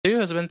2?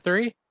 Has it been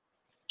 3?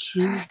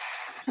 Two.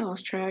 I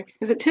lost track.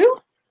 Is it 2?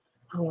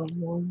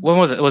 When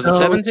was it? Was it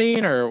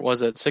 17 or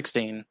was it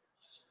 16?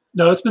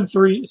 No, it's been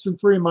 3. It's been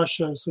 3 in my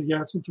show. So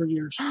yeah, it's been 3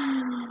 years.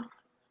 Wow.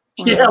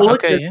 Yeah,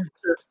 look Okay, at yeah.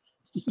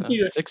 this. So,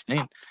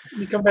 16.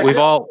 You come back. We've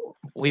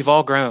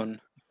all grown.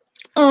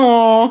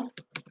 Oh.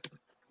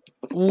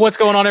 What's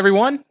going on,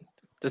 everyone?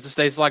 This is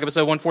Stays Like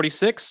episode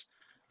 146.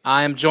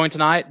 I am joined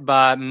tonight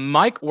by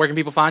Mike. Where can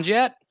people find you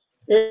at?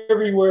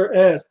 Everywhere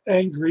as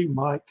Angry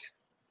Mike.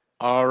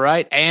 All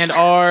right. And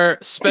our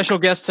special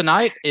guest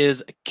tonight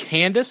is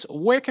Candace.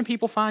 Where can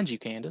people find you,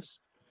 Candace?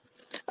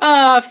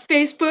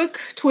 Facebook,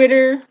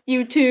 Twitter,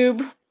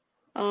 YouTube.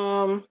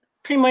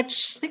 Pretty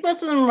much, I think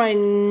most of them are my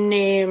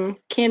name.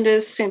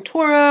 Candace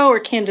Santora or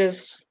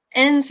Candace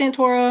N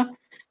Santora.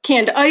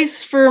 Canned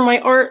Ice for my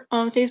art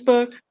on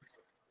Facebook.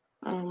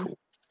 Cool.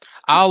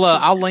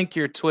 I'll link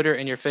your Twitter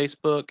and your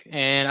Facebook,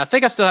 and I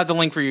think I still have the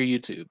link for your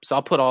YouTube. So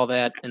I'll put all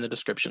that in the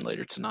description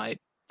later tonight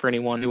for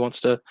anyone who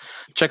wants to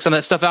check some of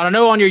that stuff out. I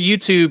know on your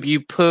YouTube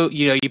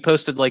you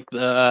posted like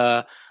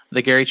the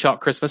Gary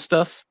Chalk Christmas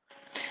stuff.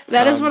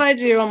 That is what I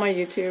do on my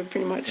YouTube,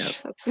 pretty much.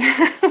 Yep.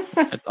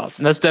 That's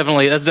awesome. That's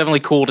definitely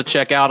cool to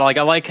check out. Like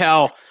I like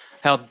how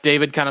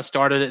David kind of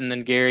started it, and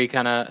then Gary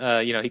kind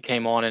of he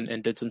came on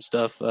and did some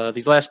stuff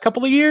these last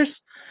couple of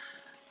years.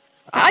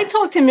 I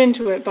talked him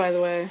into it, by the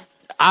way.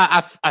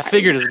 I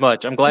figured as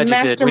much. I'm glad you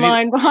did.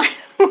 Mastermind behind.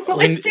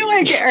 Let's do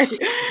it, Gary.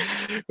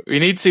 We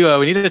need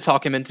to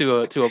talk him into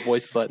a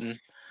voice button.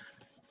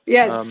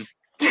 Yes.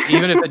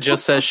 Even if it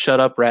just says "Shut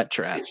up, rat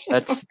trap."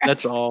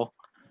 That's all.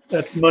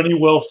 That's money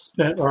well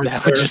spent.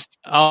 That would just.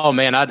 Oh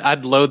man,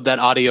 I'd load that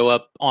audio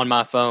up on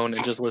my phone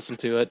and just listen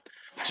to it,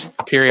 just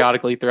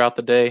periodically throughout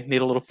the day.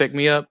 Need a little pick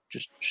me up?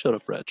 Just shut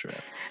up, rat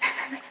trap.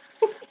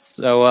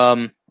 So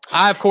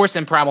I of course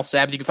am Primal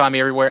Sabbath. You can find me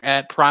everywhere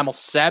at Primal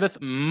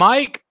Sabbath.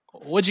 Mike,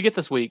 what'd you get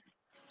this week?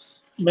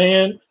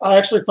 Man, I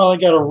actually finally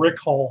got a Rick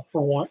haul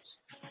for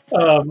once.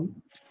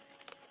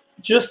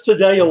 Just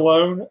today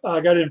alone,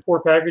 I got in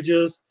 4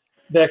 packages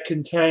that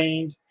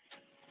contained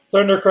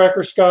Thundercracker,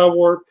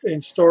 Skywarp,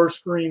 and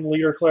Starscream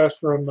Leader Class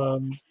from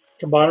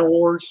Combiner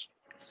Wars.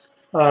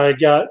 I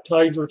got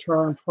Titan's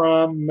Return,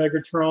 Prime,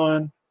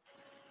 Megatron,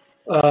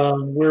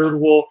 Weird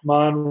Wolf,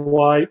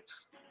 Mindwipe,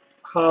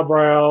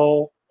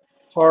 Highbrow,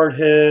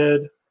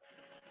 Hardhead,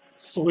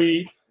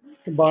 Sweep,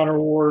 Combiner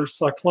Wars,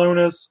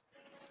 Cyclonus.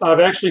 I've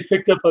actually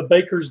picked up a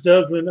baker's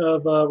dozen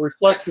of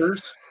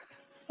reflectors.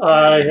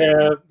 I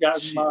have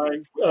gotten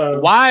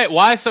my...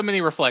 Why so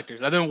many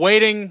reflectors? I've been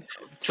waiting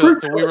till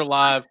we were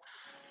live.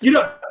 You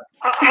know,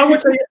 I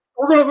would tell you,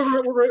 we're going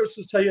to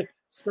just tell you,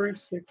 it's 3,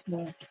 6,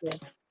 9, 12.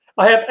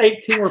 I have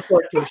 18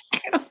 reflectors.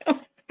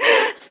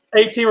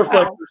 18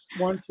 reflectors.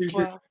 Wow. 1, 2,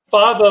 3. Wow.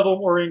 5 of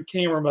them are in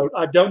camera mode.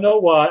 I don't know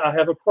why. I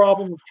have a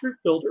problem with troop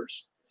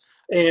builders.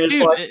 And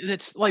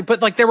it's like,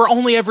 but there were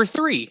only ever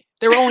 3.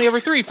 There were only ever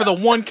 3 for the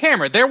one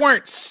camera. There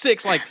weren't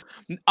 6. Like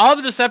all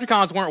the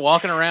Decepticons weren't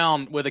walking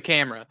around with a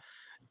camera.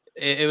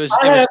 It was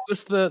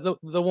just the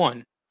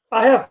one.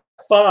 I have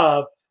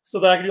 5 so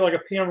that I can do like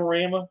a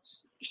panorama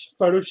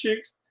photo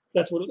shoot.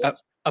 That's what it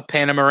is. A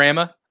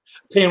panorama?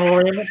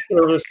 Panorama,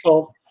 whatever it's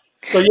called.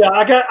 So yeah,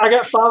 I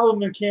got 5 of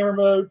them in camera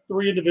mode,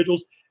 3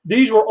 individuals.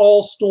 These were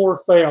all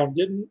store found.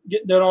 Didn't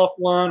get done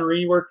offline or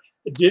anywhere.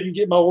 It didn't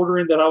get my order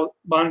in that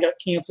mine got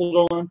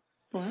canceled on.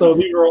 Mm-hmm. So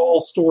these are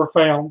all store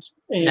found.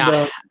 And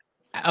now,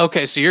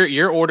 okay, so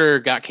your order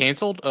got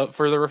canceled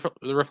for the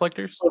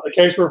reflectors? For the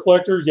case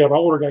reflectors, yeah, my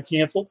order got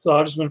canceled. So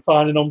I've just been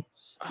finding them.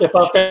 If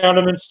I found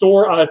them in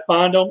store, I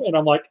find them, and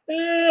I'm like,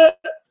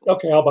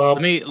 okay, I'll buy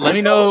them. Let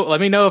me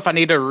know if I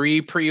need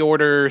to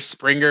pre-order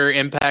Springer,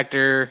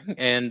 Impactor,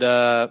 and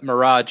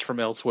Mirage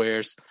from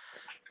Elsewheres.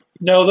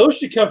 No, those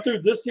should come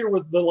through. This here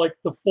was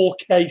the full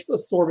case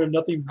assortment,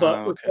 nothing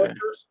but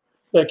reflectors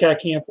that got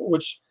canceled,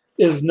 which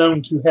is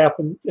known to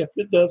happen. If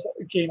it does,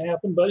 it can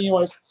happen. But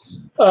anyways,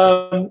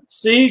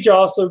 Siege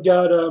also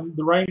got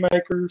the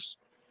Rainmakers,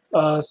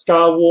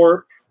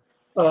 Skywarp,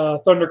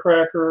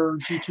 Thundercracker,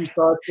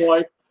 G2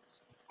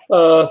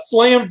 Sideswipe,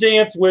 Slam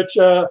Dance, which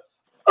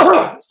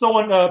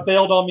someone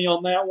bailed on me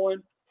on that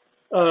one.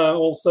 I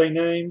won't say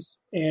names.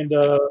 And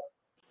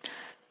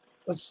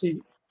let's see.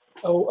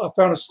 Oh, I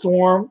found a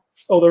Storm.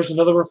 Oh, there's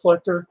another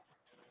reflector.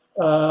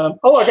 I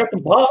got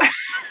some pop.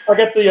 I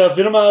got the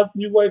Venomized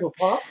New Wave of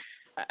Pop.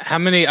 How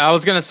many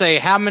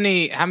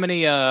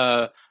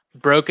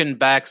broken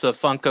backs of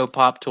Funko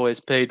Pop toys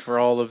paid for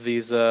all of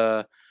these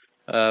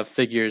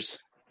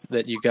figures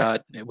that you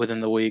got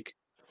within the week?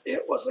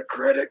 It was a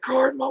credit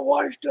card my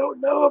wife don't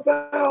know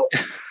about.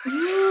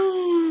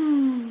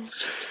 I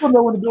don't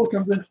know when the bill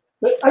comes in.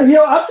 But, I've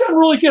done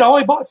really good. I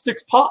only bought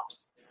 6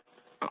 pops.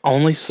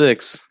 Only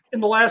 6? In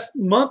the last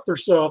month or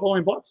so, I've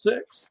only bought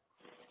 6.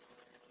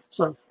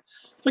 So,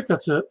 I think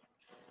that's it.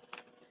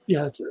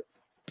 Yeah, that's it.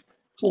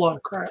 It's a lot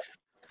of crap.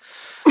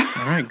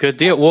 All right, good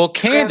deal. Well,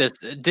 Candace,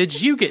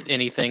 did you get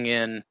anything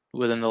in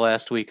within the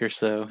last week or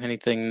so?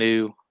 Anything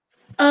new?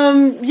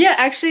 Yeah,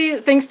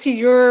 actually, thanks to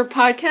your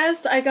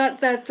podcast, I got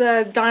that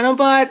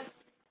Dinobot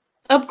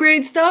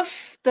upgrade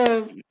stuff.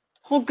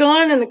 whole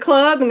gun and the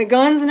club and the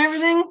guns and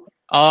everything.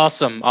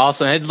 Awesome.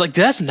 And, like,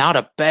 that's not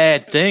a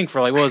bad thing for,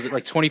 like, what was it,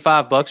 like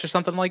 $25 or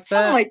something like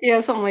that?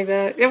 Something like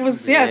that. It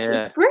was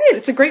it's great.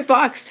 It's a great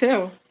box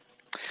too.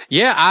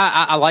 Yeah,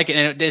 I like it,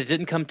 and it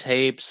didn't come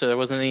taped, so there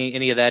wasn't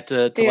any of that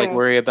to like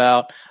worry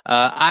about.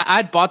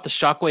 I'd bought the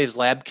Shockwaves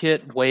Lab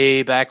kit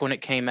way back when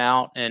it came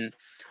out, and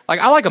like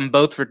I like them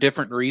both for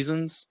different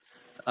reasons.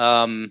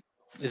 The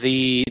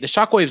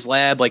Shockwaves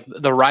Lab, like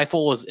the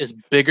rifle is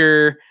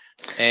bigger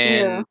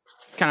and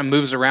kind of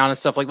moves around and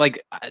stuff.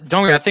 Like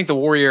don't get, I think the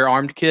Warrior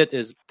Armed kit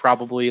is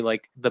probably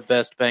like the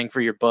best bang for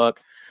your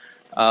buck.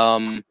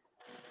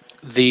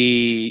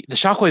 The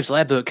Shockwaves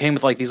Lab, though, it came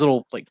with like these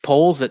little like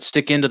poles that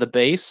stick into the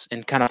base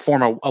and kind of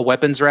form a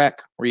weapons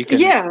rack where you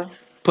can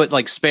put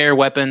like spare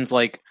weapons,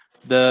 like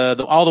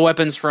the all the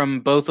weapons from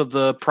both of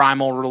the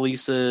Primal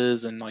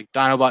releases and like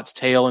Dinobot's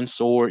tail and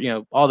sword,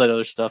 all that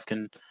other stuff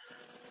can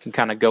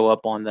kind of go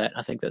up on that.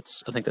 I think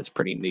that's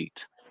pretty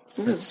neat.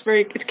 It's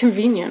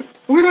convenient.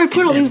 Where do I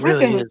put all these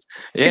weapons? Is.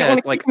 Yeah,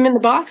 you like them in the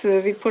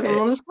boxes. You put them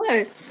on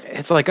display.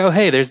 It's like, oh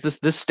hey, there's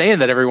this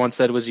stand that everyone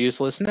said was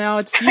useless. Now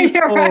it's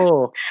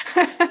useful.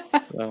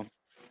 So,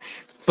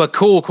 but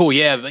cool.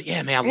 Yeah,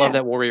 man, I love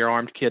that Warrior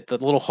Armed kit. The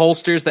little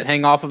holsters that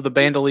hang off of the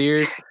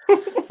bandoliers.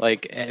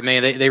 Like,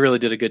 man, they really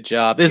did a good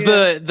job. Is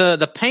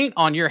the paint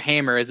on your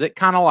hammer? Is it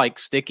kind of like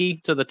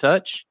sticky to the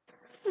touch?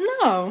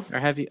 No. Or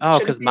have you? Oh,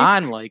 because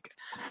mine like.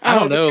 I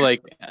don't know,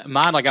 like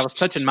mine, like I was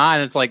touching mine,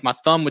 and it's like my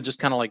thumb would just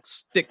kind of like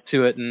stick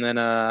to it, and then,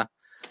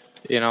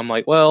 I'm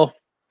like, well,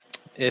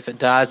 if it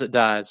dies, it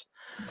dies.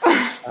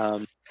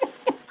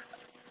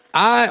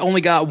 I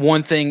only got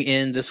one thing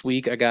in this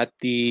week. I got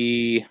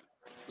the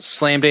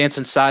Slam Dance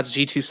and Sides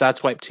G2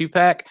 Sideswipe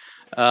 2-pack,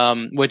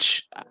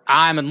 which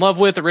I'm in love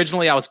with.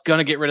 Originally, I was going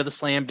to get rid of the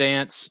Slam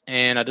Dance,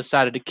 and I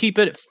decided to keep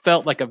it. It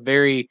felt like a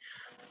very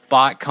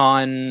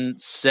BotCon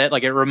set.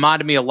 Like, it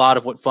reminded me a lot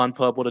of what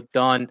FunPub would have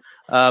done.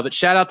 But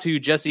shout out to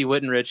Jesse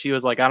Wittenrich. He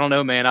was like, I don't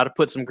know, man, I'd have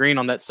put some green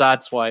on that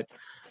side swipe,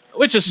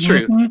 which is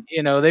true.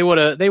 Mm-hmm.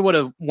 They would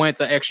have went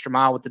the extra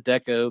mile with the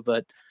deco,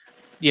 but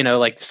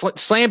like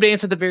Slam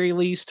Dance at the very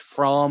least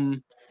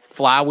from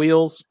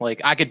Flywheels, like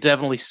I could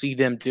definitely see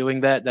them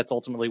doing that. That's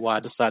ultimately why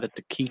I decided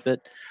to keep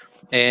it.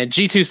 And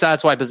G2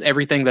 Sideswipe is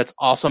everything that's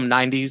awesome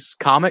 90s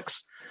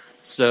comics.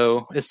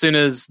 So as soon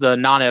as the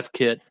non-F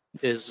kit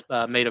is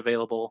made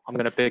available, I'm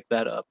going to pick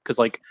that up because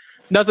like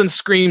nothing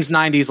screams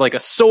 90s like a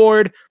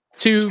sword,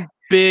 two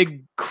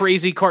big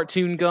crazy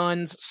cartoon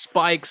guns,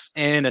 spikes,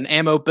 and an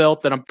ammo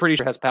belt that I'm pretty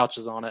sure has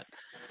pouches on it.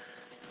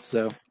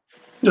 So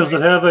does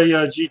it have a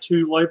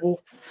G2 label?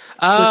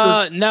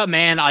 No,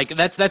 man. Like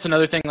that's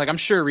another thing. Like I'm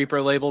sure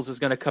Repro Labels is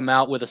going to come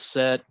out with a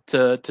set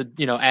to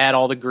add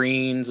all the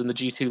greens and the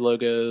G2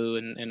 logo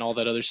and all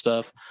that other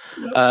stuff.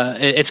 Yep.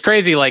 It's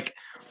crazy. Like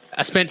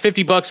I spent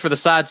 $50 for the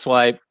side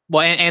swipe,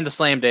 well, and the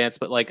Slam Dance,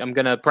 but like I'm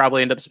gonna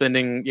probably end up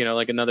spending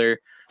like another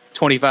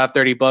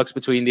 $25-$30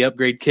 between the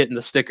upgrade kit and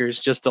the stickers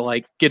just to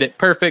like get it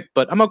perfect.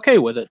 But I'm okay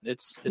with it.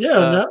 It's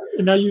now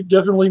you've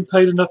definitely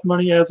paid enough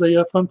money as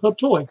a FunPub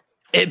toy.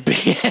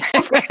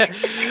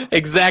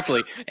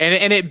 Exactly,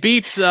 and it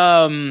beats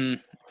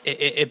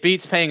it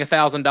beats paying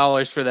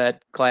 $1,000 for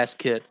that class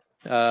kit.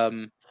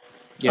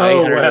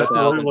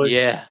 Absolutely.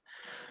 Yeah.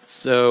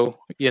 So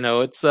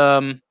it's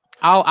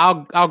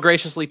I'll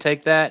graciously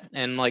take that,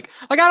 and like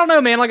I don't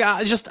know, man. Like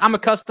I'm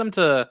accustomed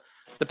to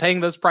paying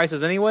those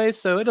prices anyway,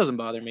 so it doesn't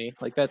bother me.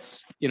 Like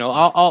that's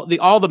all the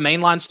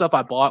mainline stuff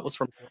I bought was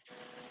from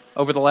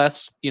over the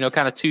last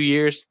kind of 2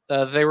 years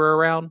they were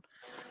around,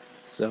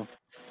 so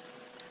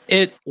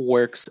it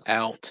works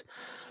out.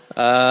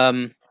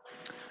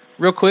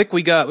 Real quick,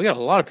 we got a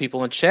lot of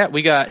people in chat.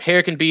 We got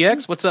Hurricane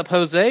BX. What's up,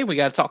 Jose? We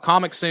got to talk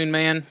comics soon,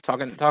 man.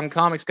 Talking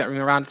comics. Got me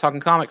around to talking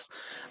comics.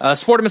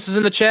 Sportimus is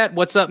in the chat.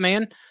 What's up,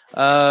 man?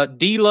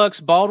 Deluxe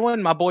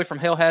Baldwin, my boy from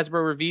Hell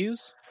Hasbro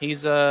Reviews.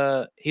 He's in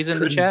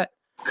the chat.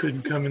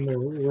 Couldn't come in the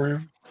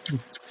room.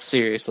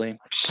 Seriously.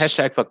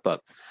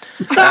 #fuckbuck.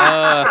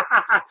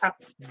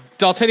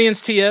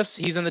 Daltonians TFs.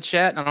 He's in the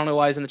chat. I don't know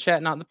why he's in the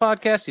chat, not in the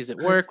podcast. He's at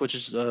work, which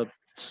is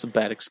it's a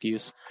bad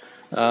excuse.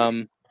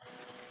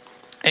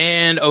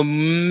 And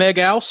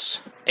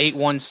Omegaus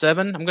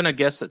 817. I'm gonna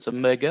guess that's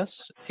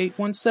Omegas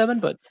 817,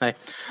 but hey,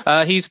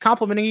 he's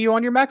complimenting you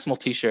on your Maximal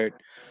T-shirt.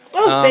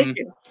 Oh, thank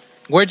you.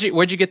 Where'd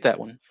you get that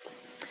one?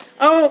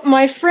 Oh,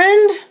 my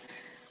friend,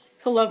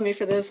 he'll love me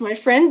for this. My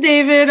friend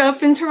David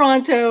up in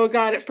Toronto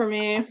got it for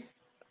me.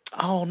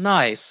 Oh,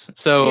 nice.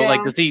 So,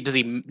 like, does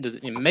he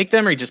make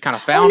them, or he just kind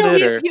of found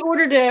it? Or he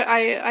ordered it.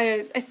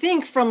 I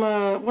think from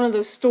one of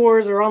the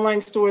stores or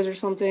online stores or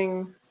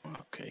something.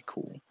 Okay,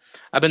 cool.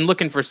 I've been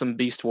looking for some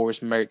Beast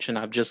Wars merch, and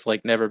I've just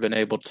like never been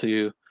able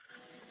to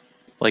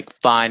like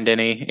find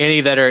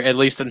any that are at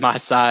least in my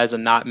size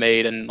and not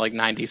made in like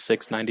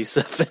 96,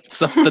 97,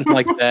 something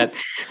like that.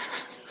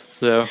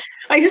 So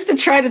I used to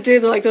try to do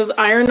those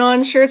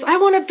iron-on shirts. I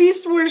want a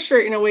Beast Wars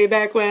shirt, way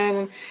back when,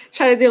 and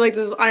try to do like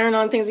those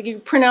iron-on things. Like you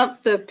print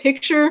out the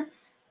picture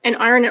and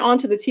iron it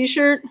onto the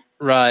T-shirt.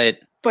 Right.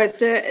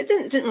 But it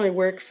didn't really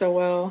work so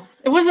well.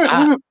 It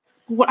wasn't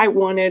what I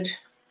wanted.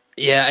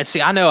 Yeah, and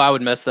see, I know I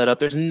would mess that up.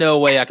 There's no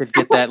way I could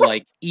get that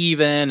like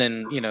even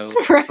and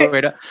Right.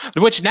 straight up.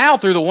 Which now,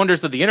 through the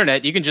wonders of the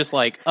internet, you can just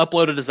like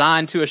upload a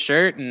design to a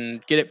shirt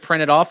and get it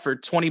printed off for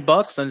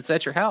 $20, and it's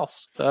at your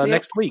house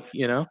next week.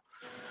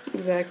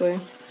 Exactly.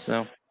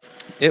 So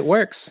it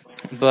works.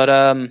 But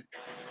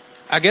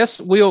I guess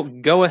we'll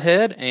go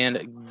ahead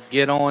and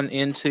get on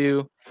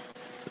into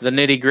the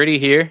nitty gritty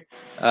here.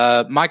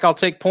 Mike, I'll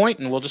take point,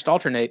 and we'll just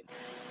alternate.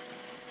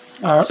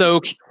 All right.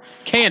 So,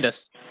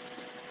 Candace.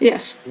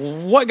 Yes.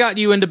 What got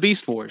you into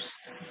Beast Wars?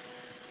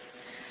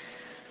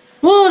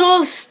 Well, it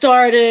all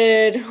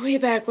started way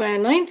back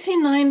when,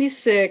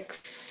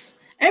 1996.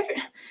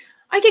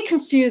 I get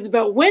confused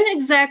about when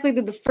exactly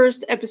did the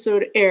first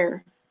episode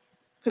air?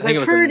 Because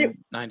I've heard it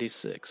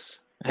 96.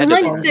 It was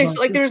 96.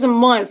 Like there was a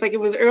month, like it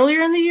was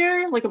earlier in the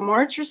year, like a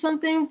March or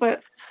something.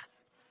 But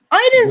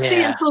I didn't see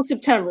it until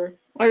September.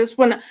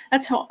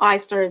 That's how I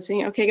started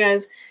seeing it. Okay,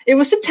 guys, it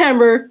was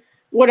September,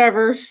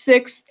 whatever,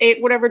 6th,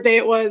 8th, whatever day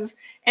it was.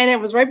 And it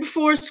was right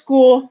before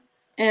school,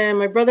 and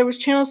my brother was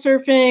channel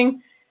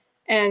surfing,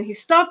 and he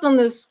stopped on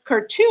this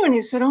cartoon, and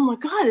he said, "Oh my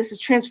God, this is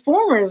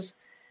Transformers."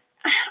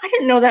 I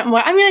didn't know that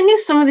much. I mean, I knew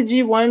some of the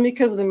G1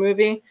 because of the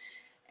movie,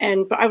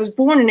 but I was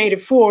born in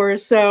 '84,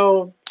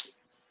 so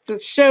the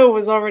show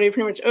was already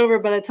pretty much over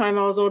by the time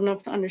I was old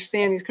enough to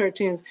understand these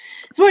cartoons.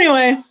 So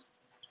anyway,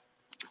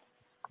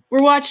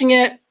 we're watching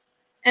it,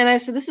 and I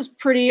said, "This is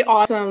pretty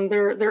awesome.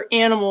 They're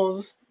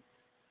animals,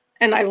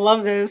 and I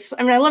love this.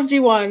 I mean, I love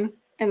G1.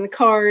 And the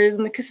cars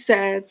and the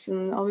cassettes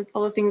and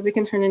all the things they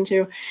can turn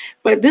into.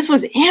 But this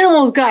was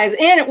animals, guys,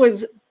 and it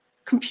was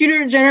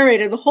computer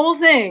generated, the whole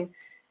thing.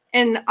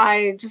 And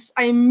I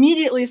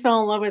immediately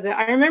fell in love with it.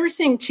 I remember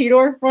seeing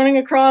Cheetor running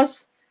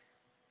across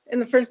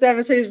in the first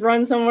episode. He's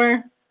run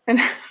somewhere.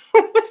 And I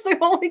was like,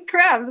 holy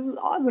crap, this is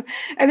awesome.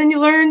 And then you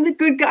learn the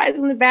good guys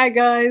and the bad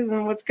guys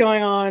and what's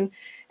going on.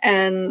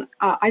 And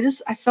I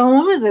fell in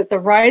love with it. The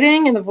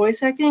writing and the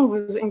voice acting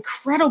was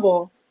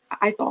incredible,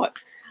 I thought.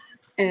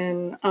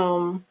 And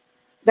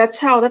that's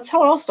how it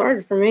all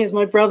started for me. Is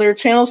my brother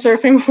channel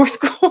surfing before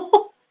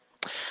school.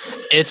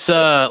 It's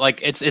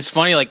it's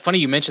funny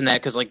you mentioned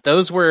that, because like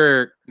those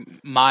were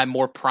my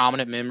more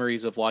prominent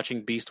memories of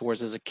watching Beast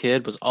Wars as a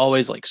kid. Was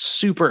always like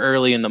super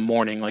early in the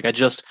morning. Like I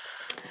just,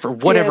 for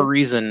whatever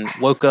reason,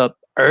 woke up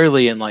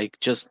early and like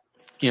just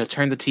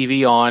turned the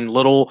TV on,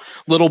 little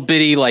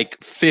bitty like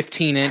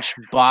 15-inch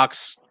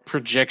box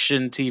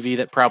projection TV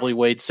that probably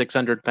weighed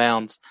 600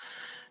 pounds,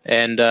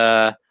 and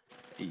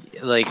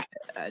like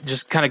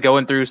just kind of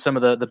going through some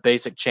of the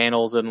basic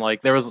channels, and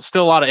like there was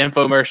still a lot of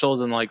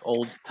infomercials and like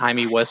old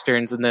timey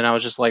westerns, and then I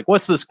was just like,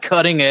 what's this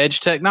cutting edge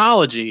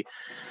technology?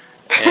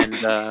 And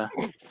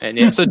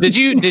yeah, so did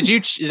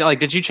you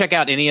check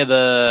out any of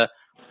the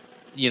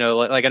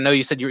like I know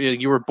you said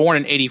you were born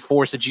in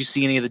 '84, so did you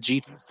see any of the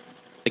G2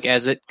 like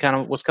as it kind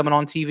of was coming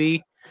on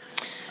TV?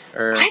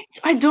 Or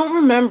I don't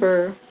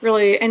remember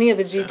really any of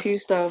the G2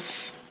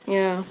 stuff.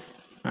 Yeah.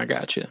 I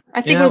got you.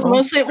 I think it was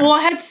mostly. Well,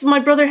 my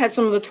brother had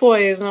some of the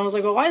toys, and I was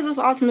like, "Well, why is this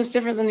Optimus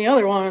different than the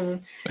other one?"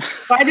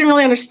 But I didn't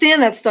really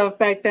understand that stuff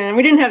back then.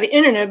 We didn't have the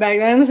internet back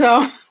then,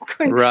 so I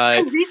couldn't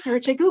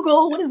research at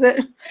Google. What is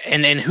it?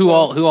 And who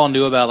all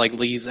knew about like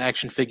Lee's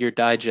Action Figure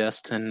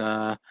Digest and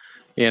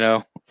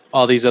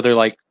all these other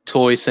like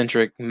toy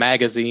centric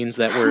magazines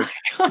that were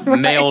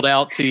mailed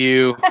out to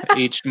you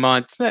each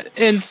month?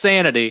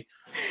 Insanity.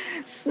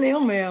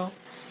 Snail mail.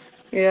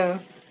 Yeah.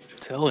 I'm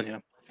telling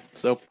you.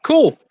 So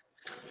cool.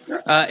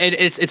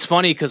 It's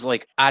funny because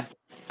like I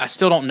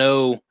still don't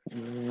know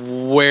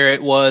where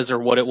it was or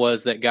what it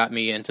was that got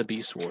me into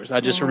Beast Wars.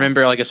 I just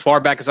remember, like, as far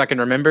back as I can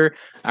remember,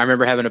 I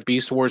remember having a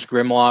Beast Wars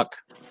Grimlock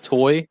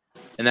toy,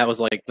 and that was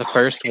like the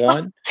first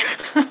one.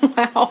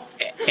 Wow.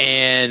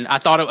 And I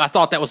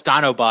thought that was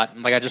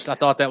Dinobot. Like I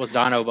thought that was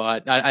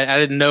Dinobot. I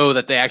didn't know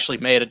that they actually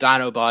made a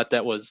Dinobot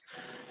that was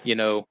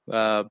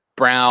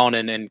brown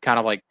and kind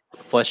of like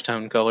flesh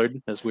tone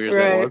colored, as weird as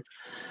that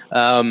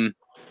was.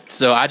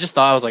 So I just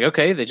thought, I was like,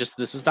 okay, this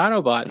is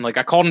Dinobot. And like,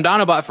 I called him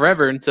Dinobot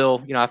forever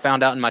until, I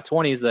found out in my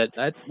 20s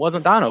that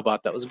wasn't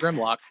Dinobot. That was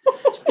Grimlock.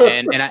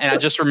 and I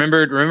just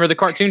remember the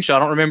cartoon show. I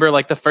don't remember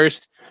like the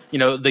first,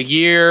 the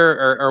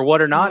year or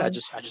what or not. I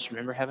just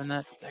remember having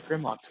that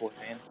Grimlock toy,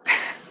 man.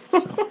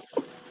 So.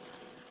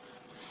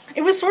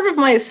 It was sort of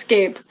my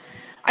escape.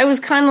 I was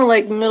kind of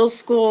like middle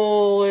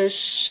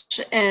school-ish,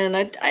 and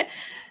I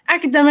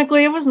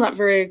academically, I was not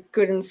very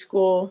good in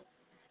school.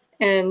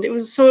 And it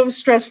was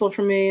stressful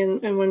for me.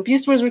 And when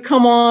Beast Wars would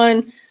come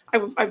on,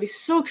 I'd be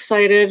so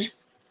excited.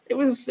 It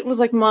was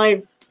like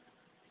my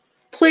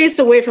place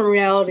away from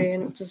reality,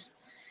 and it just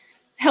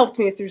helped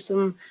me through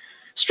some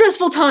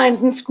stressful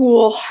times in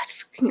school. I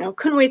just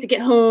couldn't wait to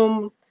get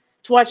home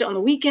to watch it on the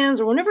weekends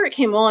or whenever it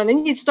came on.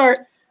 Then you'd start,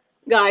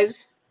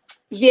 guys,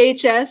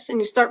 VHS, and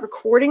you start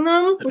recording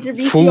them with your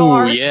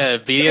VCR. Ooh, yeah,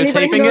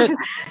 videotaping it.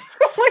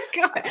 Oh my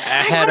god!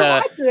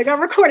 I got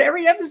to record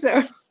every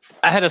episode.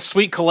 I had a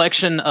sweet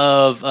collection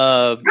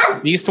of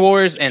Beast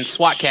Wars and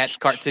SWAT Cats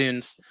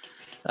cartoons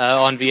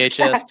on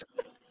VHS.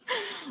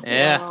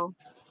 Yeah. Wow.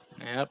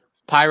 Yep.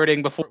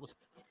 Pirating before it was.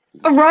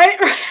 Right?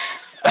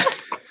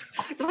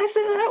 Did I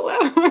say that out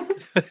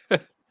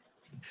loud?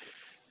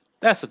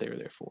 That's what they were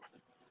there for.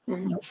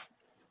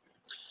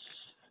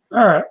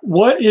 All right.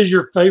 What is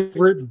your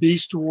favorite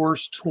Beast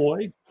Wars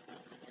toy?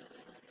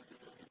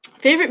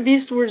 Favorite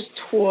Beast Wars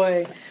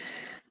toy?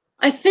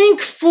 I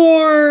think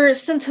for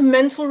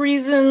sentimental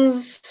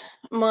reasons,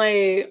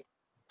 my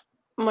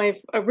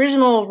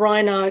original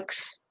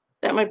Rhinox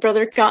that my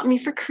brother got me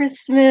for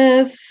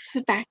Christmas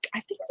back, I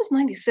think it was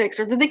 96,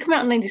 or did they come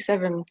out in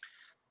 97?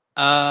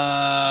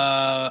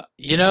 I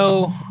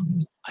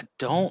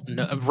don't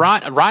know.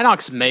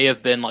 Rhinox may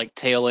have been like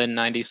tail end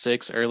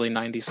 96, early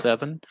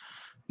 97,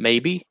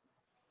 maybe.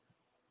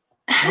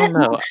 I don't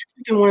know.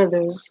 One of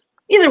those.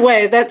 Either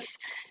way, that's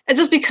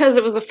just because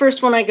it was the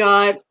first one I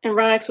got, and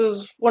Rhinox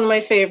was one of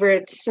my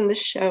favorites in the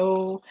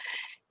show,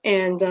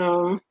 and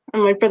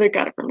my brother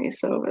got it for me,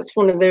 so that's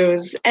one of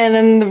those. And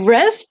then the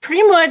rest,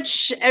 pretty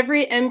much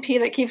every MP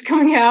that keeps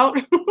coming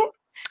out.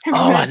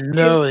 I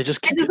know. They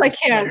just keep I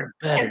can't.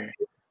 Better.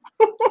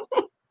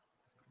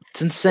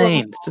 It's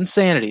insane. It's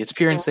insanity. It's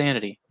pure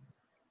insanity.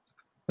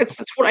 It's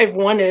what I've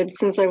wanted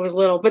since I was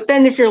little. But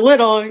then if you're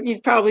little,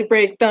 you'd probably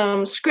break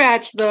them,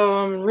 scratch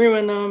them,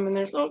 ruin them, and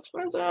they're so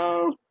expensive.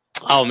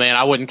 Oh, man,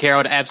 I wouldn't care. I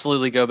would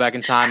absolutely go back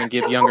in time and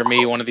give younger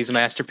me one of these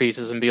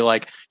masterpieces and be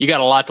like, you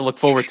got a lot to look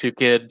forward to,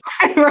 kid.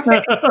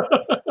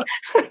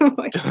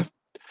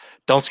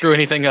 Don't screw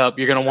anything up.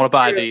 You're going to want to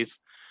buy these.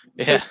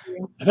 Yeah.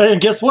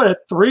 And guess what?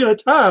 3 at a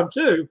time,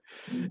 too.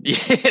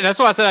 Yeah, that's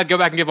why I said I'd go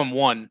back and give them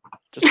one.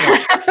 Just one.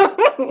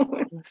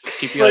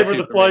 Keep flavor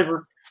the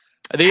flavor.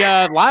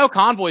 The Lio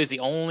Convoy is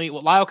the only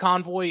Lio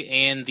Convoy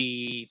and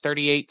the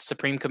 38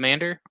 Supreme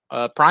Commander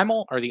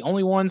Primal are the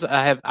only ones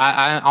I have.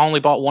 I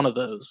only bought one of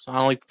those. I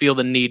only feel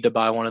the need to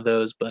buy one of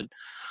those, but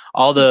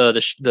all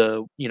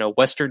the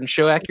Western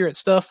show accurate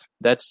stuff,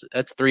 that's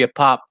 3 a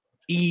pop.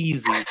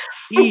 Easy.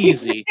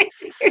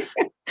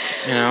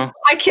 I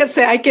can't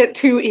say I get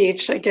 2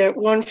 each. I get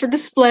one for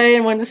display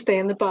and one to stay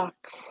in the box.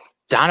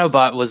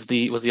 Dinobot was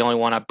the only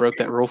one I broke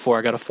that rule for.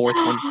 I got a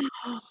 4th one.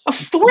 A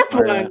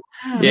 4th one?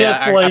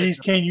 Yeah, yes,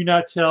 ladies, can you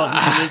not tell?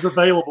 He is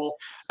available.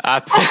 I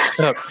think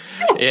so.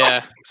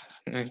 Yeah.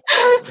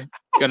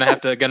 Gonna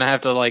have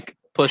to like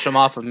push them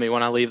off of me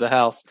when I leave the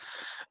house.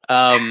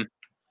 Yeah,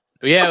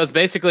 it was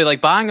basically like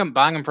buying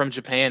them from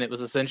Japan. It was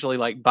essentially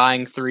like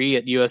buying 3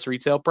 at US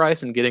retail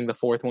price and getting the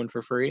 4th one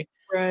for free.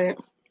 Right.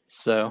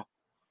 So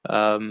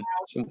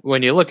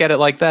when you look at it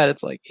like that,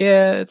 it's like,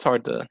 yeah, it's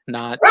hard to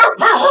not get them.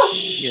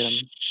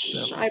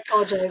 So. I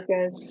apologize,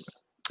 guys.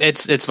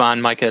 It's fine.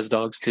 Mike has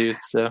dogs too,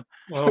 so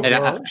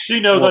she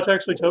knows. I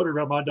actually told her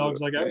about my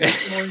dogs I got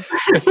this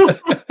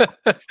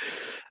morning.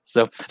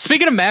 So,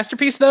 speaking of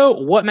masterpiece, though,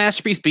 what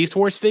masterpiece Beast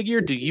Wars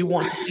figure do you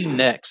want to see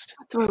next?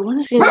 What do I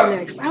want to see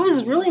next? I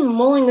was really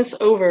mulling this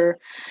over.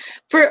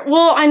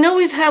 I know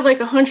we've had like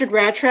 100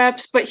 Rat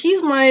Traps, but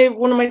he's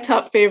one of my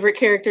top favorite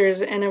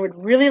characters, and I would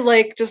really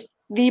like just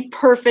the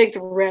perfect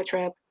Rat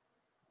Trap.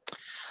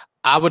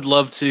 I would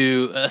love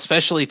to,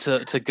 especially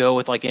to go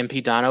with like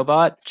MP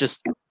Dinobot.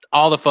 Just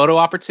all the photo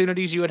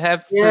opportunities you would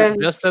have for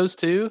just those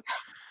two.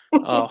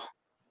 Oh,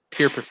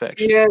 pure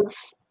perfection.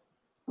 Yes.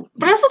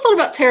 But I also thought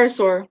about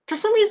Pterosaur. For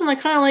some reason, I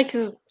kind of like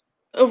his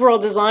overall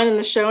design in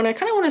the show, and I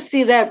kind of want to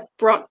see that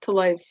brought to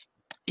life.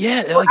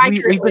 Yeah, like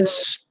we've been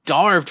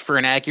starved for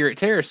an accurate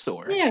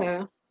Pterosaur.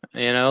 Yeah.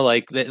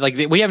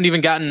 We haven't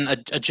even gotten a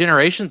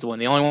Generations one.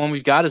 The only one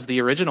we've got is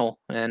the original,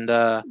 and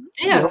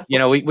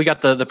we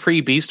got the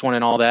pre-Beast one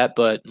and all that.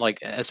 But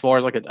like as far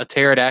as like a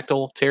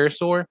pterodactyl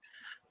Pterosaur,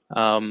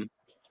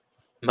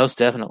 most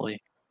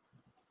definitely.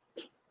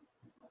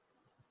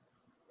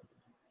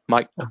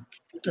 Mike,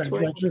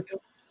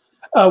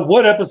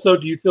 what episode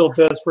do you feel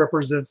best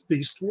represents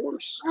Beast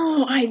Wars?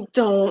 Oh, I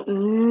don't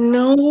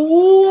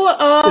know.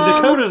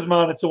 In Dakota's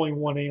mind, it's only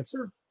one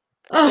answer.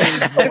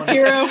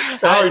 Hero.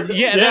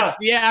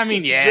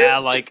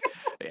 Like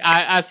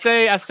I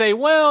say,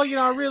 well,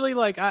 I really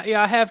like,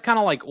 I have kind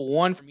of like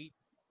one from each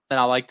that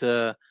I like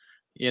to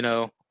kind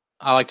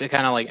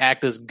of like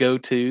act as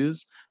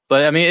go-tos.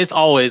 But I mean, it's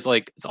always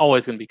going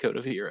to be Code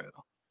of Hero.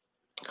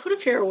 Code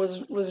of Hero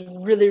was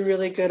really,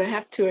 really good, I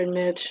have to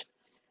admit.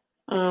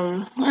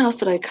 What else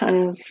did I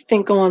kind of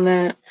think on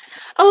that?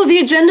 Oh, the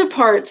agenda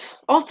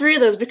parts. All 3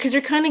 of those, because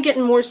you're kind of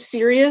getting more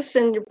serious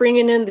and you're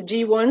bringing in the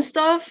G1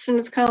 stuff, and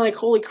it's kind of like,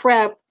 holy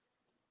crap,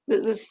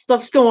 this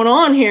stuff's going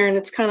on here, and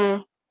it's kind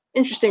of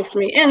interesting for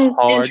me. And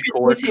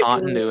hardcore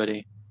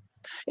continuity.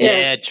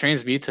 Yeah,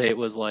 Transmutate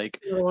was like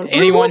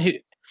anyone who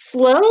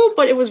slow,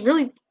 but it was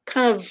really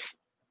kind of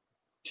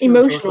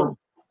emotional.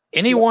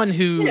 Anyone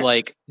who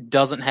like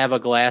doesn't have a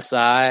glass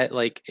eye,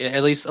 like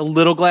at least a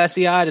little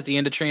glassy eyed at the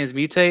end of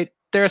Transmutate,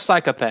 they're a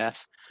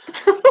psychopath.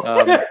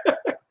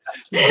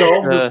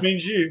 This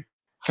means you.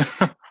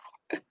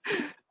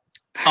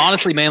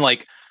 Honestly, man,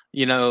 like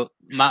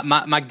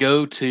my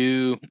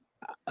go-to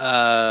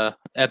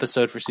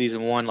episode for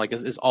season 1 like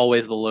is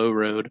always the Low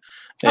Road,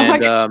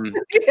 and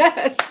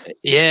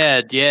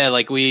yes,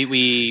 like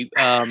we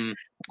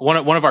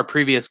one of our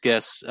previous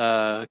guests,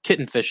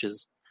 Kitten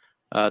Fishes.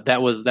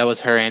 That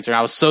was her answer. And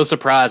I was so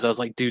surprised. I was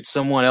like, dude,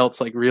 someone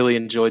else like really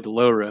enjoyed the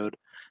Low Road.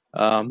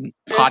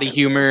 Potty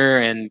humor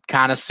and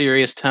kind of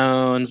serious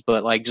tones,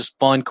 but like just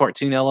fun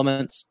cartoon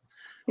elements.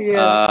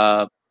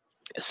 Yes.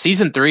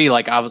 Season 3,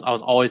 like I was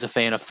always a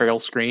fan of Feral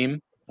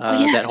Scream.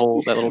 That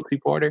little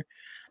two-parter.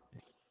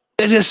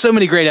 There's just so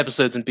many great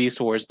episodes in Beast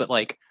Wars, but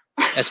like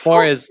as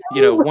far as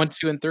 1,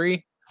 2, and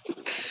 3,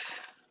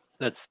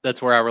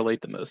 that's where I relate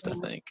the most, I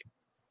think.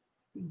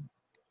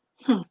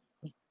 I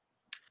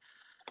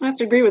have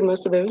to agree with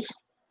most of those.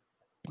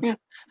 Yeah.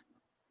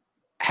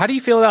 How do you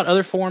feel about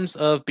other forms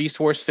of Beast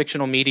Wars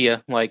fictional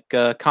media, like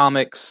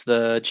comics,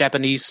 the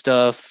Japanese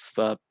stuff,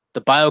 the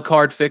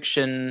BioCard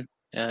fiction,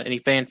 any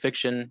fan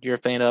fiction you're a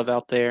fan of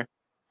out there?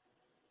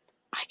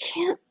 I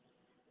can't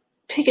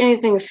pick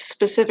anything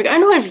specific. I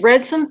know I've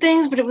read some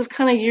things, but it was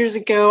kind of years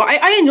ago.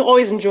 I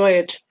always enjoy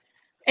it.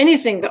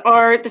 Anything, the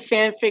art, the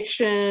fan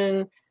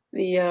fiction,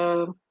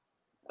 the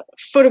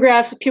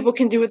photographs that people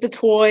can do with the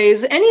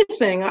toys,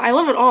 anything. I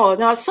love it all.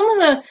 Now,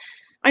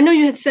 I know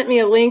you had sent me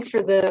a link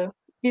for the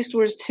Beast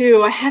Wars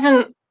 2. I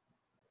haven't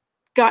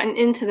gotten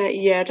into that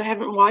yet. I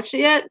haven't watched it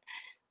yet,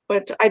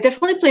 but I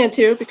definitely plan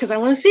to because I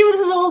want to see what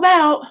this is all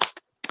about.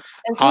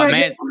 And so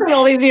man,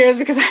 all these years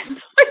because I have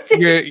no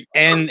idea.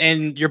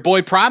 And your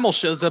boy Primal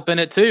shows up in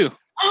it too.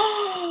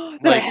 He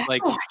doesn't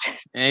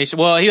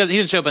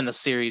show up in the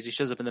series. He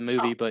shows up in the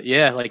movie, but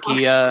yeah, like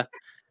he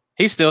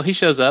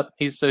shows up.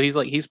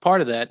 He's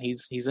part of that.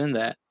 He's in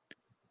that.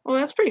 Well,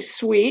 that's pretty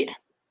sweet.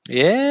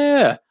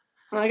 Yeah.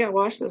 Well, I gotta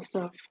watch this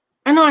stuff.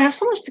 I know I have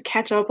so much to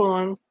catch up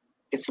on.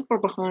 Get so far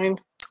behind.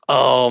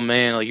 Oh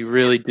man, like you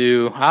really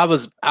do. I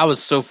was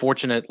so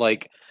fortunate,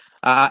 like,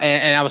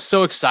 and I was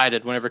so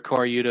excited whenever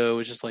Karyudo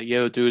was just like,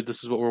 "Yo, dude,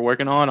 this is what we're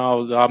working on." I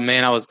was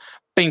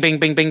bing, bing,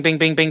 bing, bing, bing,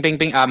 bing, bing, bing,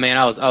 bing.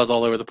 I was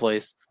all over the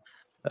place.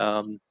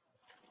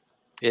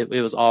 It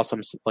was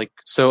awesome. Like,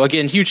 so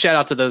again, huge shout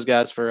out to those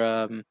guys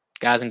for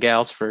guys and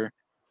gals for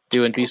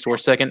doing Beast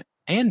Wars 2nd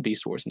and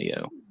Beast Wars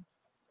Neo.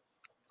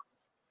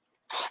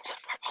 Oh, I'm so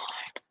far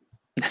behind.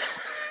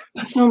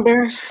 I'm so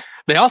embarrassed.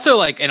 They also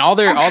like in all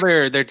their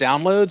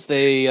downloads,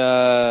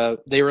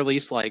 they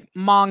release like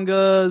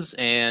mangas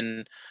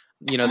and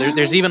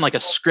there's even like a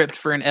script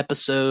for an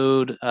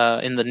episode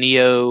in the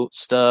Neo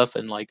stuff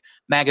and like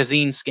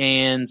magazine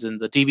scans and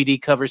the DVD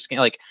cover scan,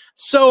 like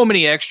so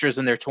many extras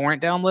in their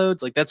torrent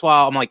downloads. Like that's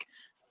why I'm like,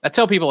 I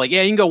tell people like,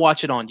 yeah, you can go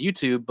watch it on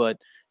YouTube, but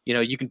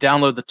you can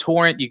download the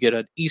torrent. You get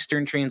an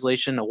Eastern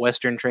translation, a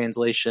Western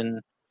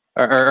translation,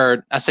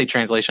 or I say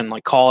translation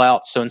like call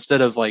out. So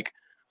instead of like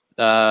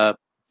metamorph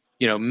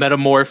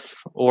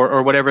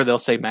or whatever, they'll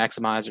say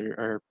maximize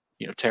or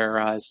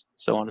terrorize,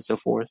 so on and so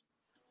forth.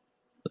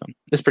 So,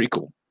 it's pretty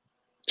cool.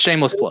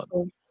 Shameless plug.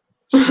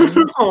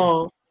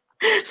 How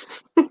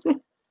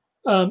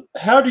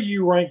do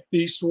you rank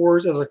Beast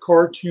Wars as a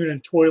cartoon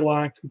and toy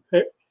line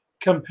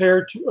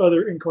compared to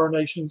other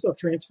incarnations of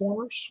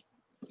Transformers?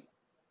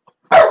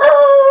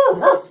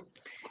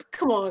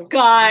 Come on,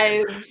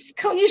 guys.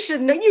 You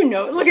should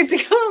know. Look at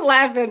Dakota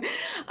laughing.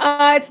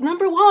 It's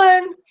number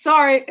 1.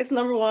 Sorry, it's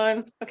number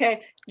 1.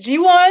 Okay,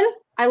 G1.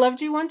 I love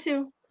G1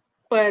 too,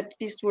 but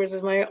Beast Wars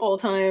is my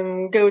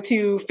all-time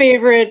go-to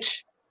favorite,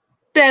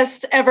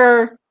 best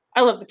ever.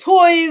 I love the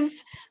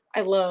toys. I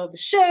love the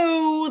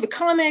show, the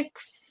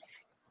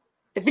comics,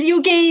 the video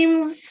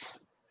games.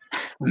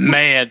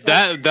 Man,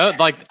 that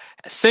like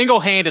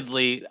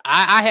single-handedly,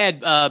 I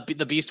had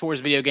the Beast Wars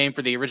video game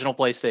for the original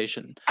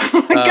PlayStation.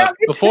 Oh my God,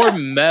 before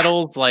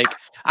Metals, like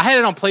I had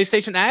it on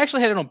PlayStation. I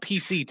actually had it on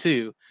PC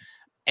too,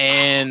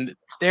 and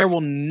there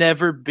will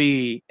never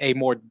be a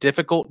more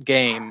difficult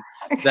game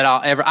that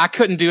I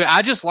couldn't do it.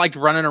 I just liked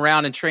running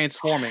around and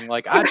transforming.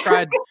 Like I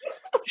tried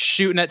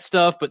shooting at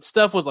stuff, but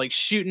stuff was like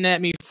shooting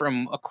at me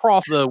from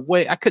across the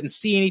way. I couldn't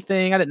see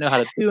anything. I didn't know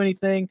how to do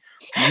anything.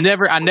 I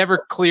never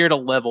cleared a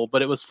level,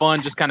 but it was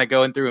fun just kind of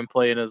going through and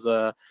playing as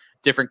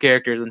different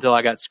characters until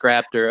I got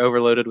scrapped or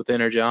overloaded with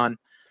Energon.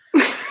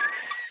 It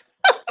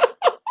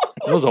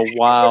was a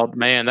wild,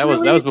 man. That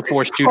was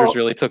before shooters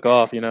really took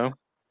off,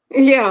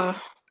 Yeah.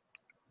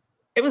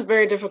 It was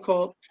very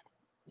difficult.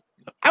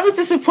 I was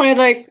disappointed,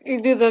 like, you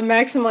do the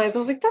maximize. I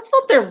was like, that's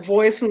not their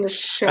voice from the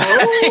show.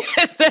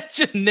 That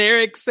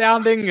generic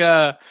sounding,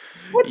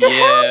 what the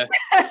hell?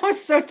 I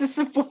was so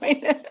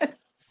disappointed.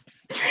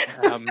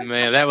 Oh,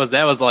 man, that was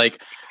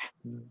like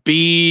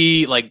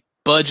B, like,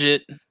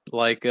 budget.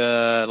 Like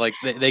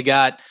they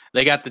got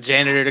the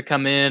janitor to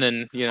come in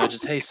and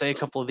just, hey, say a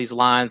couple of these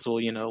lines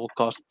we'll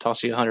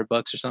toss you $100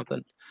 or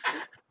something.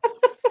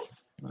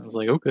 I was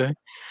like, okay.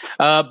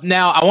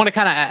 Now I want to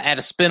kind of add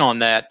a spin on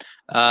that.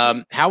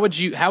 How would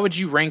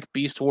you rank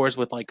Beast Wars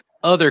with like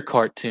other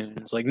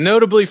cartoons, like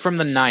notably from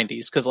the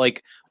 90s? Because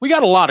like we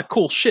got a lot of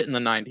cool shit in the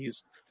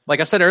 90s. Like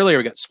I said earlier,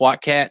 we got SWAT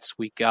Cats,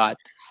 we got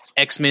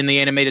X-Men the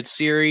animated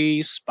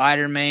series,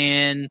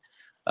 Spider-Man,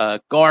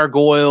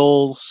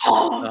 Gargoyles.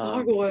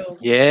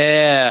 Gargoyles.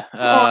 Yeah.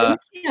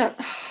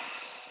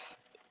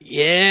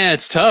 Yeah,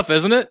 it's tough,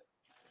 isn't it?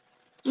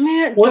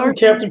 Man, wasn't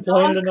Captain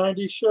Planet a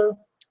 90s show?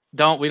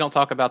 We don't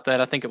talk about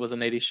that. I think it was an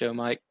 80s show,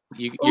 Mike.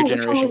 Your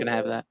generation can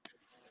have that.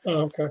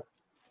 Oh, okay.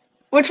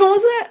 Which one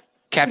was that?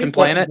 Captain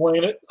Planet.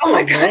 Oh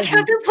my god,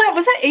 Captain Planet,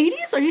 was that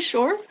 80s? Are you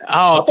sure?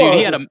 Oh, dude,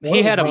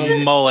 he had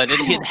a mullet.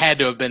 It had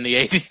to have been the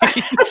 80s.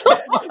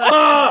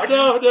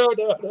 No.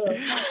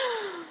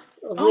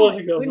 Oh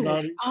my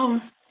goodness.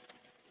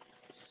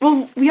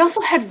 Well, we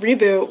also had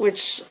Reboot,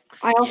 which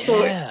I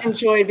also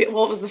enjoyed.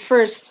 Well, it was the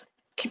first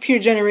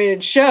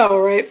computer-generated show,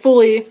 right?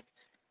 Fully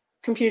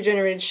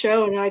computer-generated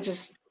show, and I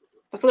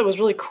thought it was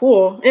really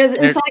cool. It has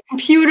inside a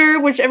computer,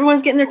 which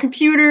everyone's getting their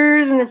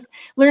computers and they're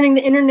learning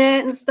the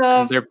internet and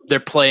stuff. And they're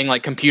playing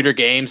like computer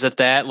games at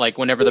that, like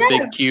whenever the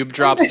big cube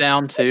drops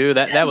down too.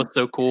 That was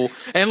so cool.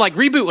 And like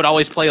Reboot would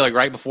always play like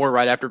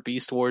right after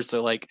Beast Wars,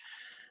 so like,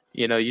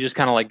 you know, you just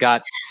kind of like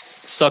got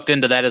sucked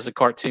into that as a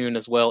cartoon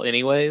as well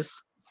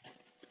anyways.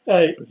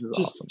 Hey,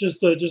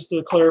 just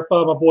to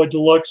clarify, my boy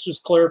Deluxe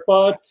just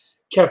clarified,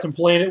 Captain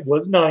Planet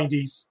was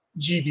 90s.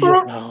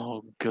 GBS.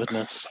 Oh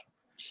goodness.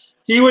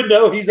 He would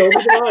know. He's older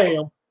than I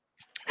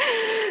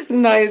am.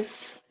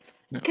 Nice.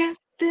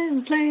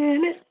 Captain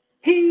Planet,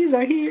 he's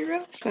our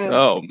hero.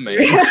 Oh man.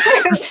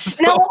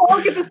 Now we'll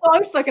all get the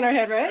song stuck in our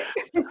head, right?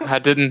 I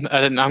didn't.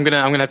 I'm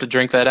gonna have to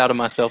drink that out of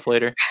myself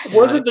later.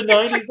 Wasn't the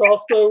 90s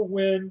also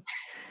when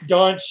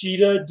Don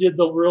Cheetah did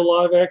the real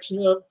live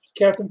action of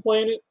Captain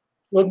Planet?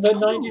 Wasn't that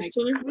 90s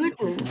too?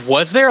 Goodness.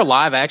 Was there a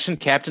live action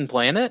Captain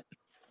Planet?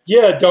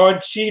 Yeah, Don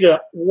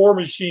Cheetah, War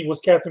Machine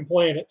was Captain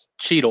Planet.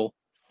 Cheadle.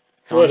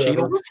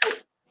 Cheadle.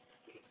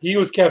 He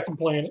was Captain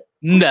Planet.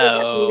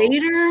 No.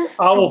 Later?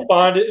 I will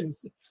find it. And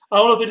I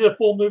don't know if they did a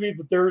full movie,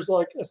 but there's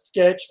like a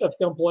sketch of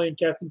him playing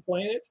Captain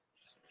Planet.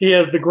 He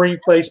has the green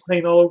face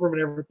paint all over him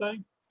and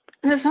everything.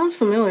 That sounds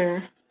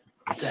familiar.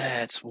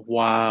 That's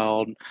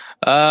wild.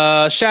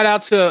 Shout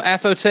out to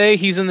Afote.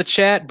 He's in the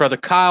chat. Brother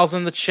Kyle's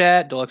in the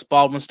chat. Deluxe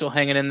Baldwin's still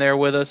hanging in there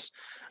with us.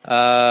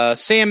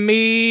 Sam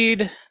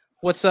Mead.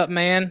 What's up,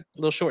 man?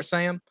 Little short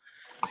Sam.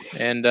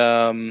 And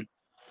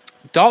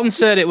Dalton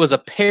said it was a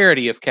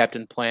parody of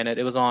Captain Planet.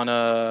 It was on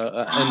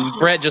and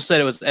Brett just said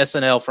it was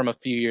SNL from a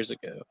few years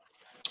ago.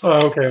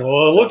 Oh, okay.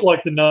 Well, it looked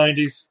like the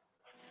 90s.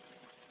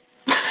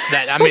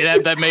 That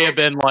may have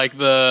been like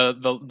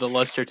the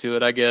luster to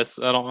it, I guess.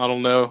 I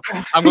don't know.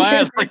 I'm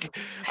glad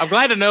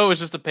to know it was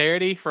just a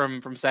parody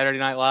from Saturday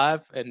Night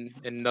Live and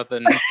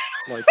nothing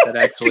like that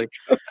actually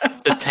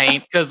the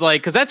taint because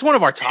that's one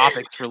of our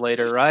topics for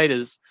later, right?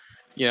 Is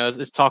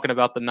it's talking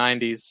about the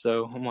 90s.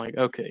 So I'm like,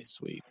 okay,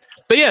 sweet.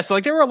 But yeah, so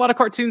like there were a lot of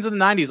cartoons in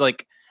the 90s.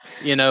 Like,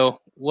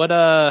 what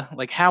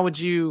like how would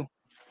you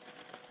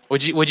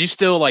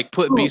still like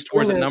put Beast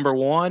Wars at number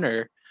one,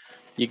 or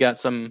you got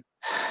some?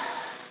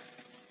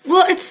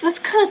 Well, that's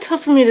kind of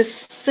tough for me to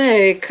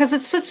say because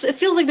it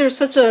feels like there's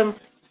so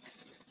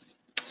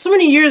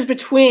many years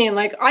between.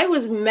 Like I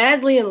was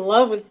madly in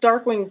love with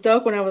Darkwing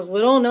Duck when I was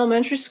little in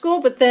elementary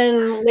school, but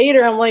then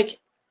later I'm like,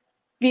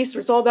 Beast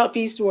Wars, it's all about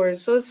Beast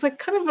Wars. So it's like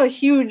kind of a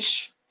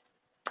huge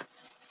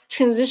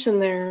transition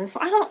there. So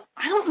I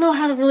don't know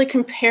how to really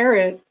compare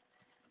it.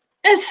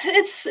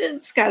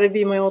 It's got to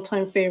be my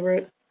all-time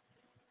favorite.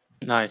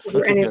 Nice.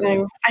 That's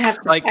anything. I have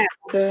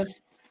to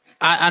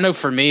I know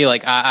for me,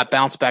 like I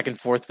bounce back and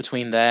forth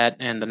between that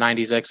and the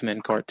 90s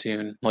X-Men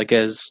cartoon. Like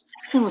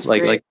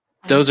like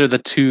those are the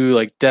two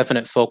like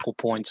definite focal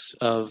points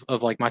of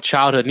like my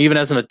childhood, and even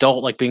as an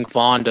adult, like being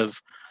fond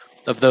of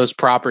those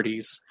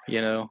properties.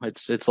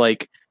 It's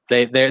like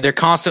they're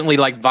constantly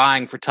like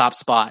vying for top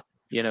spot.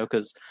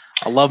 Because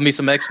I love me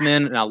some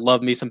X-Men and I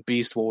love me some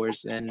Beast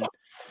Wars, and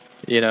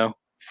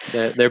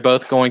they're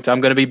both going to. I'm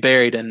going to be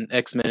buried in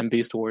X-Men and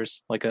Beast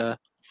Wars like a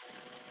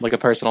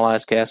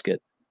personalized casket.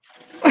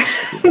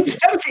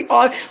 That would be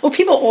odd. Well,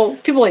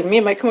 people like me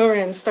might come over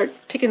and start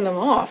picking them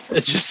off.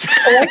 It's just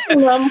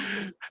collecting them.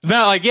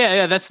 No, like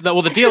that's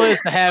the deal is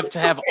to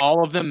have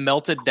all of them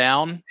melted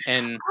down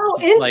and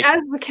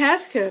as the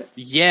casket.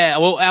 Yeah,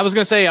 well, I was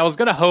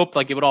gonna hope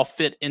like it would all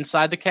fit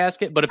inside the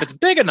casket, but if it's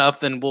big enough,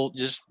 then we'll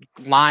just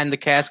line the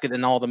casket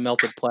in all the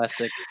melted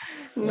plastic.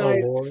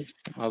 Nice.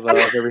 Of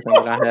everything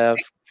that I have.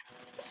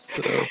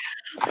 So,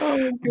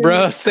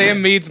 bro,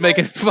 Sam Mead's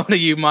making fun of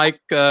you, Mike,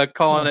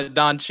 calling it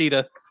Don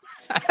Cheetah.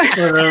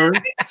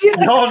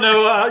 Y'all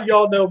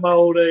know my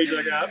old age.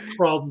 I got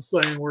problems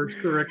saying words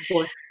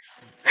correctly.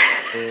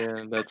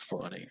 Yeah, that's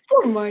funny.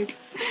 Poor Mike.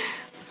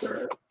 It's all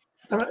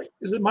right.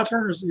 Is it my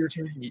turn or is it your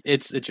turn?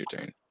 It's your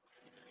turn.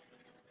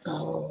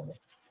 Oh.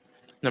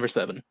 Number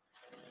 7.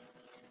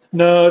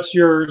 No, it's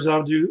yours.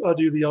 I'll do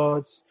the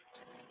odds.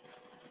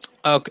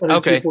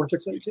 Okay. 2, 4,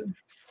 6, 8, 10.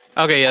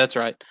 Okay, yeah, that's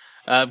right.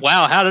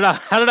 Wow, how did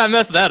I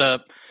mess that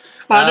up?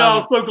 I know.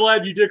 I'm so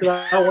glad you did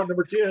because I want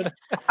number 10.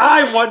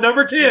 I want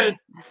number 10.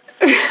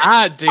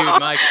 Dude,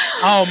 Mike.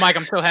 Oh, Mike,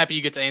 I'm so happy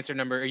you get to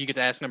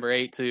ask number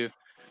 8 too.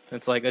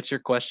 It's like that's your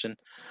question.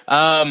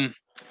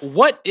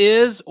 What toy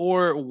is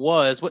or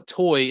was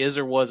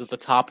at the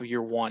top of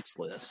your wants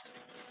list?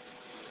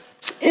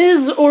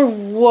 Is or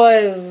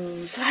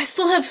was. I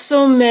still have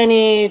so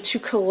many to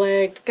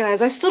collect,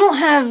 guys. I still don't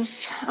have.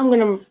 I'm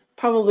gonna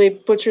probably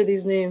butcher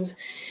these names.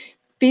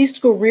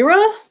 Beast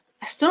Gorilla.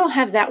 I still don't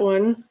have that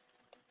one.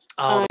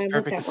 Oh, the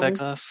Perfect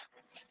Effects off.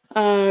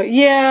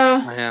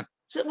 Yeah. Oh, yeah.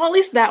 well, at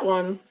least that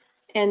one,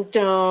 and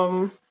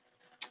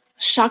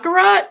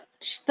Shakarat,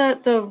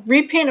 the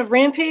repaint of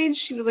Rampage.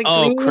 She was like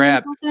green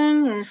crap! or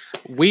something. Or...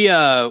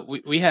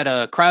 We had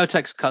a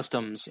Cryotex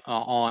Customs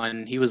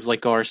on. He was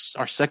like our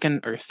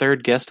second or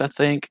third guest, I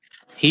think.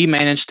 He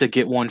managed to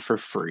get one for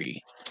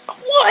free.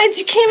 What?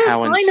 You can't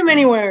even find them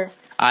anywhere.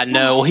 I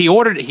know. Well, he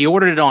ordered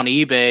it on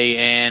eBay,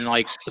 and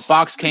like the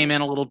box came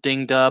in a little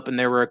dinged up, and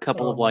there were a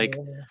couple of like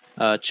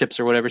chips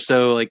or whatever.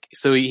 So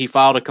he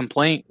filed a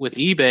complaint with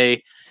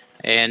eBay,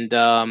 and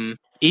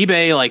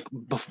eBay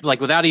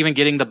like without even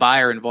getting the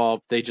buyer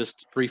involved, they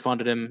just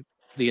refunded him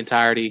the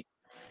entirety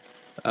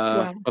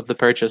of the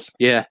purchase.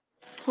 Yeah,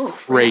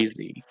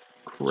 crazy.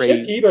 Check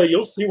eBay,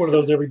 you'll see one of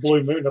those every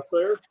blue moon up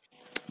there.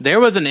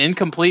 There was an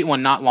incomplete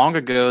one not long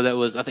ago that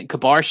was, I think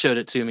Kabar showed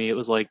it to me. It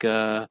was like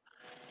I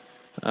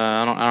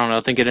don't know.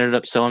 I think it ended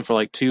up selling for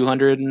like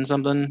 200 and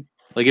something.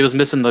 Like it was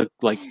missing the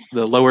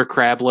lower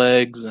crab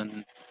legs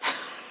and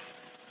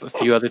a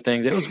few other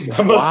things. It was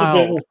that must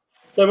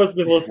have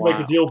been let's make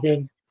a deal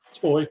bin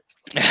toy.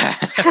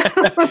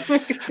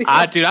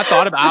 I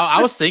thought about.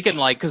 I was thinking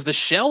like because the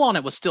shell on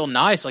it was still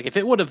nice. Like if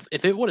it would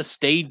have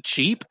stayed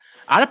cheap,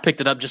 I'd have picked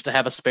it up just to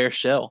have a spare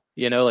shell.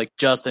 You know, like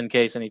just in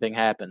case anything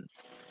happened.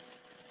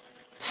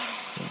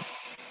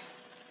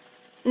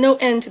 No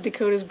end to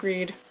Dakota's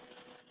greed.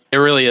 It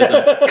really isn't.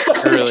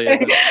 It really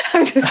isn't.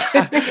 I'm just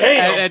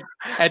kidding.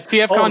 At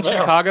TFCon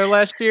Chicago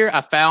last year,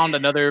 I found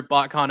another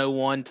BotCon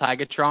 01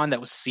 Tigatron that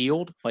was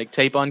sealed, like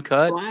tape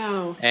uncut.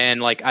 Wow.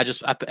 And like I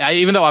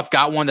even though I've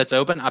got one that's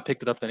open, I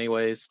picked it up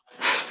anyways.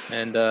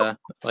 And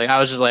like I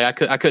was just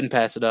like I couldn't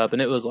pass it up,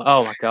 and it was like,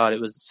 oh my god,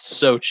 it was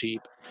so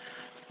cheap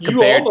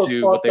compared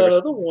to what they were.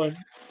 Other one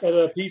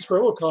at Pete's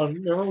Robocon.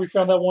 Remember we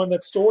found that one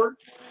that's stored?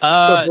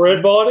 So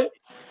Brad bought it.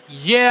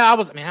 Yeah, I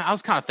was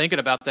kind of thinking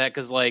about that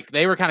because like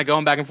they were kind of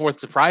going back and forth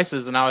to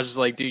prices, and I was just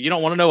like, dude, you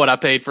don't want to know what I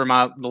paid for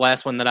the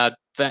last one that I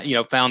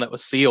found that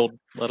was sealed,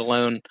 let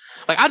alone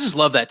like I just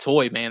love that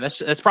toy, man.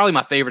 That's probably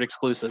my favorite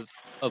exclusive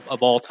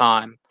of all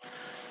time.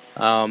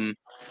 But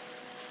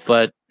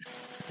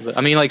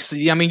I mean, like,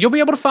 you'll be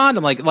able to find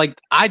them like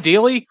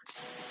ideally,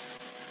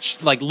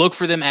 like look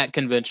for them at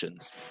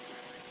conventions,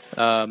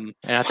 and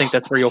I think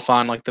that's where you'll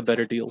find like the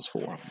better deals for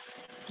them.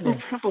 You're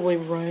probably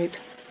right.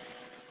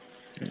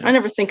 Yeah. I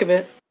never think of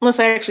it unless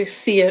I actually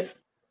see it.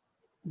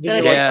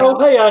 Like, oh,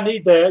 hey, I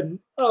need that.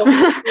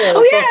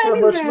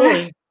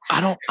 Money.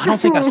 I don't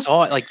think I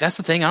saw it. Like that's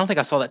the thing. I don't think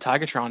I saw that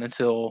Tigatron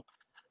until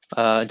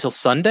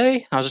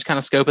Sunday. I was just kind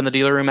of scoping the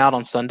dealer room out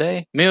on Sunday.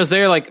 I mean, it was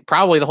there like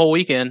probably the whole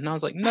weekend, and I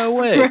was like, no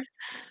way.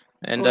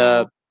 And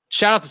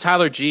shout out to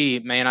Tyler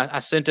G, man. I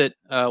sent it.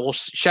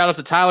 Shout out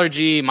to Tyler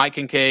G, Mike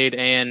Kincaid,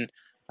 and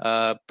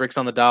Bricks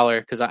on the Dollar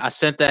because I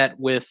sent that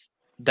with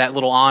that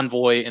little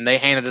envoy, and they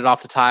handed it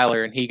off to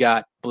Tyler, and he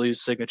got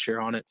Blue's signature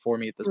on it for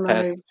me at this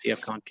past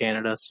TFCon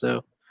Canada.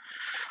 So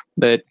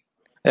that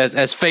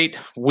as fate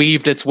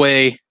weaved its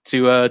way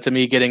to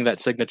me getting that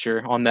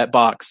signature on that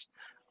box,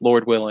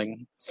 Lord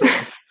willing. So.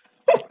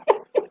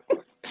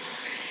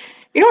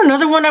 You know,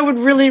 another one I would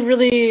really,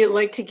 really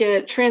like to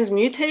get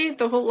Transmutate.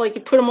 The whole like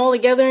you put them all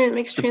together and it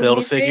makes Transmutate. Build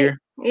a figure.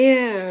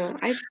 Yeah.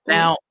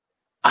 Now,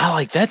 I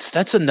like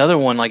that's another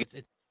one. Like,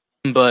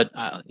 but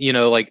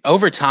like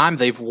over time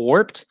they've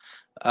warped,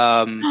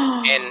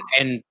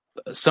 and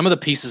some of the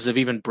pieces have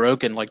even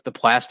broken. Like the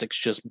plastic's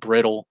just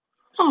brittle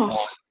on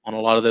a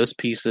lot of those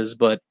pieces.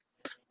 But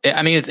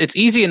I mean, it's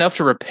easy enough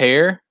to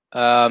repair.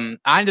 I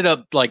ended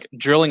up like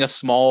drilling a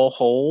small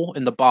hole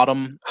in the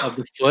bottom of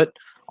the foot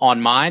on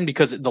mine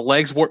because the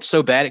legs warped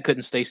so bad it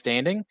couldn't stay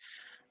standing,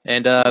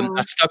 and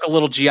I stuck a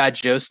little GI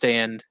Joe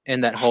stand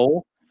in that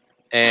hole,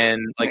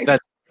 and like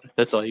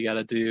that's all you got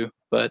to do.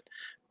 But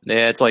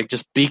yeah, it's like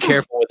just be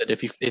careful with it.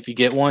 If you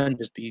get one,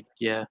 just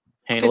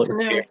handle it with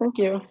care. Thank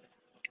you.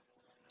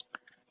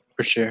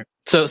 For sure.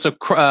 So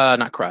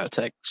not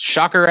Cryotech,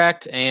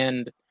 Shockeract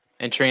and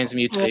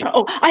Transmutate.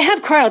 Oh, I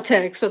have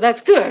Cryotech, so that's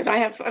good.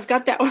 I've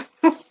got that one.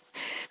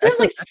 There's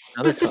like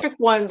specific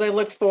ones I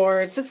look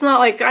for. It's not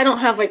like I don't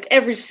have like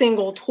every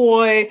single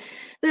toy.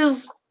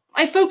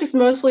 I focus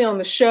mostly on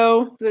the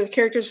show, the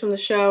characters from the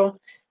show,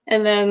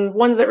 and then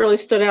ones that really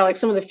stood out, like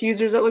some of the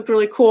fusers that looked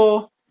really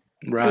cool.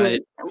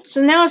 Right.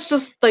 So now it's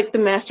just like the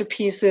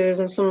masterpieces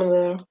and some of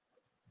the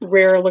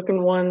rare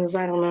looking ones.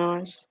 I don't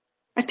know.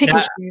 I pick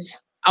and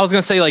choose. I was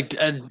gonna say, like,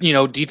 do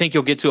you think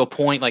you'll get to a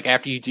point like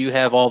after you do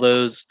have all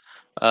those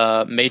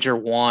major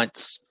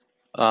wants,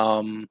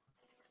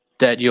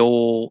 that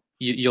you'll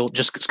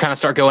just kind of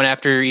start going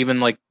after even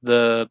like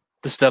the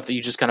stuff that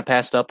you just kind of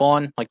passed up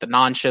on, like the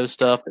non-show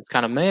stuff that's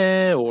kind of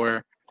meh,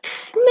 or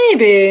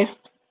maybe.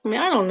 I mean,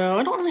 I don't know.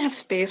 I don't really have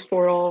space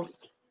for it all.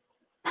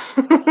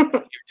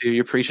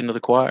 You're preaching to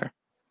the choir.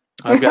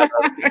 I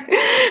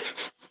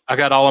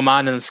got all of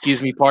mine in the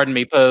excuse me, pardon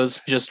me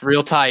pose, just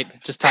real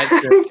tight, just tight.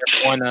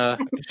 Everyone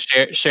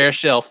share a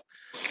shelf.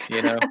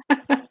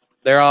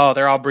 They're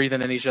all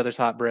breathing in each other's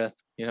hot breath.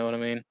 You know what I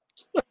mean?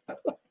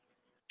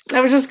 I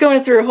was just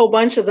going through a whole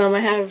bunch of them I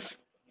have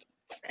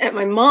at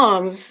my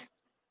mom's,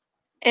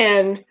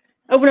 and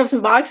open up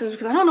some boxes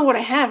because I don't know what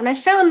I have, and I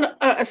found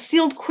a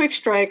sealed Quick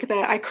Strike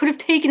that I could have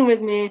taken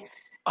with me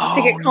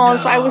to get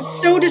calls. So I was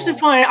so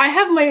disappointed. I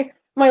have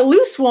my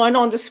loose one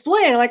on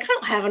display, and like I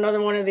don't have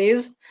another one of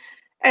these.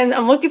 And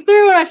I'm looking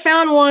through, and I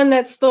found one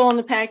that's still on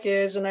the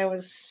package, and I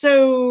was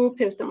so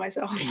pissed at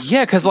myself.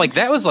 Yeah, because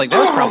that was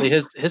probably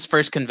his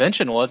first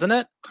convention, wasn't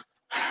it?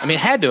 I mean,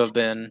 it had to have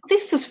been. At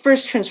least his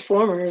first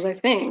Transformers, I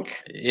think.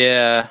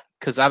 Yeah,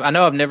 because I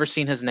know I've never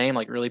seen his name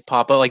like really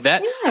pop up like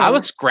that. Yeah. I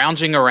was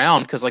scrounging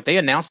around because like they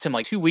announced him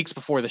like 2 weeks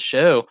before the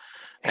show,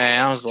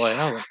 and I was like,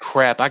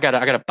 crap, I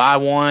gotta buy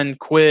one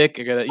quick.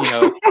 I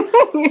gotta,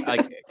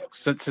 like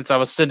since I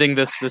was sending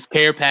this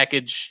care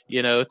package,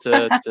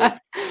 to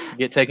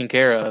get taken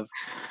care of,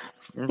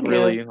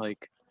 really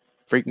like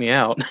freaked me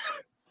out.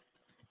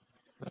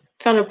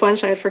 Found a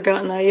bunch I had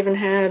forgotten I even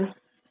had.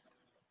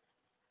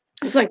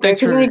 It's like then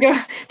you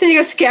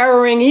go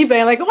scouring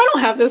eBay, like, oh, I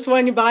don't have this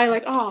one. You buy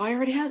like, oh, I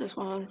already have this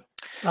one.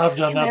 I've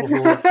done that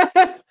before.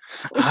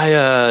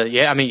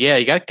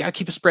 You gotta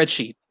keep a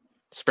spreadsheet.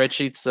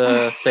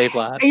 Spreadsheets save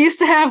lives. I used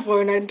to have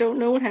one. I don't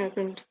know what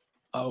happened.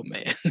 Oh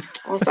man.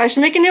 Well, so I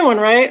should make a new one,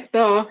 right?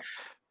 Duh.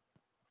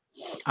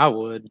 I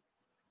would.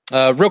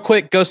 Real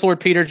quick, Ghost Lord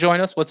Peter,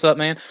 join us. What's up,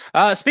 man?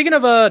 Speaking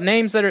of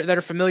names that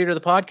are familiar to the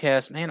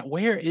podcast, man,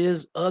 where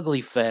is Ugly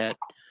Fat?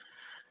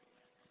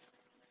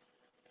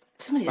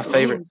 It's my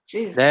favorite.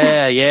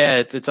 Yeah,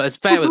 it's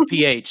fat with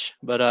PH,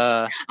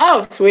 but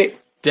oh, sweet.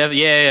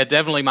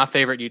 Definitely my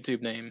favorite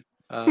YouTube name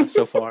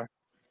so far,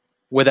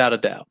 without a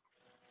doubt.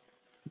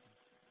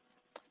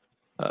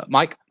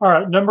 Mike? All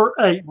right, number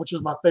 8, which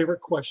is my favorite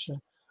question.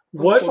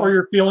 What are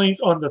your feelings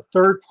on the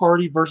third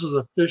party versus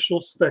official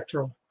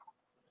spectrum?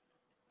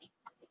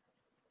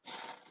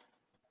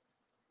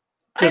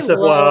 Just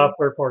FYI,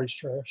 third party's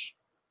trash.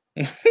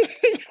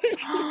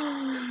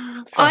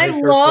 I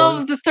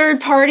love the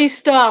third party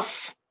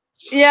stuff.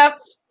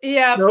 Yep.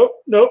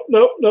 Nope.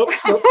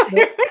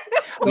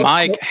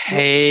 Mike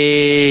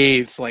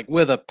hates, like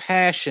with a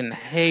passion,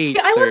 hates.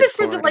 Yeah, I love it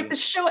for the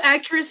show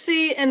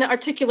accuracy and the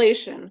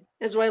articulation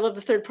is why I love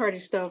the third party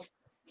stuff.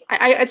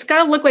 It's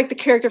got to look like the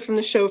character from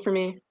the show for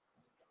me.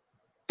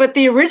 But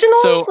the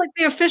originals, like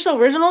the official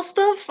original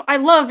stuff, I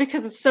love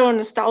because it's so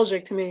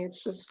nostalgic to me.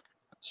 It's just.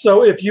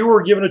 So if you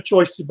were given a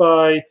choice to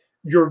buy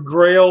your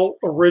Grail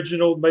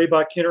original made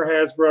by Kenner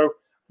Hasbro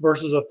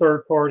versus a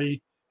third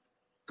party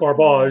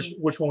garbage,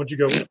 which one would you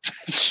go with?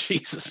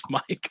 Jesus,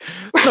 Mike.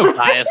 There's no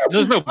bias.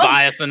 There's no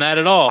bias in that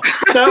at all.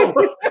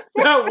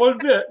 Not one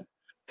bit.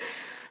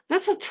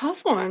 That's a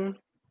tough one.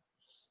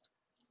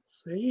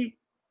 See?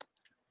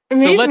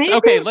 Maybe for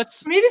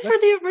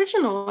the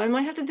original. I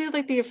might have to do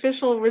like the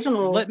official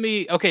original. Let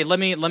me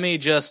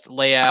just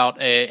lay out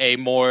a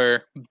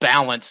more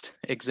balanced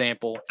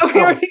example.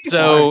 Okay.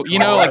 So,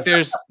 like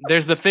there's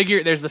the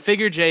figure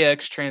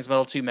JX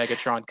Transmetal 2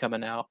 Megatron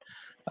coming out.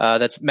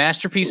 That's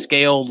masterpiece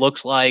scale,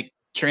 looks like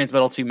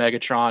Transmetal 2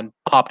 Megatron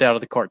popped out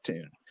of the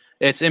cartoon.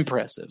 It's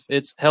impressive.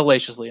 It's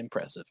hellaciously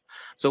impressive.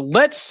 So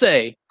let's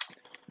say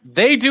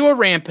they do a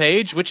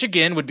Rampage, which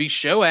again would be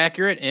show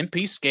accurate,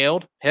 MP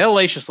scaled,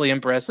 hellaciously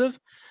impressive.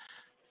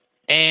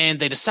 And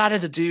they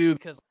decided to do,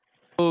 because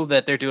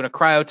that they're doing a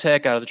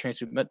Cryotech out of the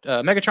Transsuit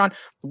Megatron.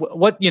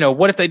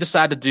 What if they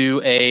decide to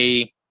do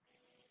a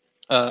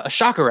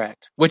Shocker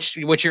Act, which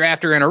you're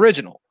after an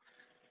original?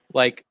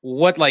 Like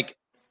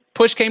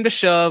push came to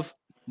shove,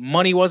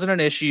 money wasn't an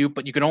issue,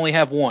 but you can only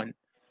have one.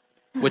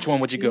 Which one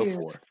would you go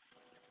for?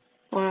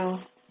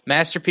 Wow.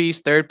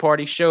 Masterpiece, third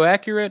party, show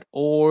accurate,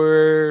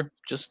 or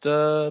just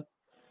a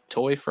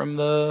toy from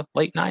the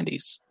late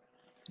 90s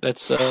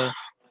that's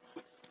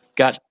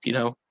got,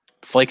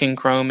 flaking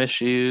chrome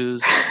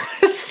issues.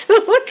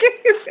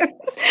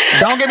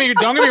 Don't get me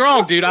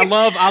wrong, dude. I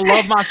love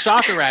my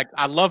Shocker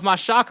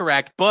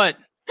Act. But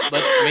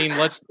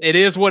it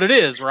is what it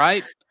is,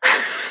 right?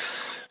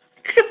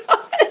 God.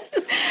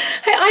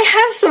 I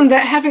have some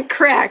that haven't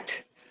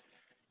cracked.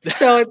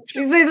 So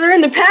they're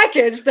in the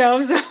package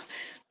though. So.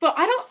 But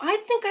I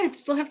think I'd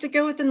still have to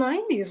go with the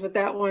 90s with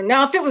that one.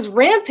 Now, if it was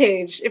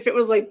Rampage, if it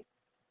was like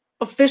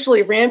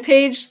officially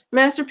Rampage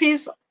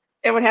Masterpiece,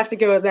 I would have to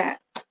go with that.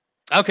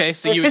 Okay,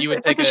 so you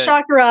would take a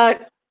Shocker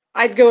Act,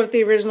 I'd go with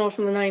the original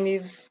from the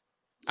 90s.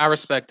 I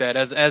respect that.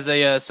 As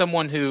a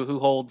someone who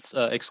holds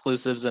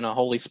exclusives in a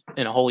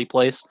holy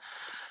place,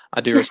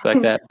 I do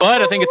respect that.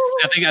 But I think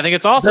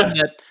it's awesome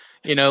that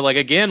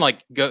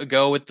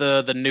go with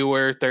the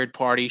newer third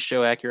party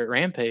show accurate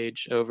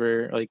Rampage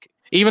over like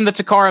even the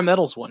Takara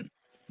Metals one,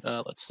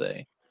 let's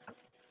say.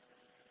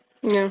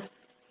 Yeah.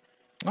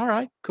 All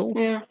right, cool.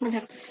 Yeah, we'd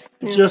have to,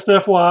 yeah. Just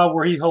FYI,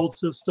 where he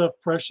holds his stuff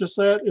precious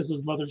at is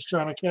his mother's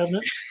china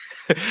cabinet.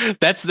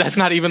 That's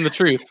not even the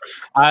truth.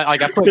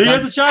 He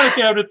has a china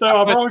cabinet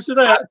though. I promise you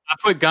that. I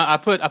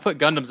put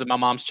Gundams in my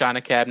mom's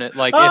china cabinet.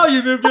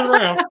 You moved it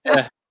around.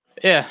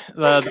 Yeah.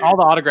 All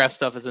the autograph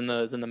stuff is in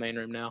the main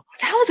room now.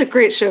 That was a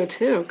great show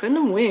too,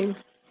 Gundam Wing.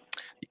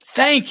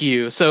 Thank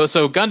you. So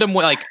Gundam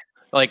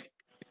like.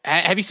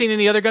 Have you seen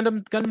any other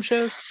Gundam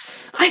shows?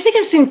 I think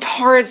I've seen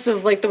parts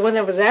of like the one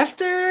that was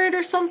after it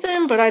or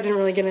something, but I didn't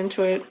really get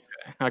into it.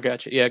 I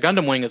got you. Yeah,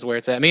 Gundam Wing is where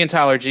it's at. Me and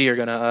Tyler G are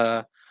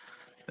gonna,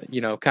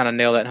 kind of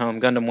nail that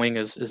home. Gundam Wing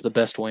is the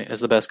best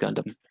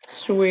Gundam.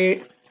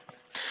 Sweet.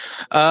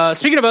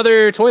 Speaking of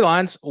other toy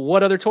lines,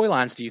 what other toy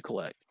lines do you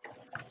collect?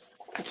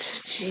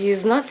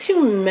 Jeez, not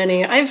too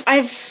many.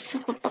 I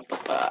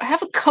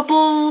have a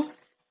couple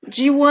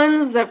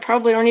G1s that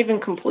probably aren't even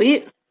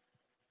complete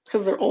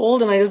because they're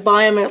old, and I just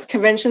buy them at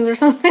conventions or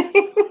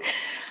something.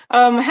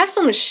 I have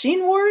some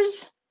Machine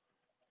Wars.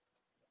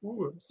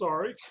 Ooh, I'm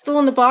sorry. Still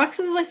in the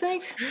boxes, I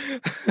think.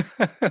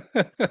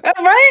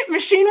 Right?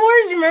 Machine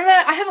Wars, you remember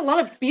that? I have a lot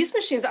of Beast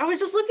Machines. I was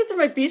just looking through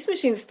my Beast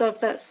Machine stuff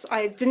that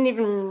I didn't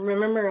even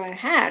remember I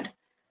had.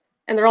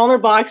 And they're all in their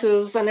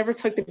boxes. I never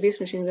took the Beast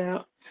Machines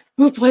out.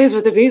 Who plays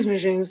with the Beast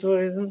Machines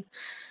toys? Dude,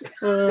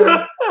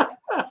 I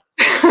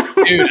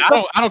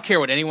don't care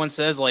what anyone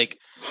says. Like,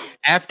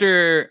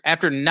 after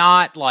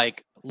not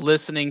like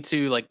listening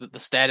to like the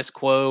status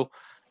quo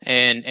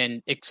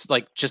and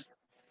just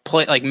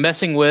play like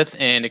messing with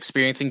and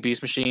experiencing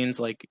Beast Machines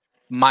like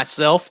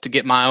myself to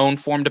get my own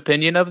formed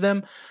opinion of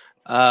them.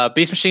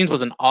 Beast Machines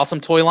was an awesome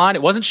toy line.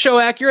 It wasn't show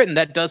accurate, and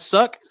that does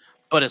suck.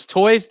 But as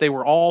toys, they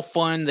were all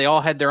fun. They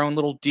all had their own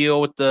little deal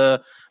with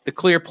the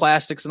clear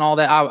plastics and all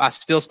that. I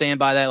still stand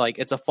by that. Like,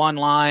 it's a fun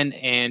line,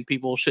 and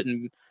people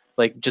shouldn't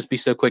like just be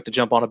so quick to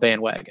jump on a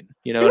bandwagon.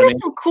 You know there what I were mean?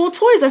 some cool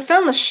toys. I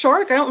found the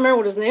shark. I don't remember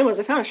what his name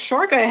was. I found a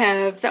shark I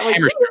have that like,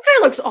 this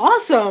guy looks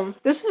awesome.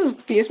 This was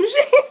Beast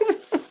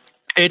Machines.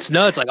 It's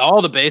nuts. Like,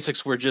 all the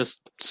basics were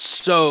just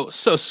so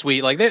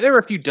sweet. Like, there were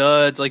a few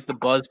duds. Like, the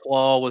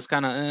Buzzclaw was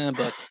kind of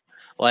but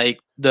like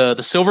the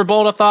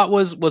Silverbolt I thought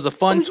was a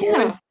fun toy.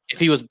 Yeah. If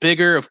he was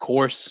bigger, of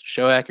course,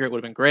 show accurate would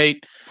have been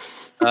great.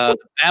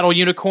 Battle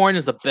Unicorn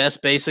is the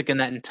best basic in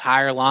that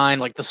entire line.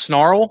 Like the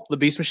Snarl, the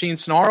Beast Machine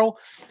Snarl,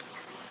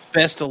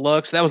 best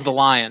deluxe. That was the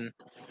lion.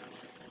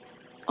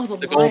 Oh,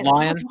 the gold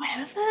lion. Do I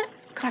have that?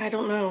 God, I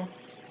don't know.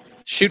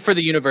 Shoot for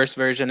the Universe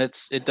version.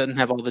 It doesn't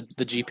have all the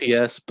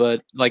GPS,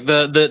 but like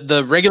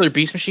the regular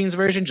Beast Machines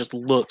version just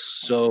looks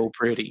so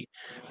pretty.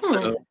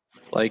 So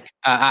like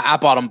I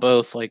bought them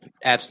both, like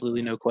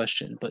absolutely no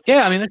question. But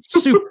yeah, I mean they're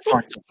super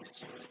fun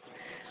toys.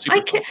 I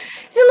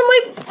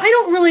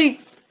don't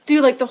really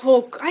do like the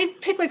whole. I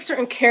pick like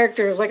certain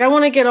characters. Like I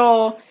want to get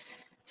all,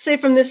 say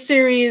from this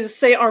series,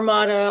 say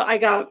Armada. I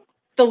got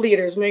the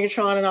leaders,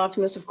 Megatron and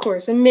Optimus, of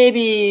course, and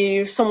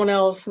maybe someone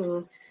else.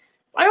 And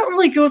I don't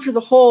really go through the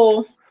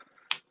whole.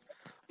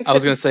 I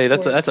was gonna say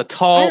that's a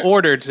tall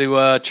order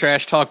to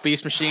trash talk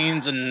Beast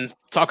Machines and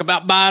talk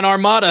about buying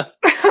Armada.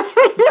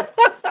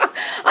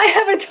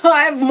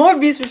 I have more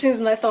Beast Machines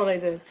than I thought I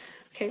did.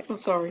 Okay, I'm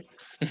sorry.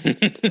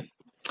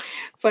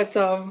 But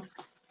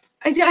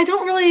I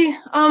don't really.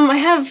 I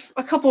have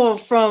a couple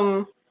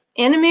from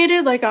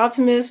animated, like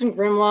Optimus and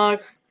Grimlock.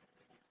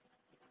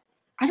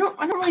 I don't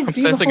really. I'm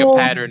sensing a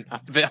pattern.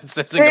 I'm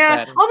sensing a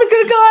pattern. All the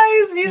good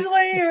guys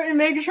usually, or in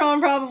Megatron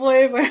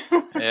probably, but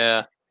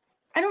yeah.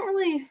 I don't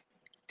really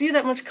do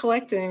that much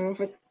collecting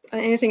for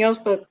anything else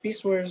but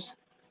Beast Wars.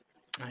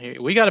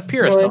 We got a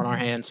purist on our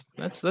hands.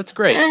 That's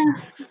great.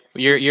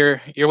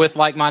 You're with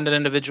like-minded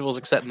individuals,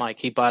 except Mike.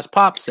 He buys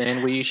pops,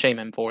 and we shame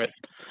him for it.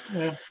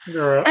 Yeah,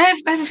 you're right. I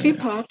have a few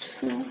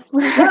pops. So.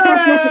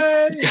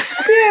 Hey!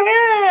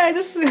 yeah.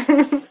 Just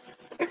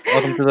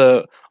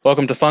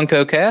welcome to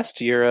Funko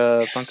Cast, your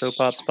Funko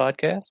Pops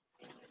podcast.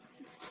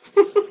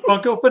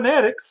 Funko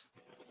Fanatics.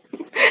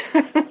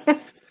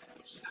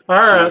 All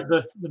right,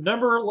 the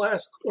number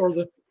last or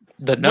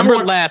the number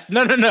last.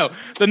 No.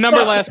 The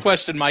number last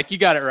question, Mike. You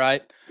got it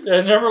right.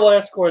 Yeah, number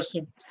last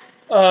question.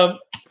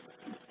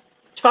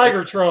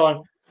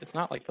 Tigertron. It's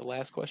not like the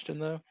last question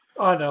though.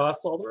 I know. I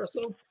saw the rest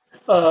of them.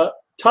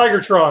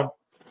 Tigertron.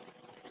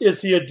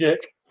 Is he a dick?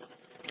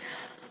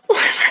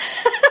 Let's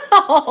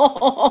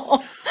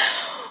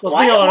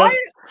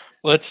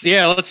be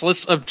honest.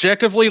 Let's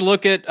objectively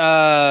look at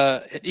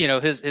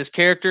his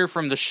character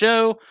from the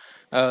show,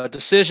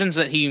 decisions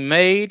that he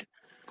made,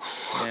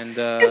 and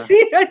is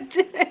he a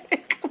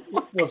dick?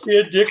 Was he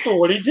a dick for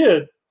what he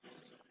did?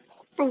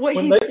 For what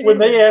when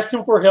they asked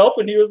him for help,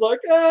 and he was like,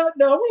 "No, I'm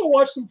gonna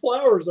watch some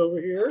flowers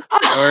over here."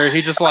 Or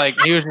he was.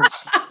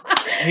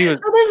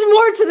 So there's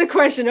more to the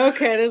question.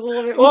 Okay, there's a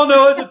little bit. Well,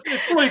 no,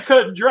 it's really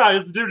cut and dry.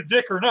 Is the dude a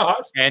dick or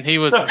not? And he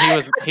was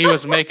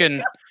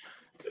making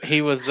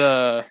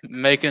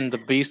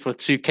the beast with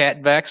two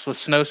catbacks with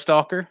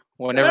Snowstalker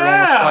when everyone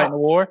was fighting the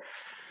war.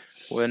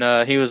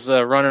 When he was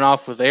running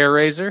off with Air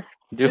Razor,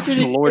 doing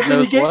the Lord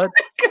knows what.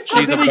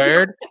 She's a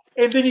bird.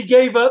 And then he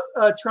gave up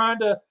trying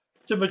to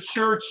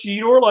mature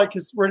Cheetor like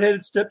his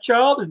redheaded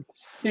stepchild, and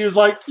he was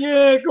like,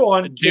 "Yeah, go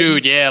on,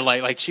 dude." Yeah,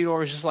 like Cheetor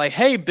was just like,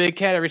 "Hey, big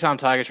cat." Every time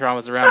Tigatron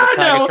was around, but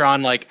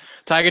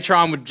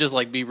Tigatron would just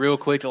like be real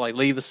quick to like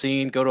leave the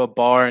scene, go to a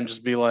bar, and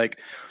just be like,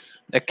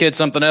 "That kid's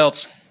something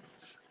else."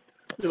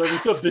 Like,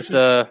 what's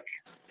up,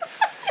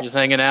 just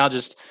hanging out,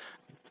 just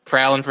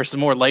prowling for some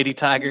more lady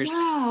tigers.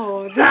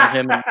 Wow,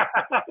 him and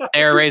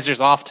Air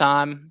Razor's off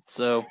time,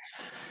 so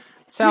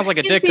sounds like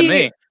a dick to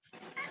me.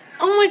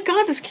 oh my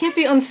god, this can't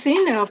be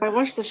unseen now. If I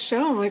watch the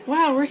show, I'm like,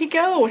 wow, where'd he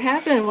go? What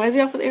happened? Why is he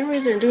off with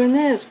Airraiser and doing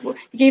this?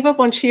 He gave up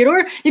on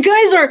Cheetor? You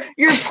guys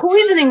you're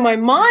poisoning my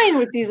mind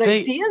with these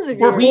ideas of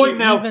We're yours.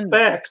 pointing out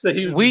facts that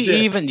he was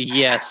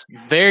yes,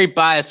 very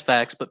biased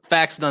facts, but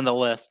facts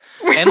nonetheless.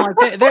 And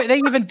like they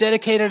even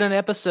dedicated an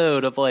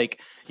episode of like,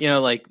 you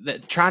know, like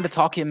trying to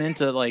talk him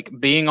into like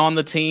being on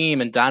the team,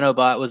 and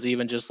Dinobot was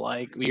even just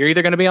like, you're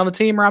either going to be on the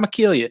team or I'm gonna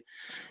kill you.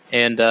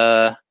 And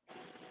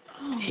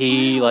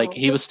he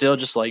was still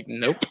just like,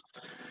 nope.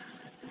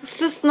 It's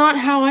just not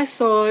how I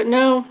saw it.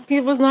 No,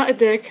 he was not a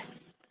dick.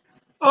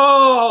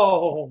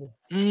 Oh,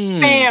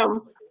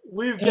 bam!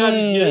 We got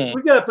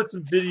to put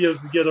some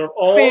videos together of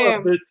all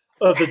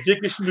of the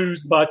dickish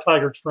moves by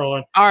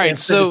Tigertron. All right,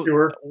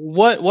 so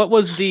what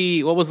was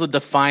the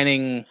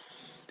defining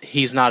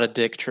he's not a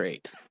dick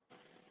trait?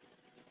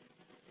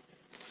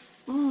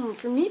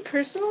 For me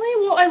personally,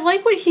 well, I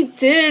like what he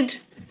did,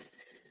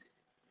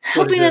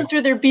 helping them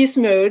through their beast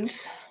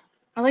modes.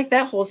 I like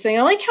that whole thing.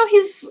 I like how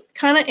he's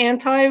kind of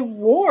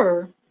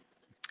anti-war.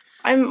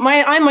 I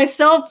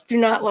myself do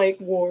not like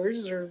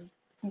wars or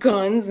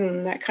guns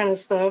and that kind of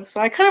stuff. So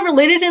I kind of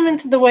related him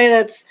into the way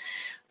that's,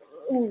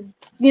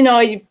 you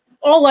know,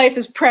 all life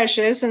is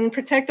precious and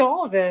protect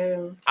all of it.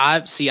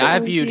 I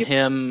viewed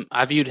him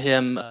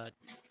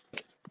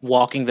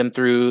walking them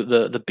through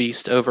the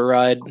beast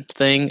override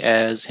thing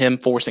as him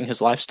forcing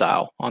his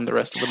lifestyle on the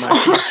rest of the match.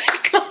 Oh my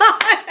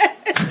god!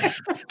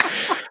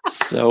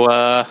 So,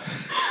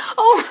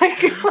 oh my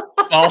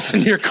god! Balls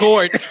in your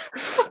court.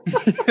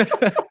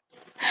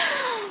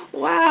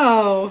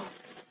 Wow.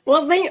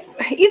 Well,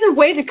 either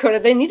way, Dakota,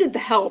 they needed the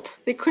help.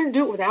 They couldn't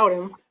do it without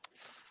him.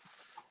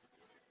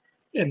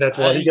 And that's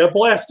why he got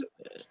blasted.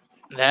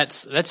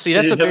 That's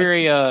a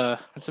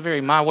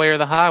very my way or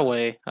the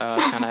highway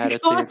kind of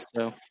attitude.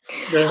 So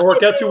didn't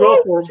work out too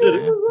well for him, did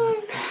it?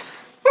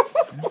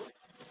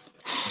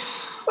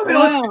 I mean,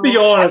 let's be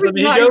honest.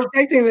 I was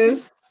expecting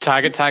this.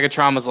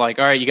 Tigertron was like,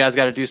 all right, you guys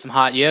got to do some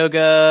hot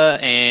yoga.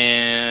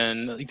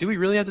 And like, do we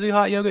really have to do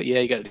hot yoga? Yeah,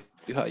 you got to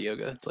do hot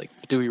yoga. It's like,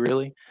 do we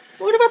really?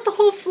 What about the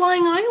whole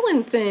flying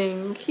island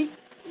thing? He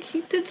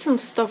did some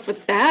stuff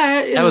with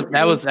that.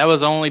 That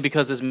was only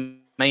because his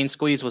main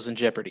squeeze was in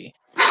jeopardy.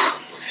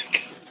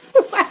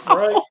 Wow. All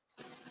right.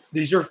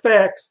 These are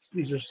facts.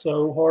 These are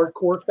so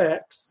hardcore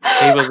facts.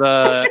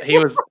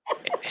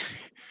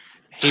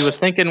 He was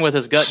thinking with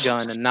his gut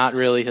gun and not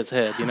really his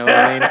head. You know what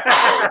I mean?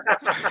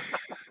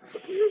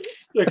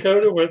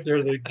 Dakota went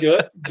there the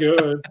gut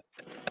gun.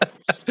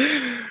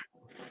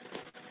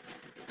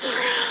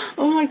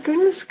 Oh my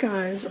goodness,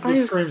 guys!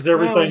 This screams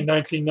everything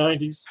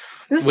 1990s.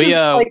 This is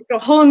like a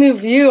whole new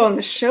view on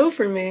the show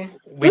for me.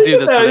 We do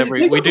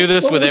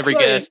this with every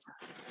guest.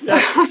 Yeah.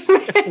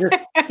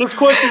 This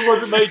question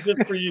wasn't made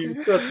just for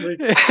you. Trust me.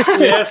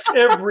 We asked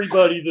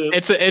everybody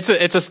this.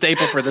 It's a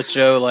staple for the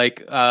show.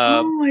 Like,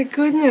 oh my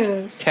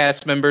goodness,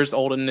 cast members,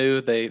 old and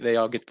new, they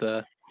all get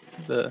the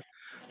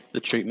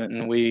treatment,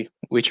 and we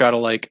try to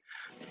like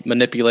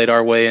manipulate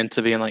our way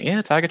into being like,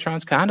 yeah,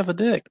 Tigertron's kind of a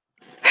dick.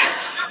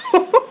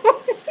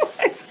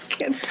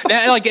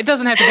 Like, it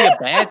doesn't have to be a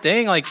bad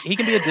thing. Like, he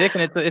can be a dick,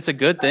 and it's a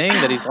good thing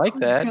that he's like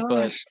that.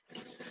 But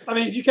I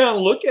mean, if you kind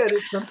of look at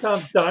it,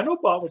 sometimes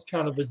Dinobot was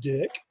kind of a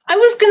dick. I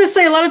was going to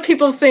say, a lot of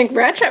people think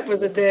Rat Trap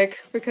was a dick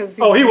because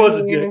he was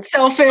a dick. And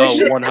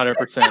selfish. Oh,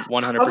 100%.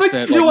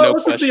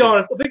 100%. Let's be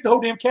honest. I think the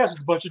whole damn cast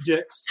was a bunch of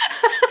dicks.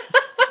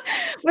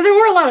 Well, there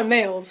were a lot of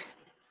males.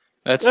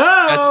 That's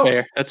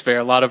fair. That's fair.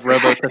 A lot of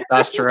robo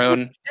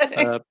testosterone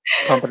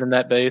pumping in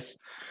that base.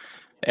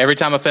 Every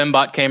time a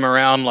Fembot came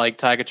around, like,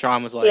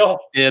 Tigertron was like,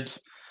 dibs.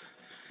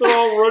 They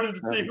all running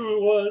to see who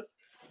it was.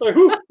 Like,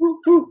 whoo.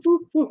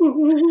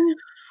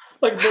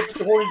 Like a bunch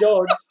of horny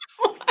dogs.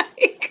 Oh my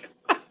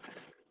god.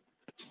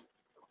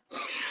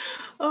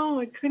 Oh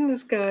my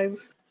goodness,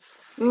 guys.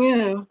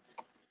 Yeah.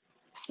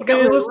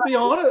 Let's be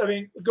honest. I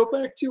mean, go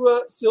back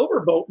to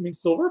Silverbolt. I mean,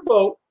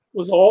 Silverbolt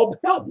was all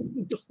about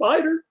the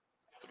spider.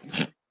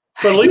 But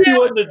at least he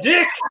wasn't a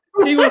dick.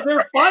 He was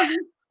there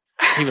fighting.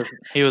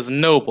 He was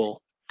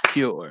noble.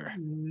 Pure.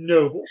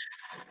 Noble.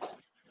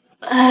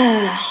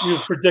 He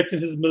was predicting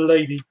his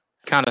milady.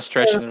 Kind of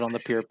stretching it on the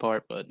pure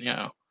part, but you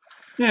know.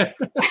 Yeah.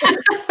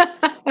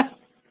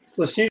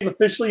 So she's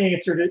officially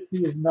answered it. He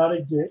is not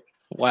a dick.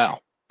 Wow.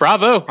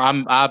 Bravo.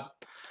 I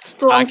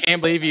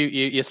can't believe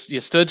you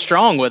stood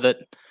strong with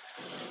it.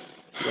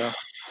 So, all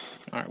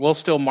right, we'll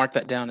still mark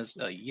that down as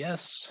a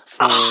yes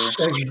for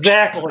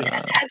exactly.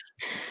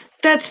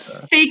 That's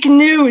fake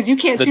news. You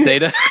can't the do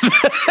data.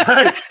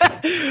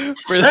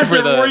 That's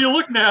where you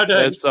look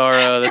nowadays.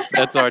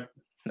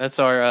 That's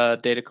our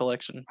data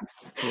collection.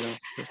 You know,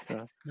 just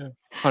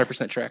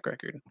 100% track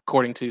record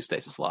according to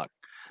Stasis Locke.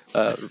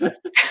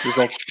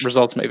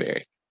 Results may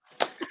vary.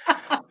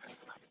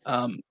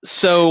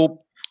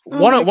 So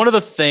one of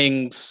the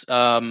things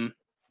that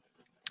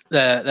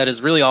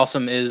is really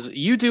awesome is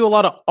you do a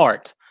lot of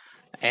art,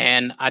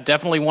 and I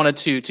definitely wanted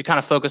to kind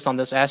of focus on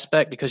this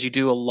aspect because you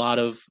do a lot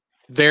of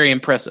very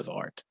impressive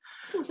art.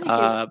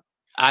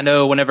 I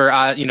know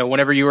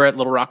whenever you were at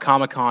Little Rock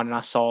Comic Con and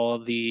I saw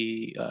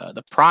the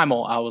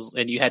Primal,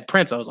 and you had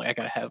prints, I was like, I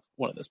gotta have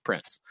one of those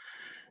prints.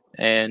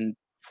 And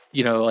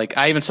like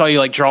I even saw you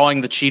like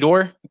drawing the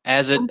Cheetor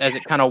as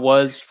it kind of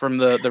was from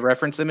the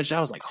reference image. I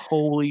was like,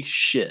 holy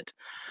shit.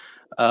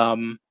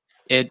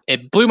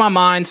 It blew my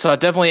mind. So I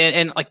definitely,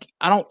 and like,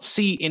 I don't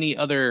see any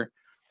other,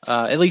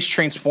 at least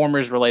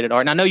Transformers related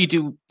art. And I know you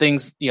do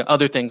things,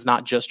 other things,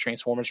 not just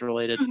Transformers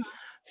related.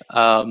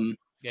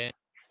 Yeah.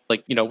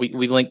 Like,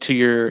 we linked to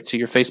your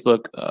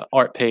Facebook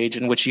art page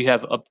in which you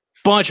have a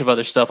bunch of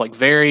other stuff, like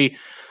very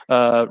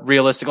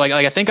realistic. Like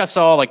I think I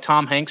saw like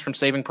Tom Hanks from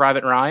Saving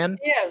Private Ryan.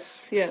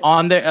 Yes.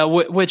 On there,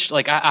 which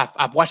like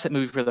I've watched that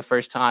movie for the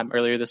first time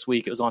earlier this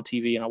week. It was on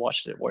TV and I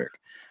watched it at work,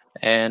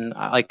 and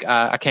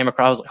I came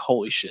across. I was like,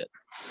 holy shit!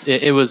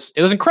 It was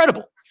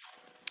incredible.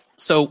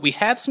 So we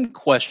have some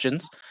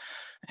questions,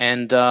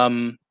 and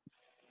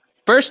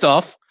first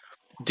off,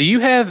 do you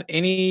have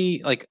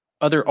any like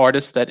other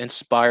artists that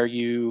inspire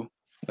you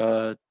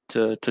to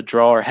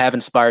draw or have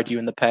inspired you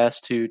in the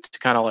past to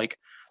kind of like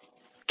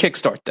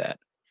kickstart that?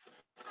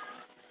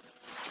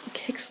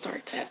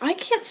 Kickstart that. I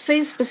can't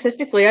say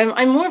specifically.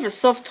 I'm more of a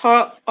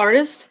self-taught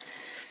artist,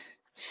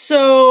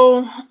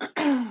 so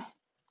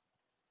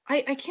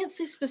I can't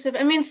say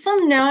specific. I mean,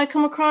 some now I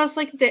come across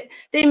like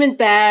Damon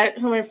Bat,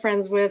 who I'm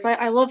friends with.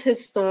 I love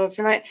his stuff,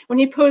 and when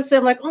he posts it,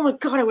 I'm like, oh my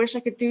god, I wish I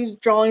could do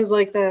drawings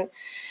like that.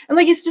 And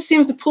like he just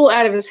seems to pull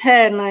out of his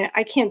head, and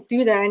I can't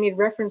do that. I need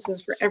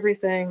references for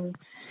everything.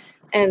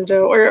 And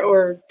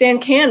or Dan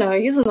Canna,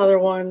 he's another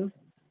one.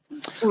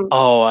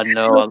 I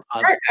know.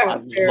 I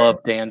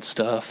love Dan's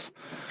stuff.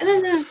 And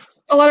then there's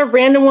a lot of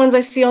random ones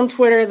I see on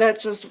Twitter that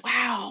just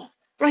wow.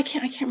 But I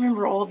can't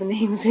remember all the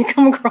names you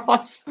come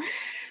across.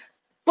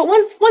 But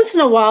once in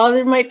a while,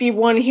 there might be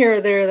one here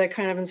or there that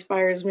kind of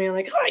inspires me.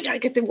 Like, oh, I gotta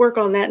get to work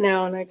on that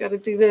now, and I gotta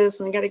do this,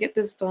 and I gotta get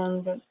this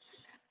done. But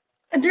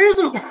there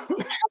isn't. I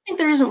don't think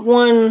there isn't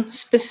one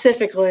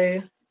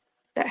specifically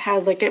that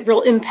had like a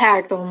real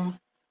impact on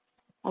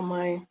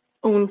my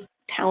own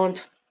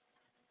talent.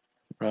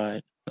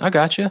 Right. I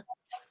gotcha.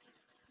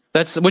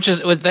 That's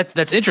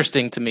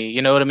interesting to me.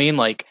 You know what I mean?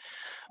 Like,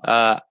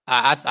 I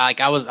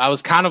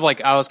was kind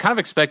of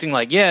expecting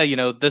like, yeah,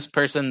 this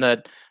person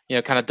that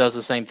kind of does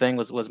the same thing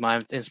was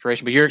my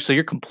inspiration. But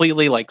you're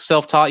completely like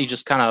self-taught. You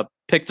just kind of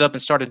picked it up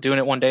and started doing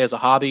it one day as a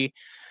hobby.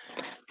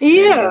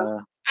 Yeah,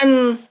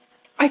 and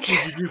I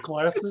can't. Did you do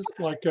classes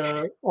like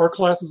art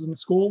classes in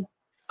school?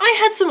 I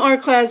had some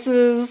art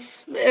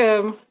classes.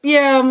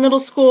 Middle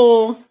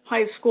school,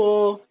 high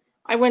school.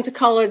 I went to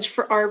college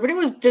for art, but it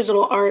was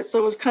digital art, so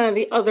it was kind of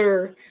the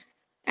other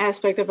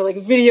aspect of it, like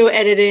video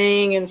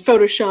editing and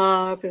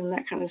Photoshop and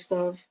that kind of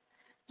stuff.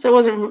 So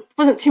it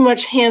wasn't too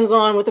much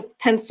hands-on with a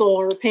pencil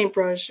or a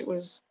paintbrush. It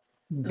was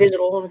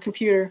digital on a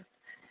computer.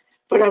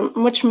 But I'm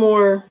much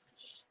more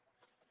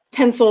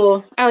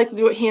pencil. I like to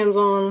do it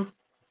hands-on.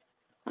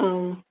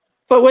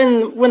 But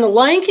when The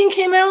Lion King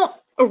came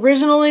out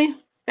originally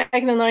back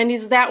in the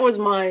 90s, that was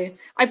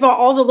I bought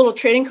all the little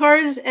trading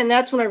cards, and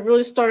that's when I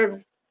really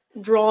started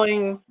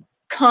drawing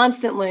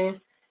constantly,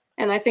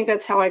 and I think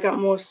that's how I got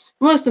most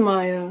of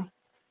my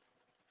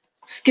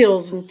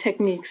skills and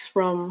techniques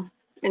from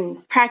in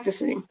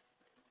practicing.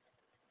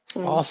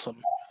 So, awesome.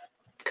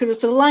 Kudos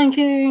to The Lion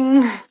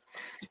King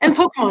and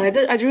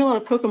Pokemon. I drew a lot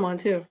of Pokemon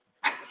too.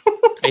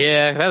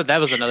 Yeah, that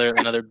was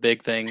another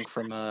big thing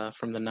from the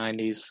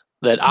 90s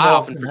that I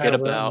often forget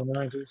about.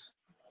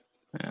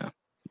 Yeah.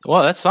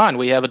 Well, that's fine.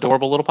 We have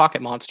adorable little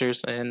pocket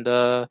monsters, and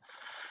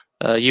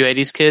you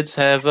 80s kids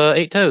have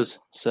 8 toes.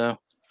 So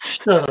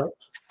shut up.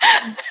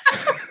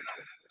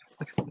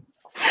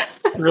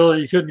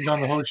 Really, you couldn't have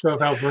done the whole show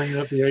without bringing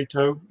up the 8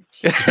 toe.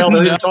 Hell,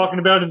 they're talking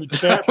about it in the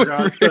chat.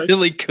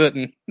 Really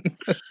couldn't.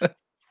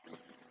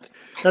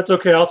 That's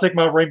okay. I'll take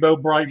my Rainbow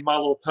Bright and My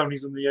Little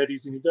Ponies in the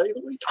 80s any day of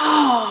the week.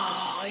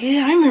 Oh,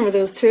 yeah, I remember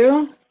those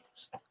too.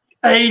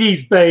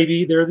 80s,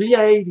 baby. They're the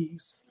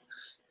 80s.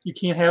 You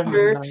can't have them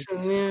in the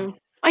 90s. Yeah.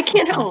 I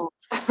can't have them.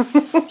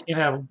 Can't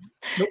have them.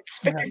 Nope,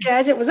 Inspector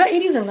Gadget. Was that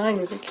 80s or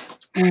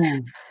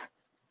 90s?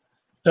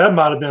 That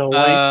might have been a late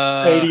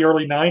 80s,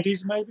 early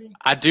 90s, maybe.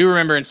 I do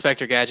remember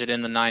Inspector Gadget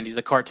in the 90s,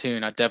 the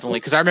cartoon. I definitely,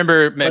 because I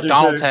remember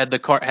McDonald's had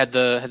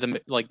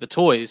the like the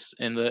toys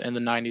in the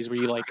 90s where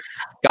you like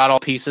got all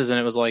pieces, and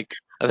it was like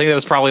I think that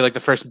was probably like the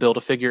first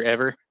Build-A-Figure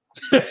ever.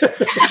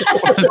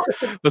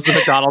 was the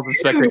McDonald's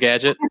Inspector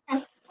Gadget?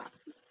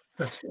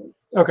 That's right.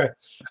 Okay,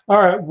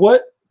 all right.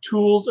 What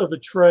tools of the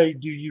trade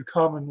do you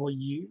commonly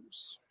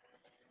use?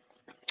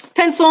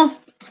 Pencil.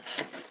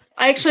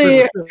 I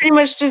actually pretty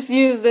much just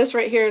use this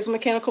right here as a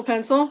mechanical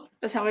pencil.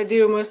 That's how I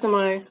do most of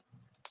my.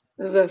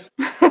 Is this?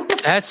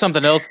 That's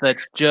something else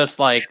that's just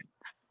like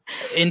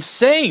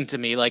insane to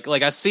me. Like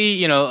I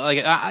see,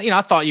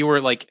 I thought you were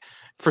like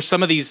for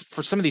some of these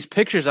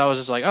pictures, I was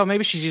just like, oh,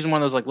 maybe she's using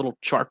one of those like little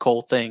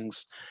charcoal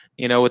things,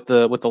 with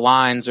the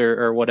lines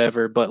or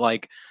whatever. But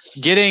like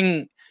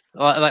getting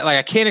like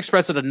I can't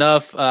express it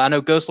enough. I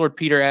know Ghost Lord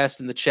Peter asked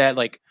in the chat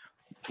like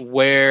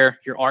where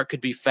your art could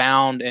be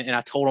found, and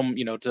I told him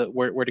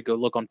where to go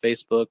look on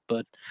Facebook,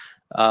 but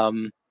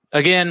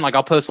Again, like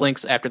I'll post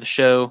links after the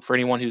show for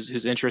anyone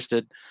who's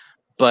interested.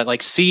 But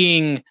like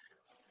seeing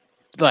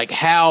like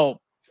how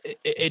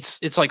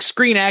it's like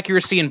screen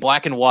accuracy in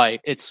black and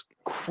white, it's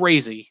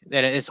crazy,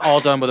 and it's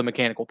all done with a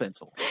mechanical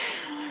pencil.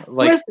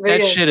 Like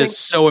that shit is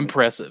so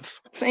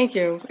impressive. Thank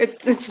you.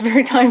 It's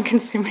very time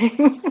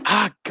consuming.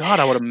 God,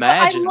 I would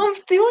imagine. I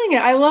love doing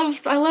it. I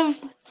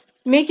love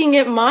making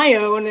it my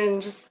own,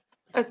 and just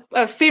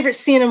a favorite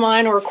scene of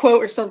mine or a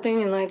quote or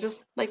something, and I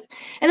just like,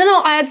 and then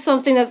I'll add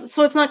something that's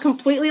so it's not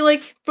completely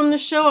like from the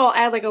show. I'll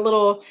add like a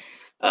little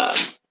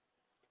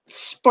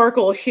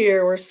sparkle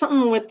here, or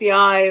something with the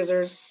eyes,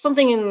 or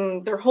something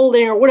in they're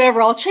holding, or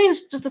whatever. I'll change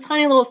just a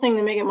tiny little thing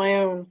to make it my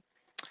own.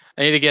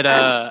 I need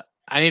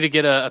to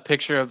get a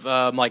picture of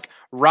like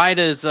right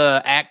as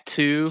Act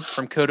 2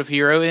 from Code of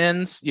Hero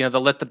ends. You know, the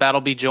Let the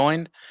Battle Be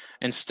Joined.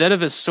 Instead of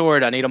his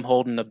sword, I need him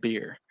holding a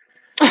beer.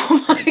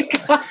 Oh my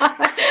god!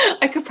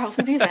 I could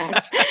probably do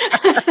that.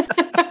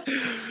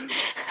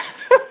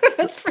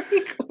 That's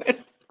pretty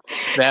good.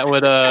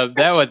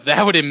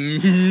 That would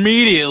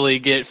immediately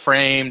get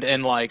framed,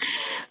 and like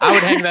I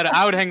would hang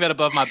that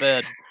above my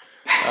bed.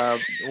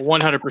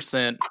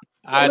 100%.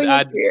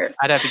 I'd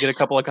have to get a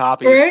couple of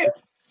copies. Right?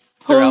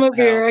 Hold my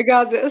beer. I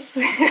got this.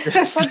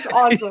 That's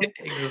awesome.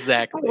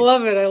 Exactly. I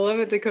love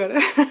it,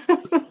 Dakota.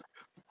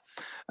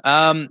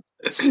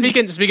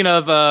 Speaking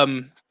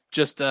of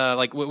just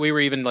like we were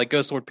even like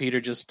Ghost Lord Peter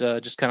just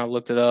kind of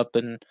looked it up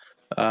and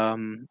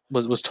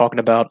was talking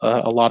about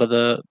a lot of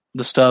the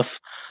stuff.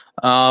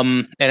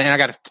 And I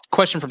got a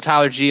question from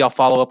Tyler G. I'll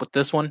follow up with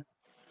this one.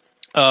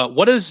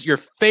 What is your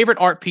favorite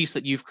art piece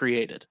that you've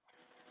created?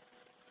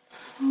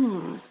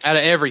 Out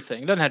of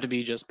everything. It doesn't have to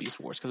be just Beast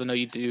Wars, because I know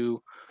you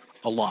do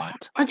a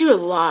lot. I do a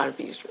lot of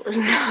Beast Wars.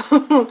 That's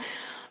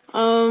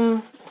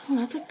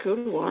a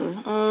good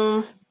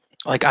one.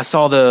 Like I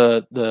saw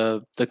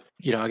the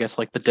you know, I guess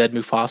like the dead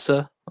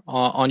Mufasa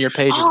on your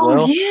page as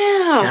well.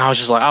 Yeah. And I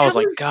was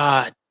like,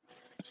 God,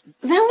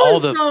 that was all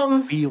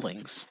the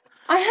feelings.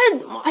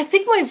 I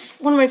think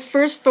one of my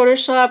first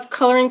Photoshop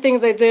coloring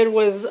things I did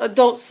was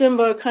adult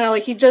Simba, kind of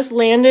like he just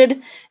landed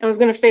and was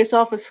going to face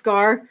off with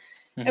Scar.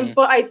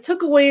 But I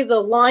took away the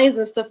lines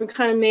and stuff and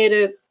kind of made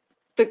it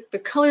the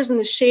colors and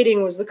the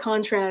shading was the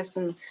contrast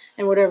and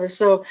whatever.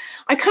 So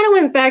I kind of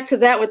went back to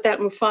that with that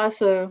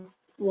Mufasa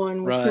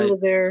one with Simba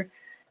there,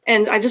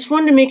 and I just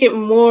wanted to make it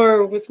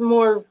more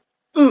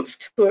oomph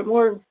to it,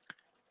 more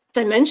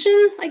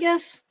dimension, I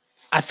guess.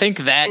 I think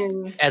that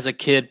as a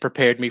kid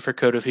prepared me for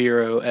Code of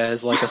Hero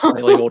as like a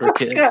slightly older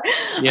kid.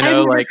 You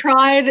know, I never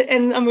cried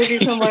in a movie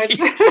so much.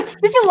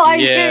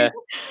 Yeah.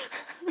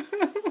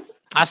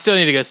 I still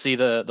need to go see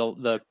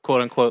the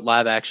quote unquote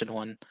live action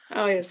one.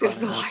 Oh yes, it's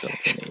the live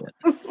action.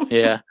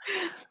 Yeah.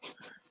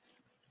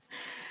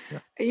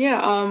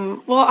 Yeah.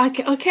 Well, I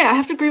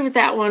have to agree with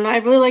that one. I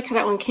really like how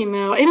that one came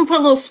out. I even put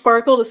a little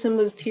sparkle to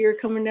Simba's tear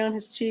coming down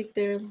his cheek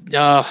there.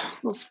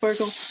 Little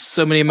sparkle.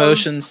 So many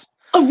emotions.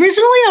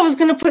 Originally, I was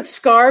gonna put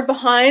Scar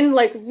behind,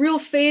 like real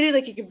faded,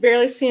 like you could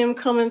barely see him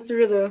coming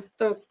through the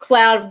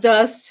cloud of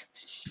dust.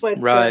 But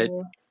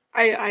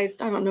I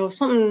don't know,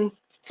 something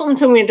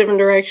took me a different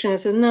direction. I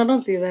said, no,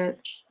 don't do that.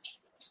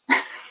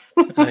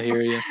 I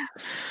hear you.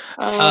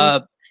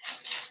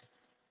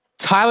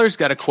 Tyler's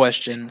got a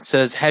question. It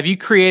says, have you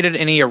created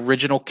any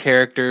original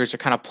characters or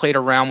kind of played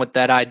around with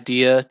that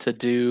idea to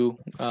do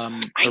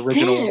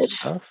original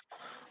stuff?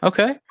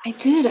 Okay. I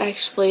did,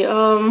 actually.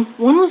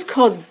 One was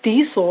called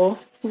Diesel.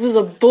 It was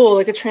a bull,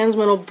 like a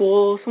transmetal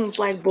bull, some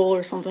black bull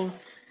or something.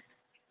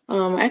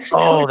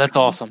 Actually. That's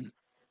awesome.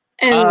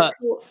 And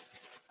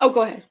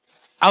go ahead.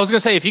 I was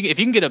gonna say if you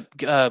can get a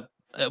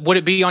would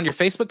it be on your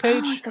Facebook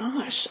page? Oh my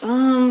gosh.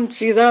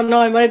 Geez, I don't know.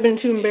 I might have been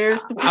too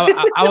embarrassed.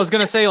 I was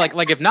gonna say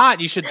like if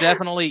not, you should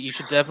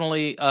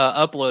definitely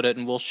upload it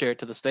and we'll share it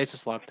to the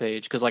Stasis Lock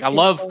page, because like I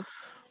love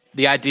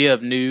the idea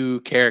of new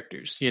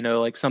characters. You know,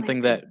 like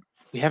something that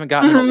we haven't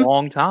gotten in a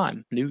long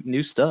time.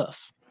 New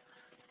stuff.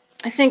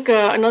 I think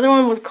another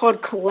one was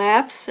called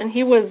Collapse, and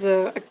he was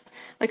like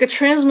a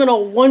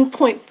transmetal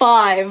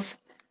 1.5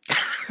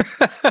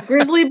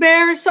 grizzly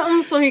bear or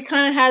something. So he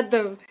kind of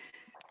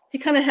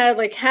had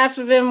like half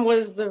of him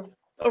was the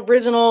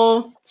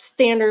original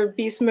standard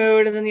beast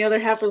mode, and then the other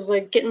half was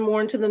like getting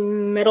more into the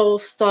metal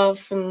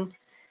stuff and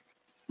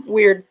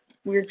weird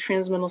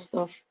transmetal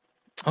stuff.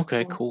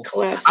 Okay, cool.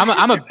 Collapse.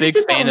 I'm a big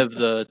fan of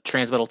the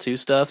Transmetal 2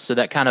 stuff, so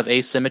that kind of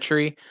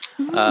asymmetry,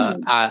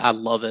 I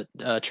love it.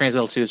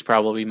 Transmetal 2 is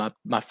probably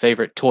my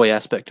favorite toy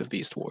aspect of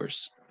Beast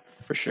Wars,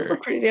 for sure.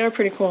 They are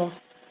pretty cool.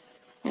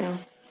 Yeah.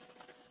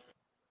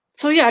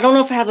 So yeah, I don't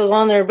know if I have those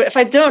on there, but if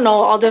I don't,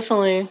 I'll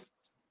definitely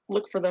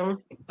look for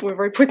them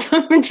wherever I put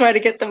them and try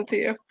to get them to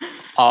you.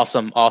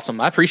 Awesome.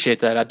 I appreciate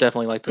that. I'd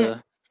definitely like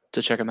to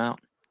check them out.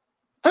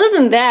 Other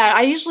than that,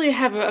 I usually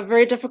have a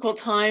very difficult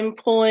time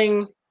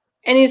pulling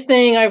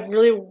anything I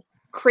really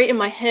create in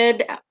my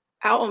head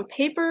out on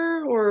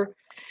paper or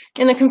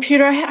in the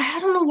computer. I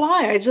don't know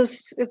why.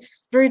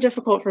 It's very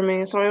difficult for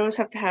me. So I always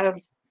have to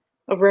have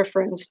a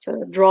reference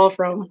to draw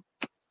from.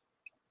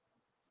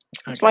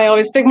 That's why I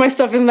always think my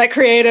stuff isn't that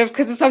creative,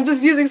 because I'm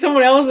just using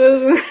someone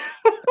else's.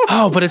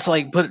 Oh, but it's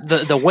like, but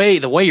the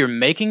way you're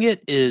making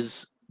it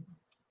is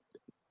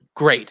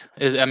great.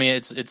 I mean,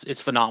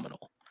 it's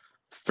phenomenal,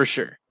 for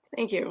sure.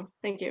 Thank you.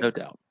 No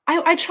doubt. I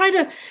want to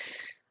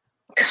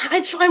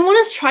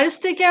try to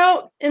stick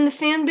out in the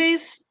fan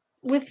base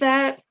with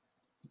that.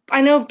 I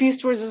know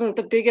Beast Wars isn't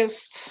the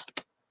biggest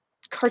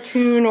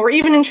cartoon, or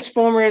even in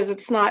Transformers,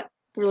 it's not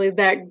really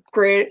that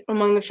great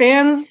among the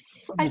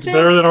fans. It's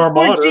better than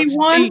Armada.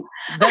 See,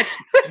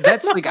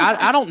 that's like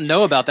I don't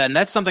know about that, and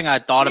that's something I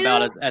thought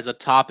about as a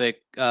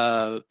topic.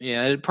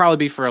 It'd probably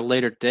be for a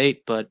later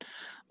date, but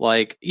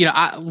like,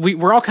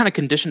 we're all kind of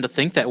conditioned to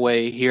think that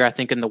way here, I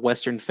think, in the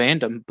Western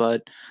fandom.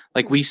 But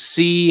like, we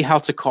see how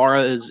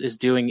Takara is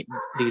doing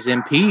these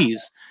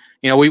MPs.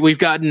 We've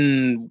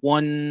gotten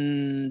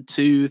 1,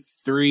 2,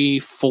 3,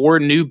 4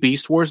 new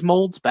Beast Wars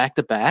molds back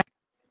to back.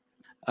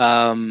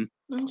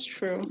 That's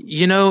true.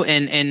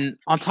 And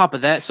on top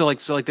of that, so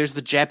there's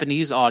the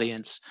Japanese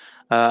audience.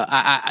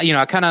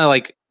 I kind of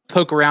like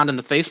poke around in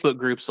the Facebook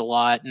groups a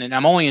lot, and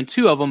I'm only in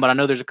 2 of them, but I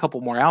know there's a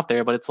couple more out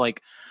there. But it's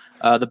like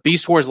the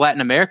Beast Wars Latin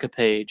America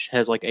page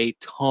has like a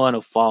ton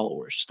of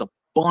followers, just a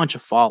bunch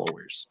of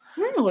followers.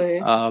 Really?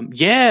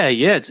 Yeah,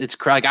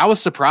 it's like, I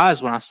was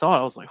surprised when I saw it.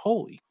 I was like,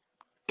 holy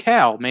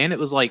cow, man! It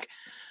was like,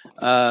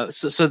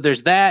 so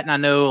there's that, and I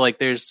know like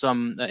there's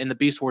some in the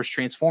Beast Wars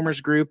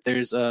Transformers group.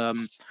 There's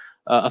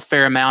a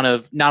fair amount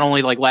of not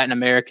only like Latin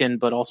American,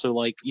 but also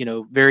like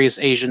various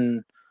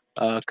Asian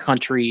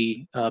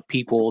country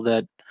people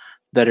that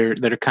are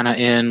kind of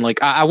in.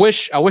 Like, I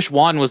wish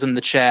Juan was in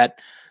the chat,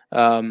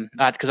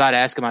 because I'd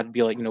ask him. I'd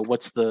be like,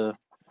 what's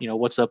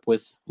up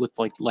with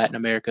like Latin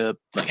America?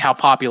 Like, how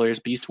popular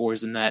is Beast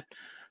Wars in that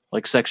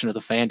like section of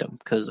the fandom?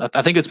 Because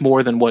I think it's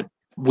more than what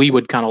we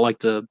would kind of like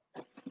to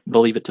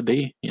believe it to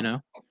be.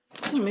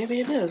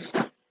 Maybe it is.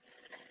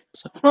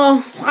 So.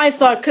 Well, I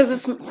thought,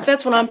 because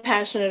that's what I'm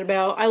passionate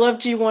about. I love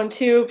G1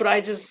 too, but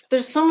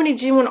there's so many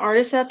G1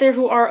 artists out there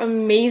who are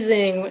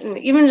amazing, and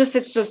even if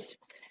it's just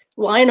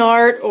line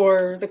art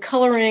or the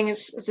coloring,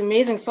 it's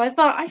amazing. So I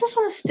thought, I just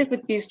want to stick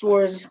with Beast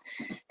Wars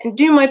and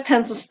do my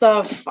pencil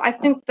stuff. I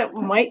think that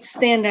might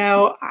stand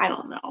out. I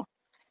don't know.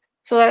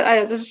 So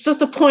there's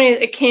just a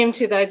point it came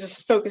to that I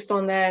just focused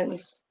on that, and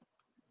it's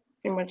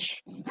pretty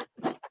much.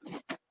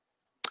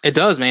 It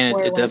does, man.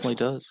 It definitely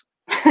does.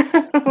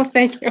 Well,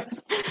 thank you.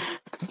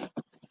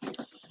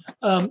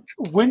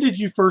 When did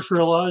you first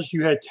realize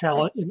you had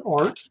talent in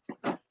art?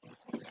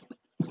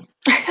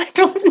 I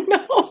don't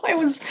know. I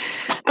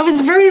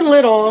was very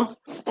little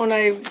when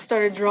I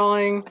started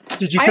drawing.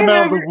 Did you come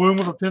out of the womb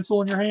with a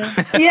pencil in your hand?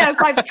 Yes,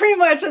 I pretty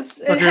much.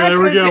 Okay,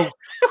 there we go.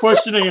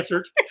 Question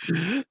answered.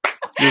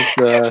 Just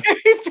very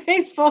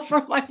painful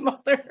for my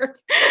mother.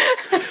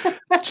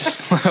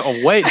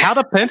 Wait, how'd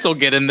a pencil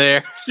get in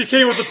there? She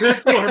came with a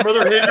pencil, and her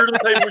mother handed her the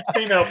paper, which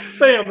came out.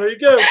 Bam! There you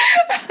go.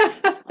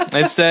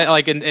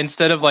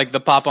 Instead of like the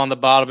pop on the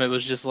bottom, it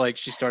was just like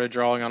she started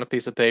drawing on a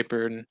piece of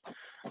paper, and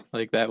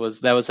like that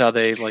was how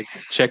they like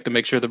checked to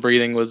make sure the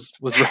breathing was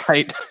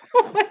right.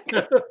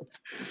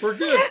 We're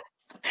good.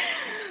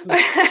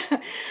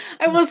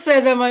 I will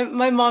say that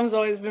my mom's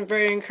always been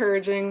very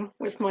encouraging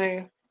with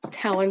my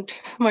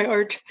talent, my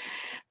art.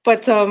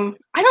 But I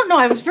don't know.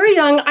 I was very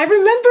young. I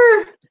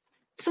remember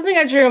something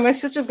I drew. My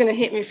sister's gonna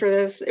hate me for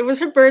this. It was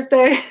her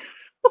birthday.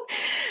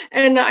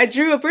 And I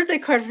drew a birthday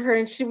card for her,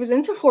 and she was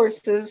into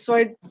horses. So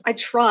I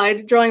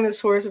tried drawing this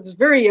horse. It was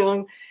very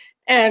young,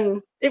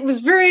 and it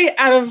was very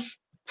out of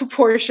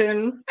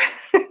proportion.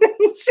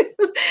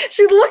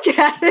 She'd look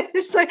at it.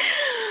 She's like,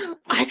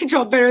 I could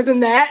draw better than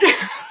that.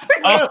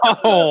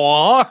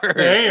 Oh, hard.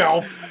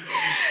 Damn.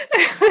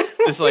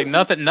 Just like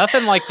nothing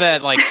like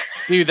that. Like,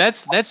 dude,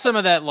 that's some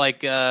of that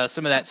like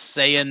some of that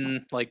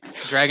Saiyan, like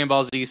Dragon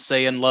Ball Z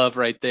Saiyan love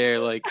right there.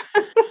 Like,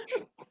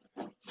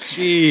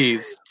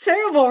 jeez,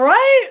 terrible,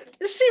 right?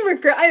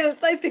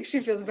 I think she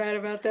feels bad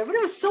about that, but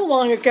it was so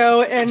long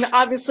ago, and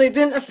obviously it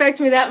didn't affect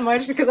me that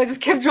much because I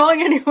just kept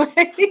drawing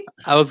anyway.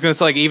 I was gonna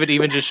say, like,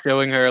 even just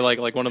showing her like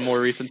one of the more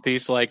recent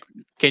pieces, like,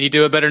 can you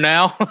do it better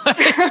now?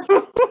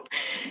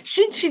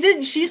 She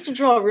did. She used to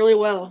draw really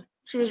well.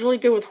 She was really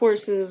good with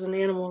horses and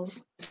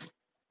animals.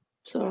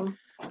 So,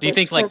 do you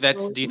think like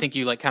do you think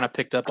you like kind of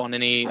picked up on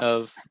any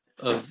of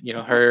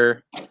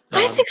her?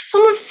 I think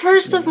some of her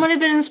stuff might have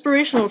been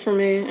inspirational for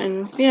me,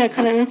 and yeah, it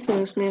kind of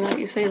influenced me. Now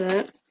you say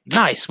that.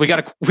 Nice. We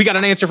got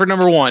an answer for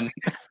number one.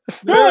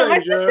 Oh, my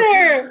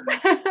sister.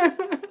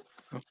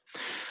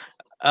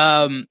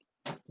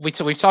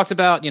 We've talked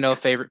about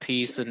favorite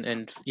piece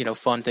and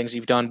fun things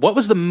you've done. What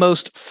was the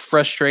most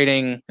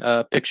frustrating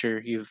picture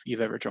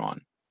you've ever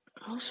drawn?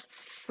 Most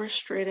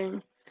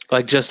frustrating.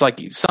 Like just like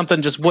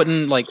something just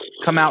wouldn't like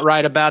come out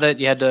right about it.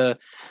 You had to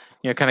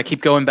kind of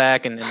keep going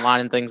back and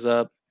lining things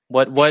up.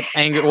 What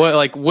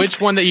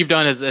which one that you've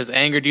done has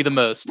angered you the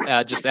most?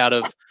 Just out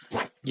of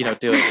doing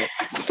it.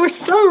 For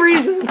some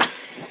reason,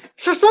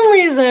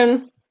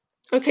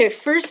 okay,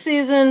 first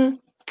season,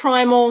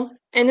 Primal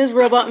in his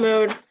robot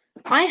mode,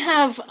 I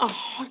have a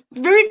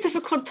very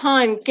difficult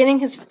time getting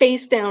his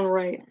face down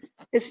right.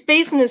 his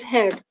face and his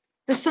head.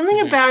 There's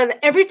something about it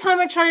that every time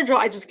I try to draw,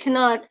 I just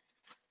cannot,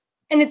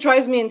 and it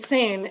drives me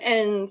insane.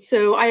 And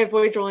so I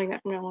avoid drawing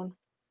that from now on.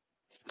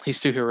 He's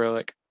too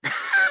heroic.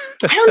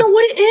 I don't know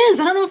what it is.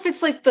 I don't know if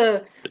it's like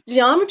the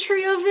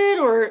geometry of it,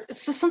 or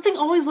it's just something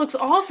always looks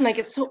off, and I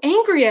get so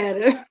angry at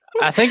it.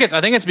 I think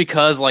it's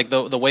because like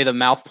the way the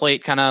mouth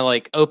plate kind of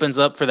like opens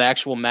up for the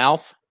actual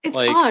mouth. It's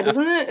like, odd,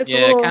 isn't it? It's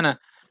it kind of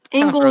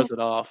throws it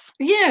off.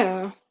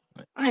 Yeah,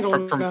 I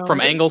don't know. From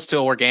angles to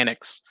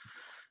organics.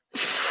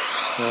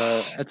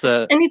 It's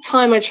a.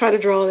 Anytime I try to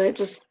draw it,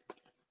 just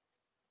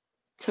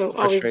so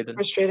always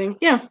frustrating.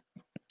 Yeah,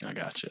 I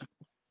gotcha.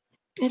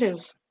 It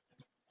is.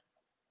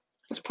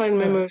 It's probably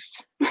my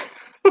most.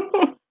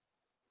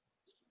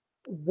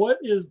 What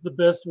is the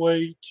best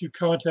way to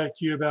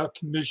contact you about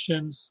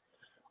commissions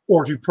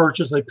or to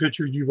purchase a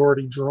picture you've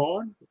already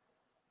drawn?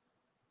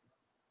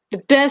 The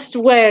best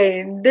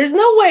way. There's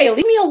no way.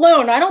 Leave me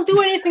alone. I don't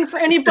do anything for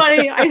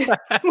anybody. No, I'm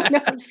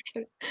just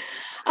kidding.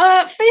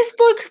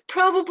 Facebook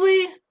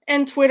probably,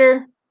 and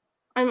Twitter.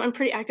 I'm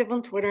pretty active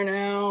on Twitter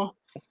now.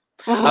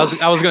 I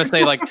was gonna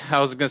say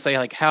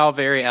like how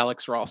very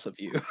Alex Ross of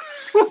you.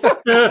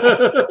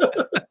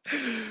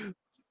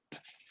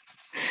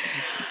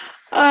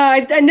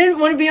 I didn't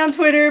want to be on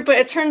Twitter, but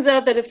it turns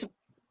out that it's a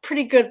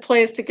pretty good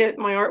place to get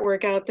my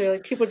artwork out there.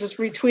 Like people just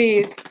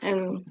retweet,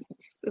 and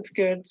it's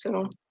good.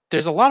 So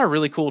there's a lot of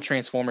really cool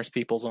Transformers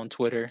peoples on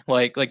Twitter.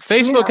 Like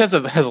Facebook has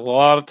a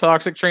lot of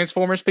toxic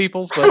Transformers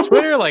peoples, but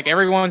Twitter, like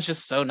everyone's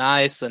just so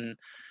nice, and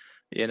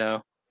you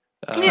know.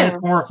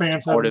 Transformer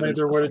fans haven't made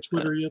their way to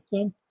Twitter yet,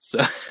 then. So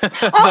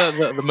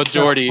the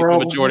majority of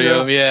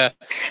them, yeah,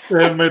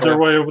 they haven't made their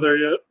way over there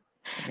yet.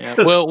 Yeah,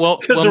 well,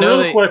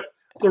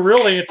 the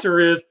real answer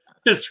is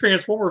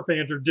Transformer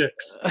fans are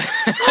dicks.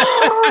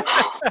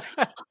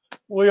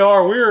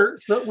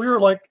 We're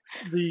like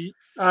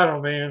I don't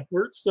know, man.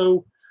 We're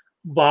so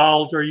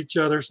vile to each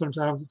other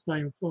sometimes. It's not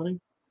even funny.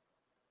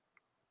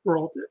 We're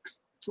all dicks.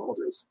 That's all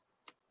it is.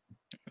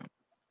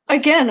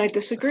 Again, I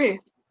disagree.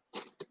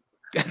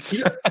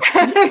 Sorry,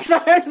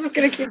 I'm just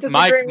gonna keep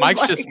disagreeing.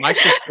 Mike's just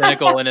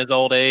cynical in his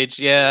old age.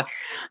 Yeah,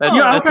 that's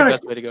the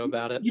best way to go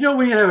about it. You know,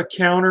 we have a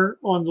counter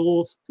on the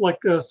little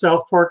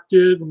South Park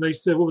did when they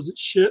said, what was it,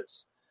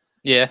 shits?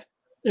 Yeah.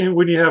 And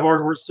when you have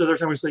our words, so every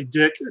time we say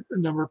dick, a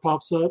number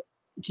pops up.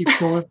 It keeps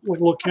going like a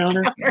little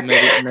counter.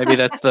 Maybe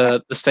that's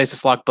the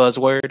Stasis Lock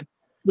buzzword.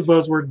 The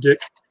buzzword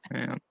dick.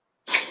 Yeah.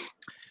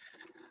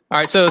 All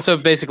right, so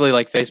basically,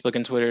 like Facebook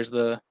and Twitter is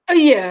the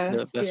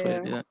best way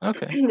to do that.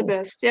 Okay, the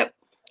best. Yep.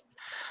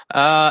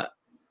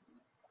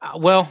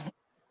 Well,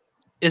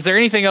 is there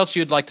anything else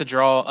you'd like to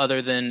draw other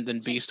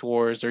than Beast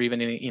Wars, or even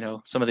any,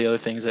 some of the other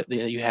things that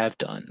you have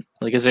done?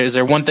 Like, is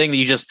there one thing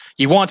that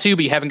you want to,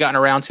 but you haven't gotten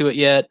around to it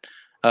yet,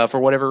 for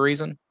whatever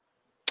reason?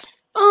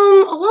 A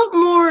lot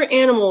more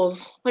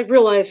animals, like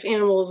real life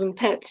animals and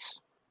pets.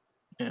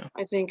 Yeah.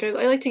 I think I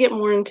like to get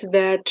more into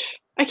that.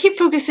 I keep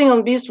focusing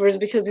on Beast Wars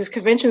because these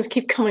conventions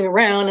keep coming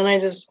around, and I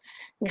just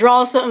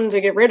draw something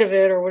to get rid of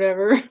it or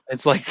whatever.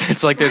 It's like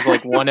there's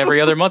like one every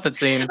other month, it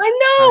seems.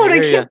 I know, and I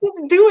can't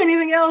do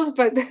anything else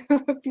but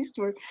Beast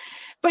Wars.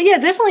 But yeah,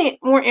 definitely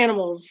more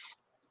animals.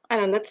 I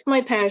don't know, that's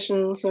my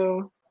passion,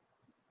 so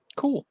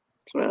cool.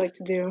 That's what I like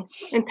to do.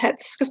 And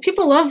pets, because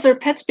people love their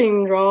pets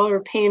being drawn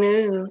or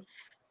painted. And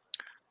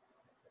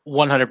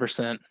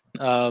 100%.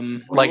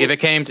 Like if it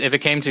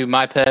came to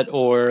my pet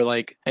or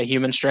like a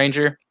human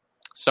stranger,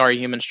 sorry,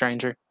 human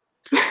stranger.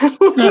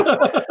 Well,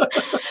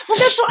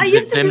 that's what I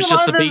used to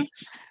do.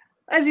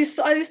 I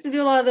used to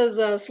do a lot of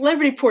those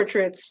celebrity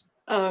portraits,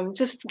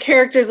 just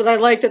characters that I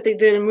liked that they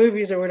did in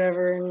movies or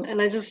whatever, and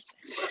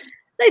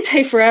they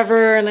take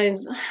forever, and I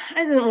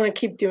didn't want to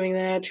keep doing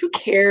that. Who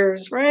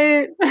cares,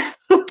 right?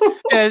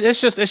 Yeah,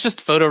 it's just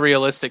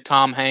photorealistic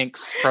Tom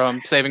Hanks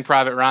from Saving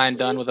Private Ryan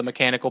done with a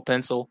mechanical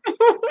pencil.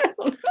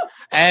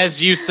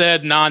 As you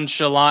said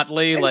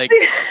nonchalantly, like,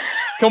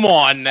 come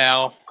on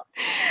now.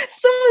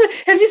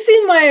 Have you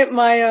seen my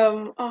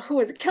who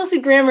was it?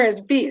 Kelsey Grammer as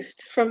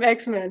Beast from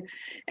X-Men,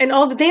 and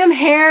all the damn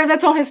hair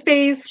that's on his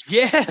face?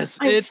 Yes,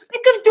 I'm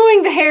sick of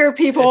doing the hair,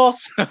 people.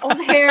 All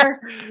the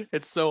hair.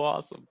 It's so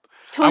awesome.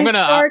 Tony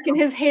Stark and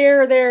his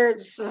hair there.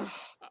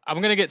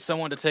 I'm gonna get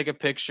someone to take a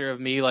picture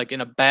of me like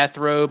in a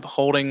bathrobe,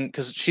 holding,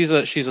 because she's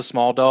a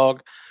small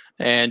dog,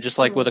 and just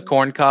like with a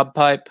corncob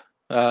pipe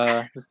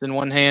just in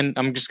one hand.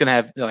 I'm just gonna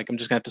have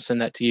to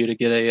send that to you to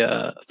get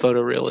a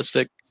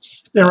photorealistic.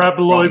 And right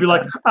below, he'd be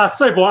like, I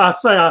say, boy, I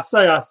say.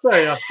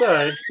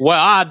 Well,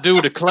 I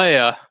do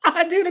declare.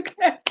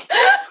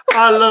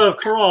 I love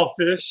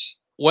crawfish.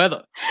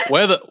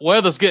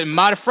 Weather's getting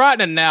mighty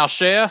frightening now,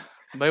 Cher.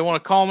 They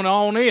want to calm it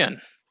on in.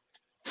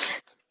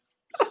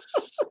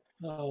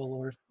 Oh,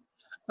 Lord.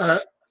 I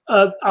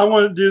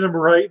want to do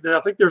number 8. I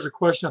think there's a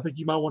question I think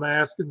you might want to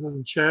ask in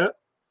the chat.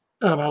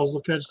 I was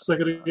looking at it just a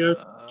second ago.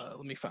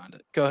 Let me find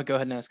it. Go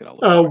ahead and ask it.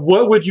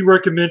 What would you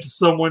recommend to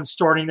someone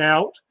starting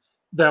out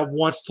that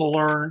wants to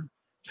learn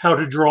how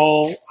to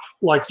draw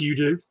like you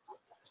do?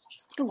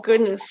 Oh,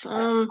 goodness.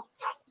 I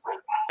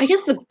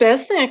guess the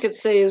best thing I could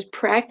say is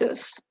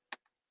practice.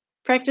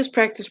 practice,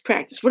 practice,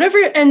 practice. Whatever,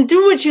 and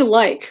do what you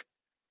like.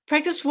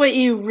 Practice what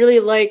you really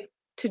like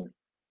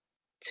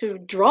to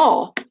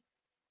draw.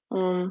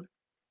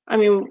 I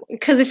mean,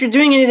 because if you're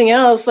doing anything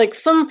else, like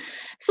some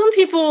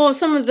people,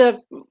 some of the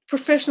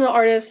professional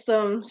artists,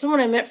 someone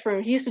I met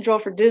he used to draw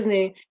for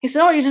Disney. He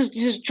said, "Oh, you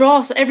just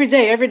draw every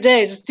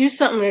day. Just do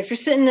something. If you're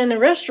sitting in a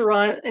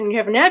restaurant and you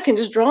have a napkin,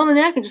 just draw on the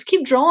napkin. Just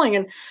keep drawing."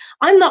 And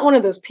I'm not one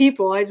of those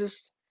people.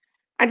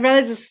 I'd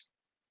rather just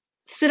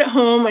sit at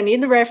home. I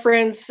need the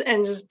reference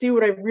and just do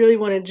what I really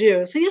want to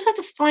do. So you just have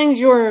to find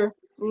your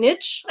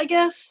niche, I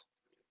guess,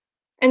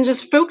 and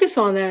just focus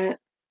on that.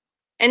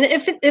 And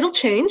if it'll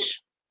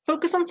change,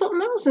 focus on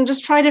something else and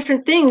just try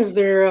different things.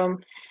 There are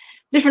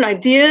different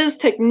ideas,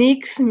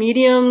 techniques,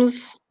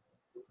 mediums.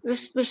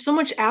 There's so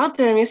much out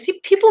there. I mean, I see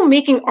people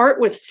making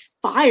art with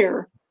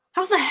fire.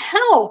 How the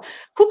hell?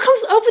 Who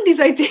comes up with these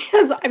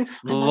ideas? I'm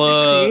not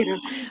that creative,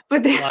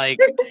 but these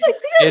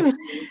ideas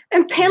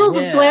and panels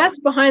of glass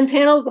behind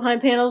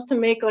panels to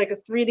make like a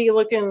 3D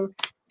looking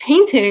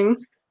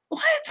painting.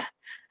 What?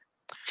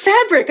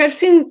 Fabric. I've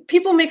seen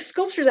people make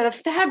sculptures out of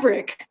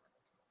fabric.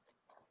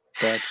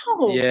 You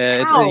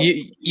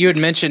had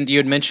mentioned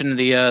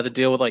the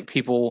deal with like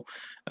people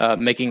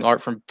making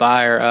art from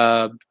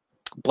fire.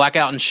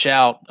 Blackout and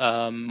Shout,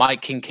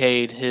 Mike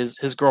Kincaid,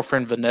 his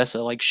girlfriend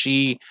Vanessa, like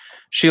she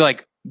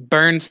like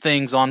burns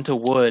things onto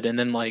wood and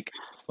then like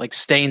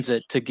stains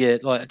it to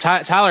get.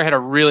 Tyler had a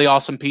really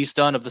awesome piece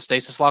done of the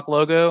Stasis Lock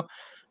logo,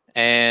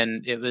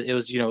 and it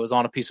was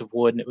on a piece of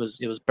wood and it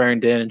was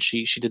burned in, and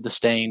she did the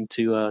stain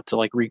to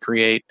like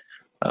recreate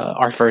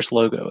our first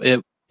logo.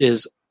 It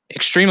is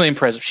extremely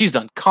impressive. She's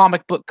done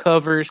comic book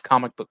covers,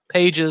 comic book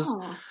pages.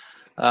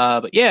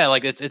 But yeah,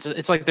 like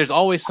it's like there's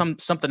always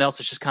something else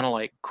that's just kind of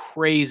like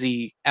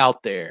crazy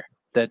out there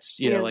that's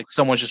know like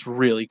someone's just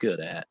really good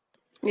at.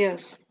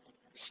 Yes.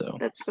 So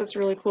that's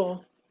really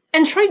cool.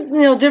 And try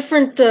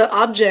different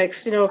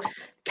objects.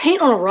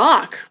 Paint on a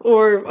rock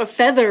or a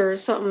feather or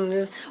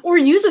something, or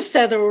use a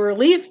feather or a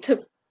leaf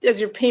as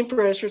your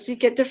paintbrush, or so you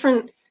get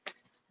different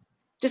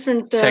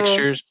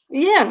textures.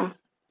 Yeah.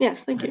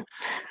 Yes. Thank you.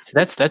 So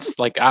that's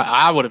like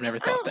I would have never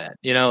thought that.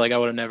 Like I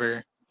would have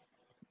never.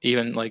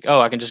 Even like,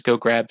 I can just go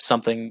grab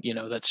something,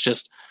 that's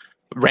just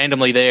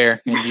randomly there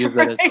and use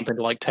that as something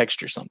to like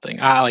texture something.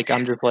 I'm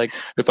just like,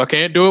 if I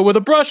can't do it with a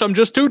brush, I'm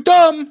just too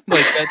dumb.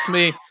 Like that's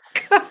me.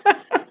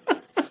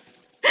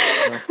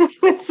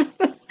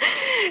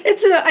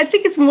 I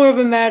think it's more of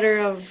a matter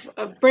of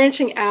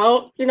branching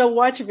out.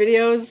 Watch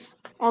videos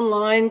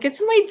online, get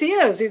some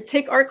ideas. You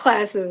take art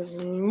classes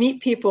and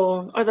meet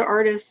people, other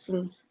artists,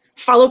 and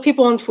follow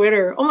people on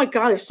Twitter. Oh my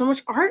God, there's so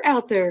much art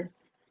out there.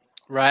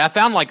 Right. I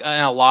found like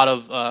a lot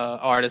of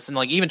artists and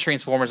like even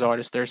Transformers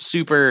artists, they're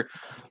super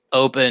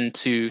open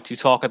to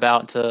talk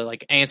about, to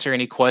like answer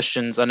any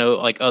questions I know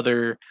like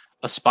other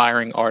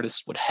aspiring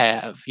artists would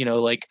have.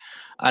 Like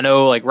I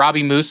know like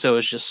Robbie Musso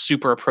is just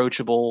super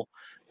approachable,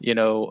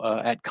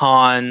 at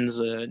cons,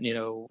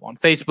 on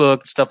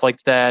Facebook, stuff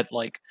like that.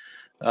 Like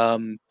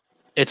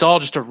it's all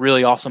just a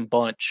really awesome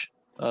bunch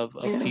of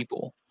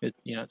people. It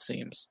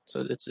seems.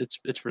 So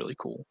it's really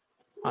cool,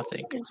 I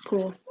think. It's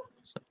cool.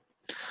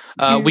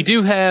 We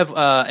do have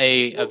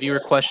a viewer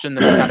question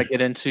that we'll kind of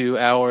get into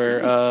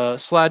our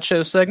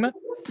slideshow segment.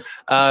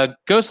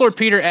 Ghost Lord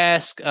Peter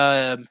asks,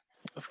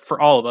 for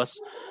all of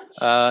us,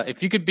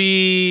 if you could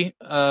be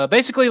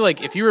basically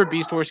like if you were a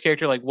Beast Wars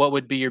character, like what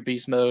would be your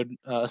beast mode?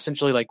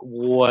 Essentially, like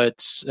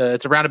it's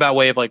a roundabout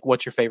way of like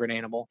what's your favorite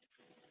animal?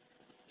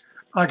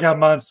 I got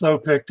mine so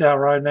picked out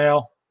right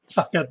now.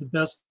 I got the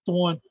best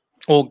one.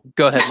 Well,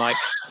 go ahead, Mike.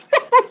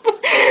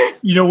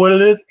 You know what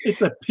it is?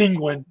 It's a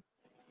penguin.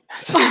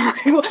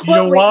 You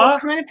know why?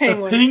 What kind of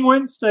penguin? The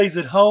penguin stays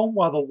at home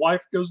while the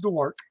wife goes to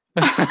work.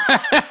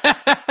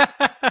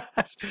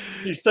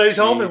 He stays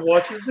home and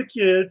watches the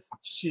kids.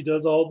 She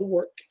does all the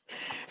work.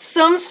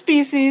 Some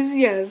species,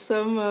 yes.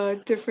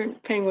 Some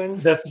different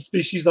penguins. That's the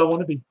species I want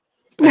to be.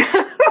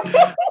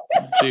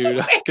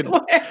 Dude,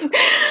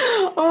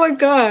 oh my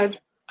God.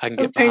 I can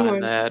get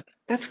behind that.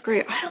 That's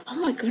great. Oh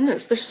my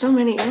goodness. There's so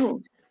many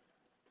animals.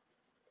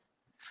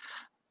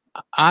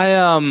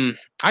 I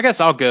guess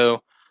I'll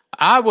go.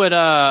 I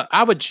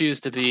would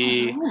choose to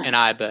be an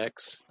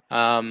ibex.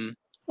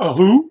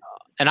 Who?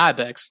 An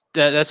ibex.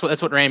 That's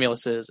what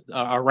Ramulus is.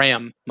 A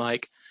ram,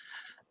 Mike.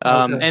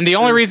 And the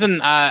only reason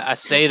I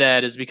say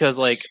that is because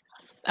like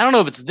I don't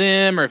know if it's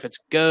them or if it's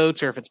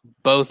goats or if it's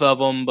both of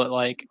them, but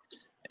like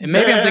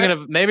maybe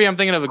I'm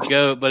thinking of a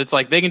goat, but it's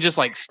like they can just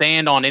like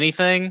stand on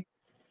anything.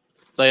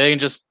 Like they can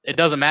just, it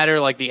doesn't matter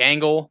like the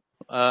angle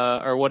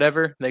or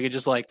whatever. They can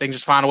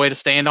just find a way to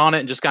stand on it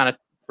and just kind of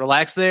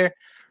relax there.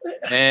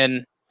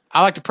 And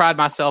I like to pride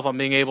myself on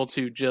being able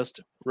to just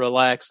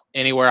relax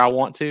anywhere I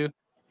want to.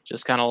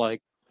 Just kind of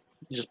like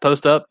just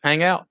post up,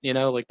 hang out,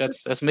 like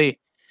that's me.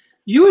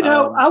 You would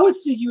I would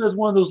see you as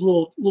one of those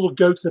little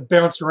goats that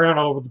bounce around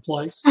all over the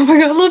place. Oh my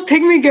God, little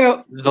pygmy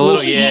goat. The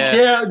little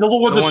the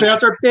little ones that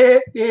bounce are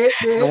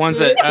the ones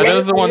that are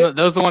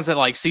those the ones that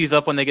like seize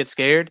up when they get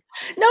scared?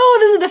 No,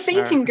 those are the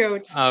fainting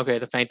goats. Oh, okay,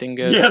 the fainting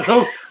goats.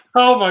 Yeah,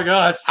 Oh my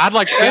gosh! I'd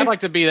like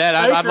to be that.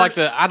 I'd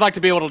like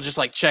to be able to just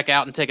like check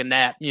out and take a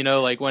nap. You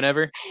know, like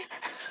whenever.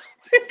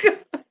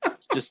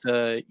 Just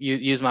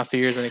use my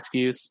fear as an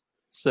excuse.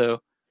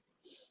 So.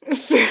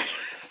 That's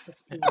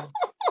cool.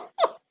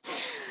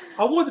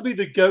 I want to be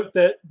the goat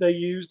that they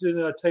used in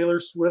a Taylor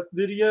Swift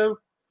video,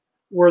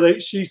 where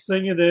she's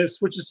singing and it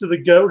switches to the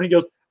goat and he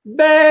goes,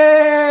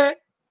 "Bah!"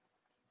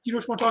 You know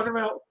what I'm talking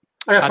about?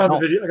 I gotta find the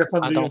video. I gotta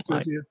find the video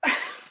to you.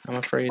 I'm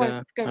afraid.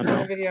 Go find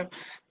the video.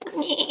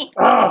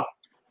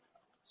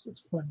 It's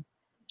funny.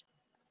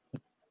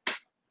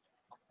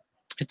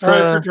 It's all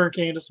right, your turn,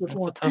 Candace. Which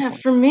one? Yeah,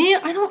 for me,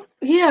 I don't.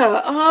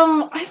 Yeah,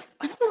 I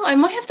don't know. I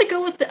might have to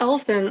go with the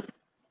elephant.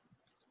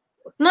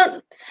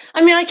 I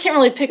can't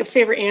really pick a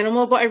favorite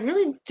animal, but I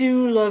really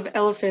do love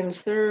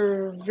elephants.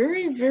 They're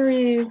very,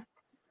 very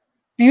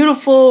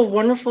beautiful,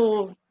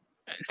 wonderful,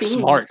 beings.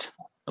 Smart,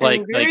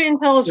 and very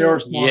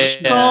intelligent.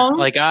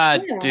 Yeah,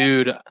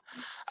 dude,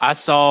 I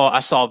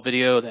saw a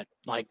video that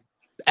like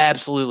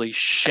absolutely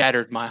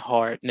shattered my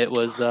heart, and it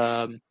was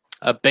a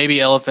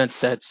baby elephant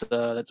that's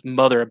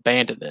mother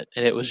abandoned it,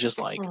 and it was just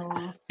like,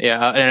 and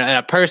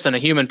a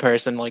human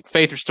person, like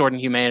faith restored in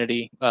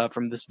humanity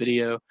from this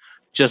video,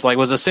 just like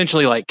was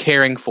essentially like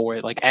caring for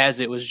it, like as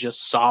it was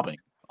just sobbing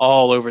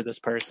all over this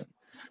person.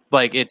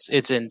 Like it's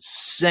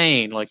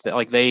insane. Like that,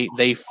 like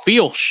they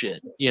feel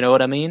shit. You know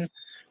what I mean?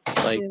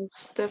 Like,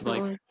 yes,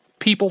 definitely. Like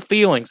people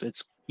feelings.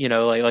 It's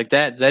like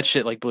that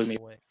shit like blew me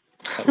away.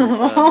 That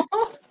was,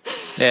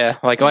 yeah,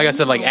 like I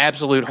said, like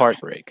absolute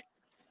heartbreak.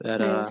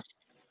 That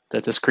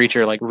that this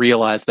creature like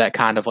realized that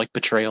kind of like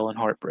betrayal and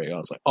heartbreak. I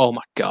was like, oh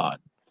my god.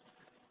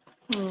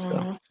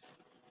 So,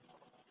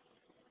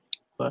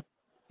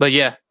 but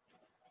yeah.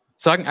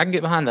 So I can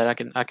get behind that.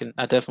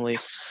 I definitely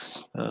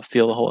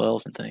feel the whole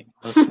elephant thing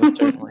most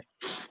certainly.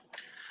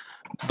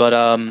 But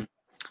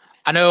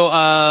I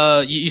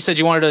know you said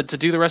you wanted to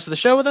do the rest of the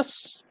show with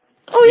us.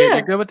 Oh yeah,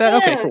 you're good with that? Yeah,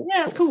 okay, cool.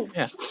 Yeah, it's cool.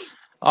 Yeah,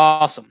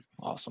 awesome.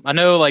 I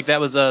know like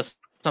that was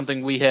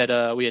something we had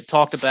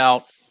talked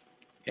about,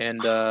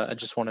 and I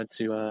just wanted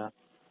to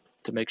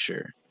make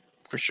sure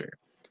for sure.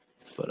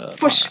 But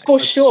for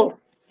sure.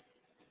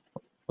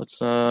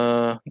 Let's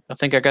I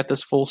think I got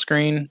this full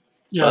screen.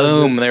 Yeah,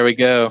 boom, there we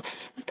go.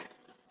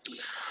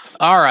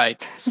 All right,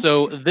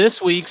 so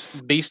this week's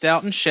Beast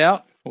Out and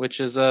Shout, which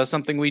is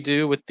something we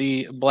do with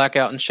the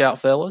Blackout and Shout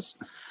fellas,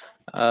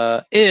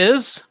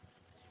 is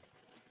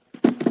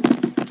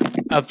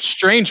a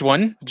strange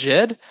one,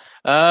 Jed.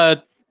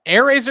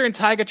 Airazor and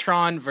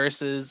Tigatron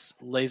versus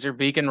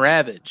Laserbeak and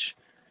Ravage.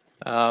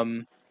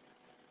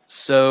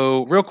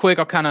 So real quick,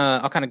 I'll kind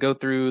of go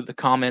through the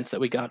comments that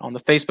we got on the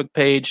Facebook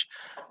page.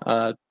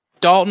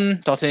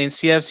 Daltonian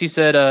CFs, he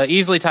said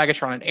easily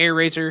Tigatron and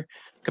Airazor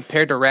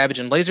compared to Ravage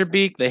and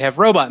Laserbeak. They have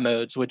robot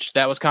modes, which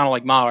that was kind of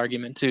like my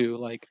argument too.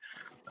 Like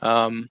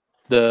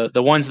the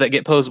ones that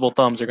get posable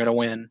thumbs are going to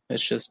win.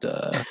 It's just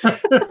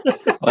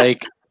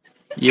like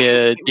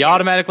you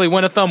automatically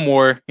win a thumb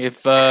war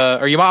if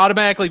or you might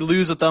automatically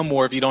lose a thumb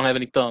war if you don't have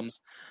any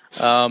thumbs.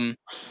 Dalton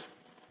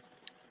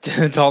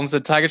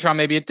said Tigatron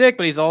may be a dick,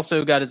 but he's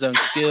also got his own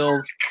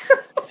skills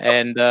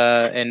and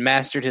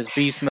mastered his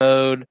beast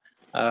mode.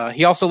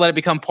 He also let it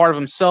become part of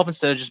himself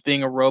instead of just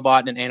being a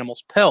robot and an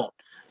animal's pelt.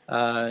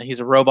 He's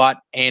a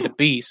robot and a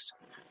beast.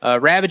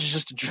 Ravage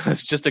is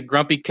just a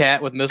grumpy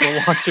cat with missile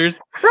launchers.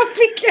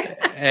 Grumpy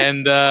cat.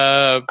 And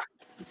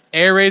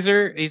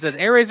Airazor, he says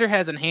Airazor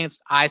has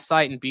enhanced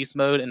eyesight in beast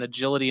mode and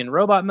agility in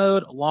robot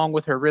mode, along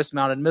with her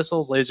wrist-mounted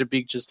missiles.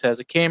 Laserbeak just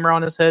has a camera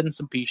on his head and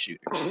some pea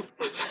shooters.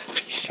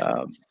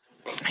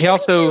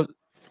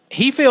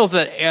 He feels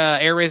that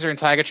Airazor and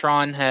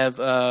Tigatron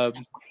have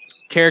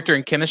character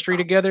and chemistry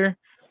together,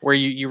 where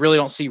you really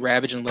don't see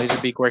Ravage and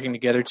Laserbeak working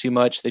together too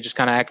much. They just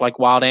kind of act like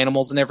wild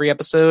animals in every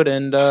episode,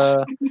 and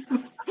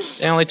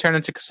they only turn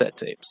into cassette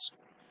tapes.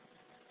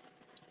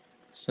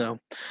 So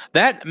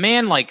that,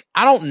 man, like,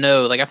 I don't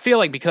know. Like, I feel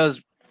like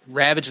because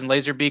Ravage and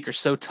Laserbeak are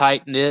so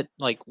tight-knit,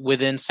 like,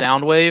 within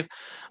Soundwave,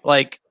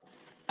 like,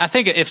 I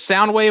think if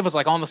Soundwave was,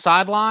 like, on the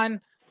sideline,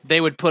 they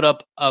would put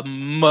up a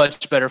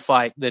much better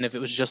fight than if it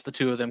was just the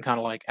two of them kind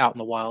of, like, out in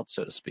the wild,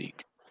 so to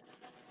speak.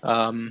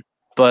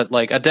 But,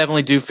 like, I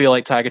definitely do feel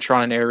like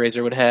Tigatron and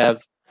Airazor would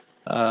have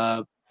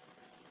a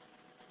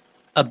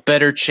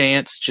better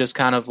chance just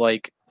kind of,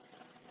 like,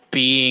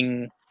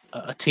 being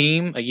a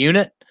team, a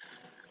unit.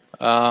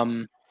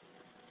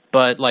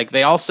 But, like,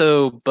 they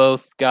also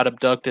both got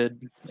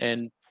abducted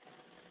and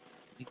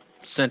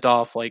sent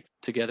off, like,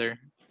 together.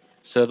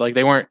 So, like,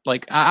 they weren't,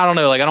 like, I don't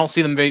know, like, I don't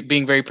see them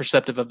being very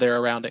perceptive of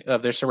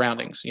their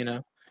surroundings, you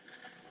know?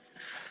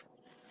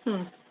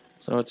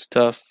 So it's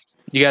tough.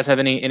 You guys have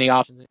any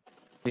options?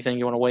 Anything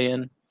you want to weigh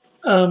in?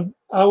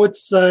 I would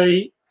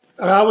say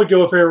I would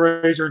go with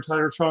Airazor and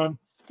Tigatron,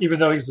 even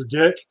though he's a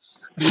dick,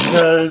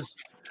 because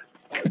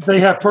they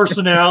have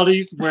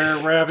personalities where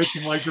Ravage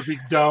and Laserbeak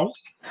don't.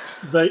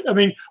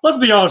 Let's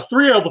be honest,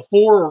 3 out of the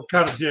 4 are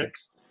kind of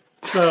dicks.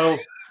 So,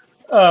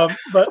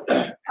 but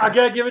I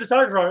gotta give it to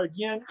Tigatron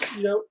again.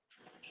 You know,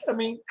 I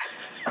mean,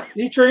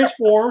 he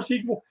transforms.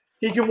 He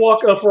can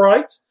walk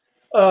upright.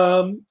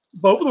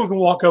 both of them can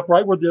walk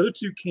upright where the other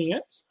two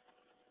can't.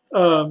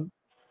 I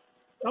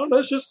don't know.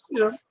 It's just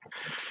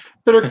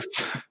better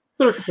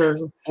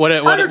comparison.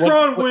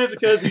 Tigertron wins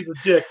because he's a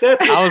dick.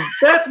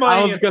 That's my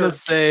I was answer. gonna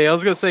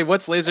say,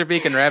 what's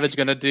Laserbeak and Ravage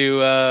gonna do?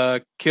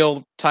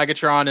 Kill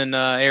Tigatron and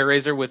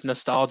Airazor with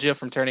nostalgia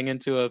from turning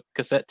into a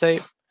cassette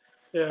tape?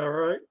 Yeah,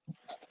 right.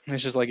 And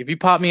it's just like, if you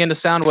pop me into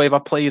Soundwave, I'll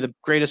play you the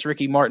greatest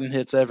Ricky Martin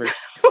hits ever.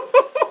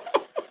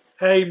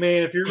 Hey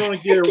man, if you're going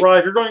to get it right,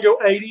 if you're going to go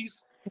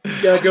 80s,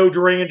 you gotta go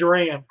Duran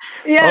Duran.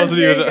 Yeah, I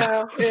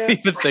wasn't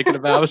even thinking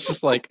about. I was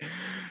just like,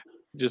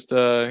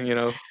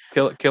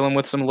 kill him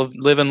with some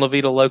Livin' La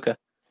Vida Loca.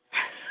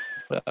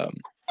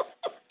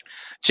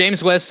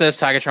 James West says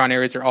Tigatron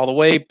Airazor all the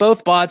way.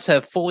 Both bots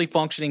have fully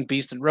functioning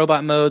beast and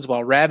robot modes,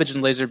 while Ravage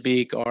and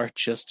Laserbeak are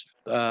just,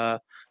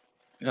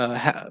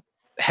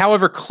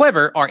 however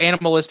clever, are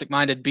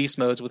animalistic-minded beast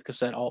modes with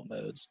cassette alt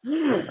modes.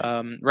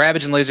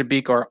 Ravage and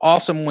Laserbeak are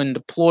awesome when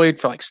deployed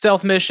for like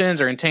stealth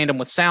missions or in tandem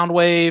with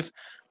Soundwave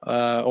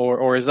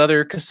or his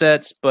other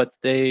cassettes, but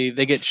they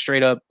get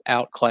straight up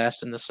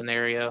outclassed in the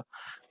scenario.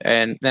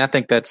 And I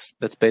think that's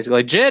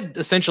basically Jed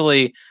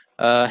essentially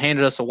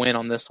handed us a win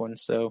on this one.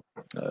 So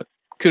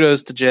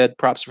kudos to Jed.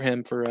 Props for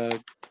him for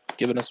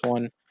giving us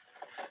one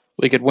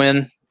we could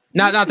win.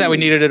 Not that we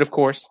needed it, of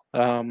course.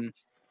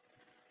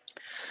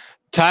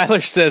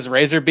 Tyler says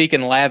Razorbeak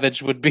and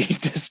Lavage would be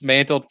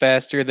dismantled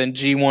faster than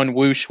G1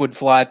 Whoosh would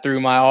fly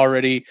through my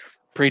already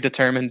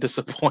predetermined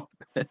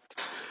disappointment.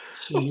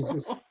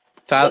 Jesus.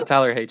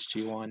 Tyler hates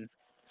G1.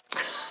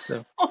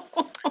 So.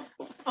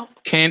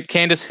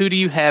 Candace, who do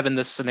you have in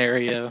this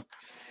scenario?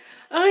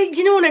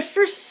 When I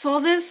first saw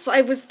this, I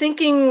was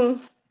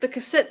thinking the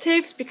cassette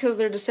tapes because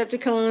they're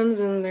Decepticons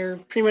and they're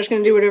pretty much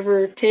going to do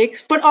whatever it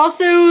takes. But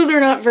also, they're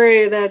not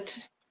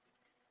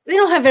they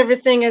don't have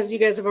everything, as you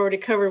guys have already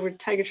covered with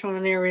Tigatron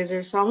and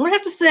Airazor. So I'm going to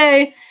have to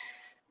say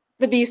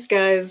the Beast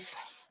guys.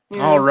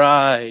 Yeah. All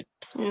right.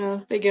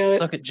 Yeah, they got it.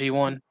 Stuck at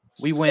G1.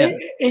 We win.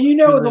 And in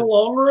the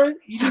long run,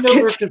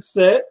 their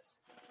cassettes,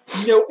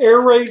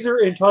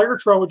 Airazor and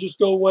Tigatron would just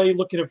go away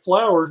looking at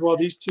flowers while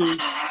these two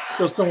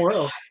go somewhere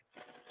else.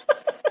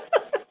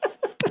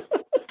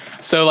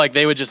 So like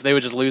they would just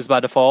lose by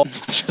default.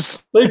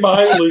 They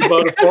might lose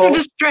by default.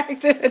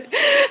 Distracted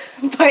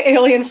by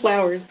alien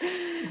flowers.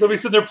 They'll be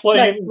sitting there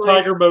playing in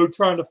tiger mode,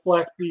 trying to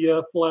flack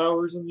the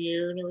flowers in the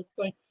air and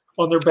everything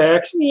on their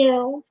backs.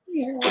 Meow,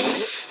 meow. A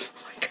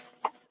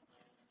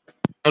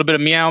little bit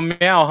of meow,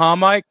 meow, huh,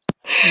 Mike?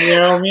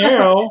 Meow,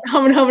 meow.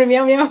 Humming,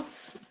 meow, meow.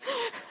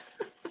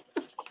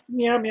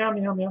 Meow, meow,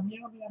 meow, meow, meow,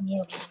 meow,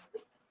 meow.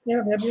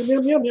 Meow, meow,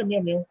 meow, meow, meow,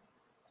 meow, meow.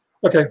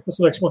 Okay, what's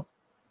the next one?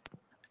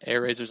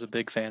 Airazor's a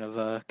big fan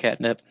of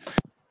catnip.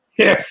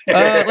 Yeah.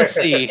 Let's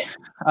see.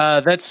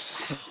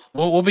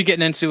 We'll be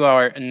getting into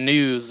our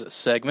news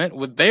segment.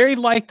 We're very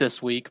light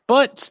this week,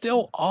 but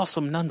still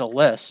awesome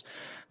nonetheless.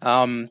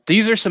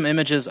 These are some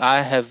images I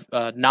have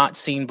not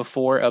seen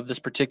before of this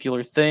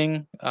particular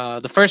thing.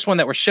 The first one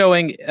that we're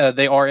showing,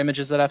 they are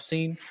images that I've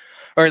seen,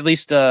 or at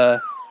least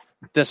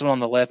this one on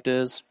the left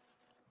is.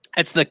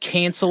 It's the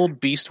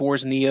canceled Beast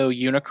Wars Neo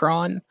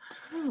Unicron.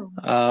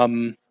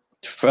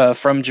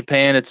 From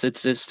Japan.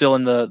 It's still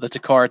in the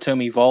Takara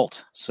Tomy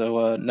vault,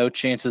 so no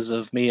chances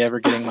of me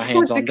ever getting my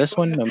hands on this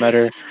one, no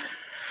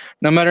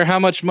matter how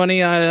much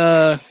money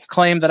I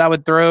claim that I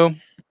would throw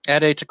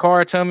at a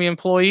Takara Tomy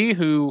employee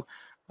who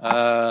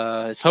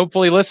is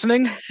hopefully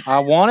listening. I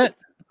want it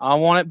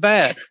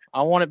bad.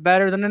 I want it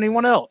better than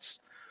anyone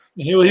else.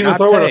 He'll even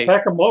throw in a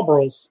pack of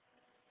Marlboros.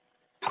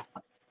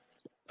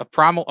 A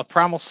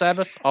primal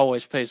Sabbath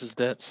always pays his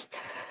debts.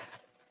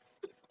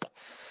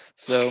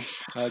 So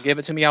give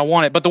it to me. I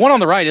want it. But the one on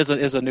the right is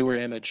a newer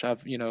image.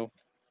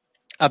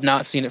 I've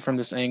not seen it from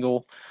this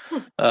angle.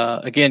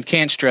 Again,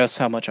 can't stress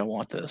how much I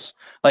want this.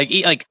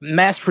 Like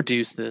mass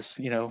produce this.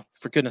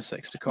 For goodness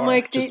sakes, Takara.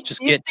 Mike, just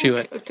get to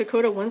it.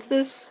 Dakota wants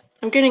this.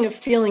 I'm getting a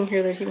feeling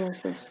here that he wants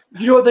this.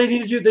 You know what they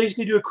need to do? They just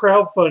need to do a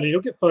crowdfunding.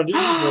 You'll get funded.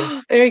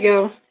 There you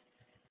go.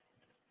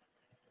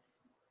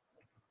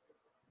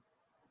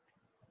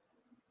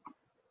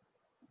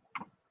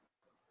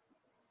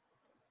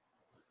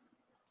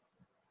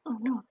 Oh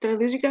no! Did I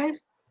lose you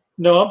guys?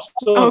 No, I'm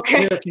still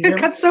okay. Here.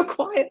 It got so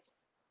quiet.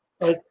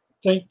 I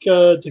think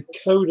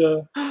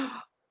Dakota.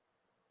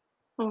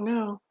 Oh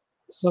no!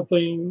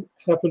 Something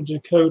happened to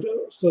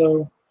Dakota,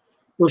 so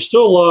we're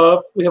still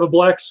live. We have a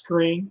black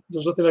screen.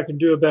 There's nothing I can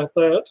do about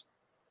that.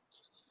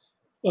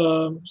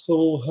 So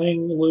we'll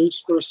hang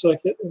loose for a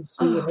second and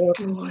see what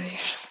happens. Boy.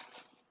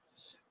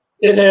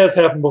 It has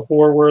happened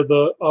before, where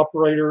the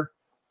operator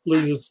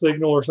loses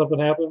signal or something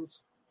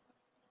happens.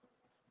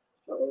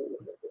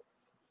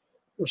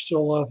 We're still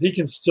alive. He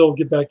can still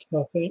get back in,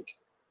 I think.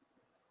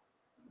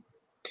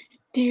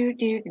 Do.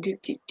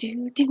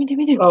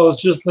 I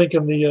was just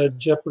thinking the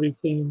Jeopardy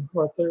theme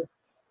right there.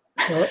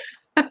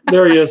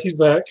 There he is. He's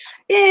back.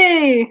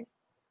 Yay!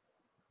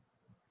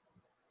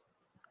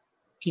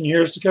 Can you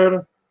hear us,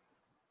 Dakota?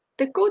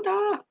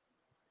 Dakota!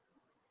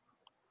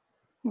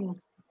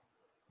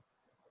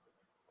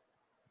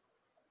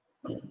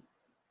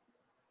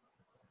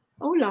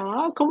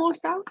 Hola, ¿cómo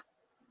está?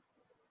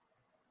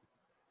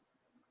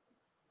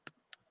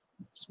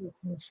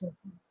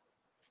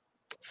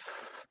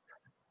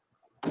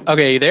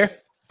 Okay, you there?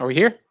 Are we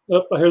here?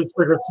 Oh, I hear the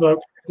cigarette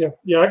smoke. Yeah,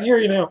 I can hear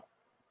you now.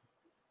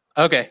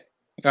 Okay.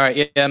 All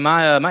right. Yeah,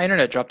 my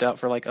internet dropped out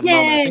for like a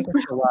moment. I think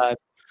we're still live.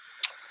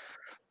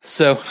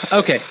 So,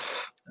 okay.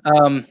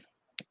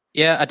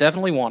 Yeah, I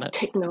definitely want it.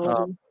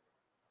 Technology.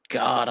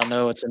 God, I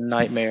know it's a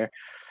nightmare.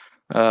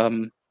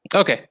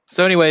 Okay.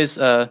 So, anyways,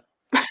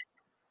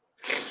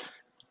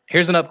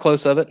 here's an up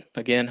close of it.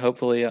 Again,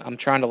 hopefully, I'm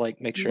trying to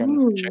like make sure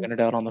I'm checking it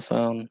out on the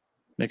phone,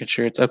 making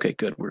sure it's okay.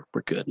 Good. We're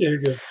good. Yeah, you're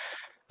good.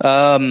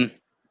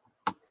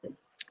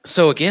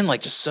 So again,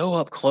 like just so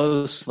up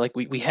close, like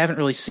we haven't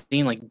really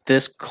seen like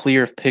this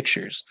clear of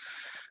pictures.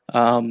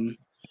 And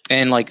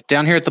like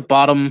down here at the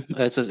bottom,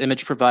 it says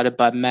image provided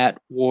by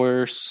Matt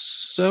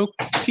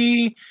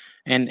Warsoki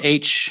and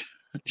H.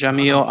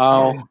 Jamil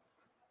Al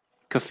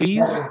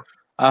Kafiz.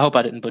 I hope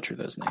I didn't butcher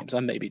those names. I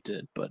maybe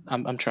did, but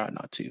I'm trying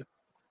not to.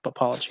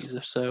 Apologies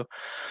if so.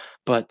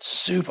 But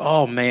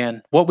oh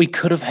man, what we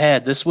could have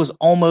had. This was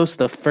almost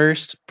the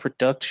first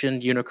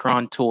production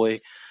Unicron toy,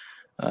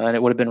 and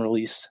it would have been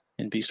released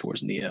in Beast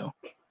Wars Neo.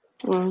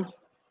 Wow.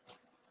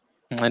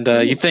 And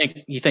you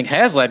think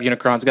HasLab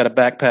Unicron's got a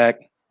backpack?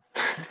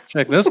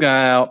 Check this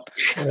guy out.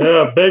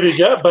 Yeah, baby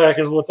got back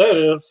is what that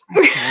is.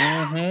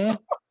 Mm-hmm.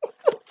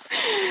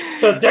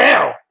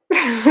 Down.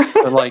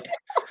 But like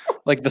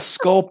the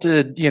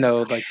sculpted,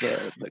 like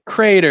the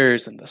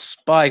craters and the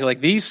spike.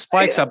 Like these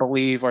spikes, I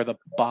believe, are the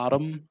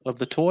bottom of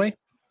the toy.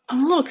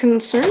 I'm a little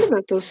concerned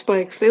about those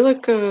spikes. They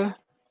look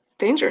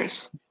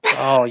dangerous.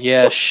 Oh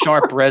yeah,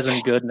 sharp resin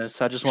goodness.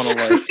 I just want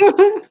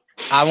to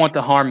I want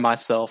to harm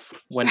myself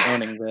when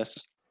owning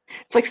this.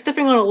 It's like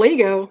stepping on a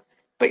Lego,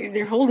 but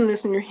you're holding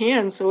this in your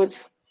hand, so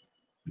it's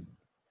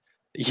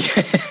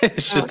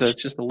it's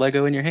just a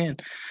Lego in your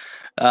hand.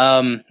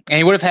 And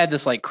he would have had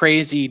this like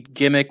crazy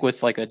gimmick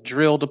with like a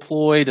drill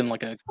deployed and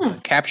like a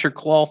capture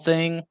claw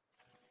thing.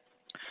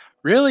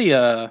 Really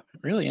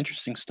really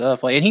interesting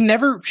stuff. Like, and he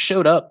never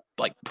showed up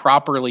like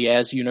properly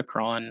as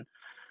Unicron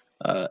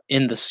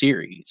in the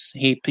series.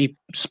 He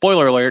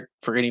spoiler alert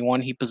for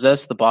anyone, he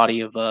possessed the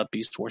body of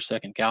Beast Wars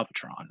Second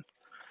Galvatron.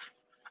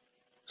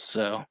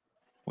 So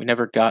we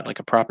never got like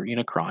a proper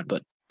Unicron,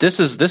 but this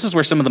is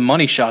where some of the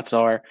money shots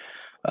are.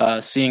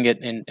 Seeing it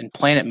in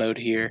planet mode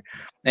here,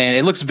 and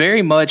it looks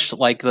very much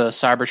like the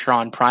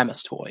Cybertron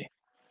Primus toy.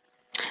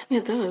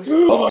 It does.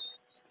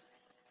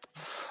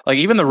 Like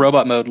even the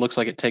robot mode looks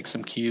like it takes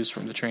some cues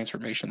from the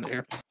transformation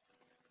there.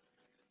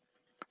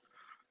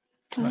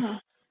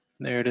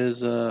 There it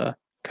is, kind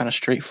of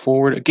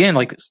straightforward. Again,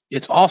 like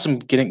it's awesome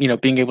getting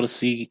being able to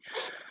see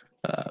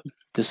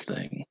this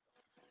thing,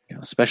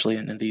 especially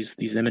in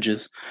these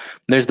images.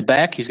 There's the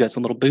back. He's got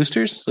some little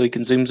boosters, so he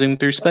can zoom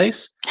through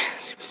space.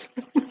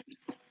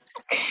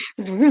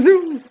 Zoom,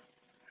 zoom.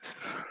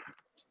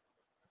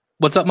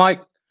 What's up,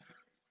 Mike?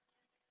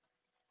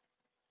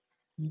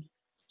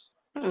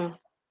 Uh-oh.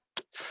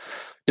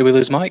 Did we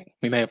lose Mike?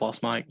 We may have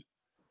lost Mike.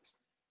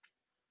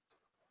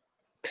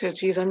 So,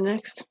 geez, I'm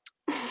next.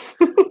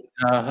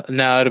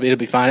 No, it'll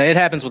be fine. It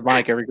happens with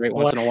Mike every great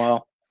once in a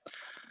while.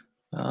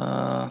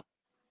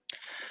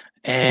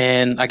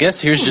 And I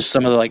guess here's just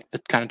some of the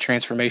kind of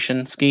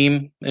transformation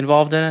scheme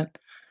involved in it.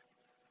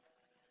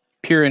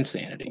 Pure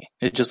insanity.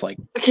 It just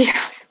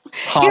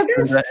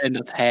hops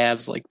into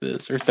halves like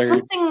this or thirds.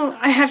 Something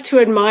I have to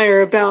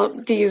admire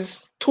about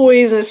these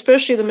toys, and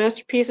especially the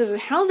masterpieces, is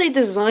how they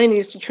design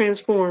these to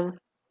transform.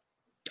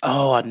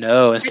 Oh, I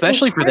know,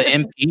 especially for the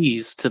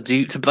MPs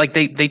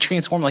they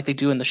transform like they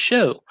do in the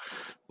show,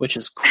 which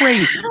is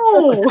crazy.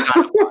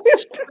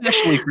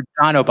 Especially for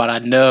Dinobot, I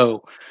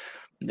know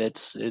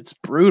it's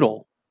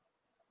brutal.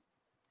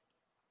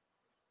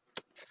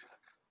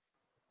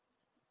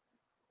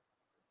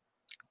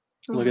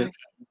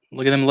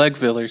 Look at them leg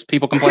fillers.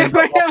 People complain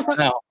about that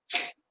now.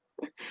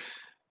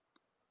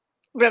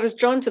 But I was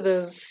drawn to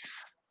those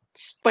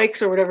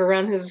spikes or whatever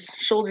around his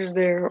shoulders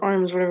there,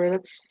 arms, whatever.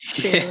 That's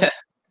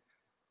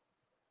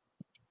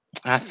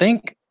I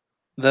think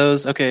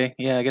those. Okay,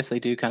 yeah, I guess they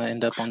do kind of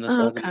end up on this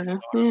side.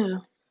 Yeah.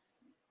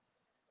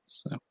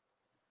 So,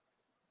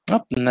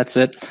 and that's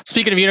it.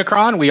 Speaking of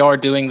Unicron, we are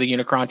doing the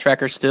Unicron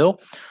tracker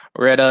still.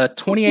 We're at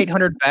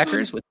 2,800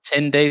 backers with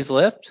 10 days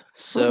left.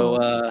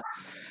 So,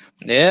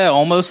 yeah,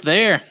 almost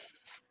there.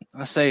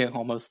 I say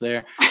almost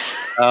there.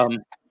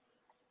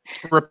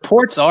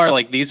 Reports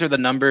are these are the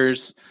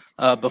numbers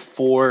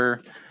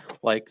before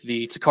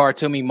the Takara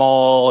Tomy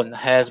Mall and the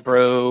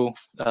Hasbro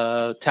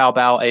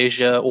Taobao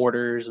Asia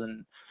orders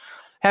and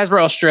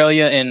Hasbro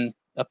Australia and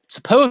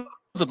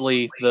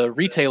supposedly the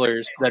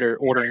retailers that are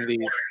ordering these.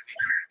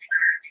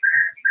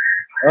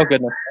 Oh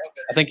goodness!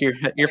 I think your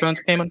earphones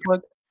came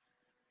unplugged.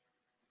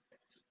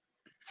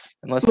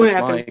 Unless that's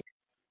Mike.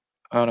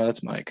 Oh no,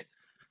 that's Mike.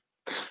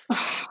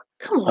 Oh,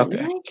 come on,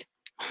 okay. Mike.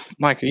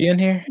 Mike, are you in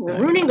here? You're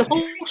ruining the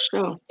whole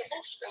show.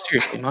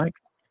 Seriously, Mike.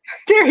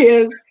 There he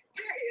is.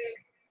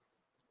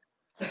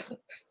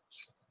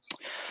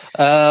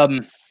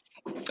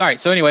 right.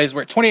 So, anyways,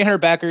 we're at 2,800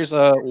 backers.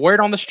 Word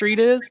on the street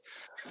is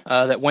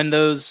that when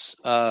those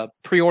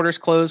pre-orders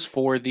close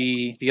for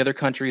the other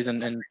countries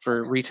and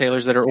for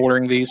retailers that are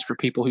ordering these for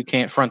people who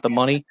can't front the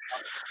money,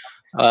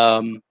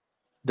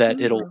 that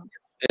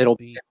it'll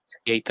be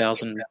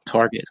 8,000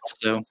 targets.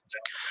 So,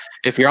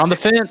 if you're on the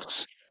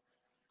fence,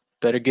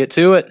 better get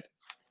to it.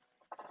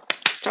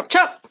 Chop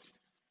chop.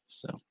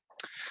 So,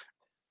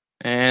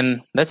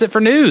 and that's it for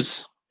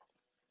news.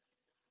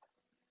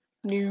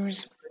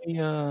 News.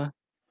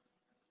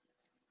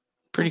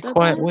 Pretty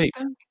quiet week.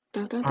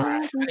 All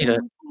right, I need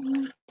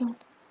to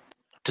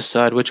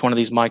decide which one of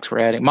these mics we're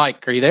adding.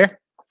 Mike, are you there? Can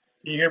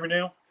you hear me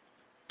now?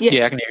 Yes.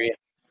 Yeah, I can hear you.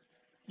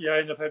 Yeah, I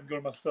ended up having to go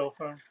to my cell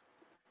phone.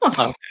 Oh,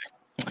 okay,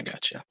 I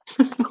got you.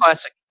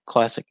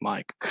 Classic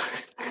Mike.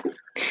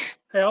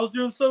 Hey, I was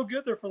doing so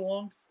good there for the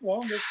longest,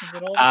 and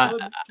then all of a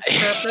sudden, you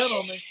crapped out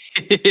on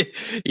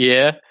me.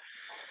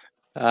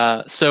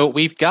 Yeah. So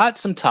we've got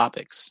some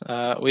topics.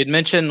 We'd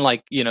mentioned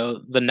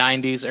the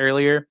 90s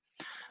earlier.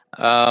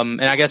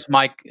 And I guess,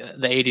 Mike,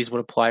 the 80s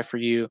would apply for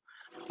you.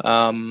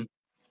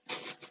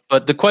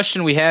 But the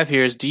question we have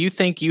here is, do you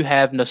think you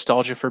have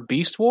nostalgia for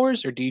Beast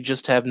Wars, or do you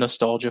just have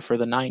nostalgia for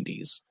the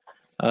 90s?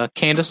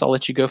 Candace, I'll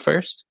let you go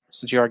first,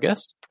 since you're our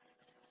guest.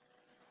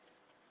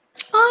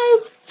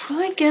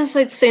 I guess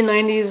I'd say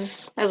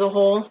 90s as a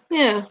whole.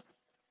 Yeah.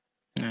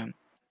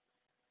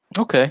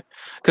 Okay.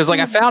 Because,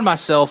 I found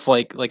myself,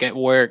 at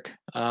work,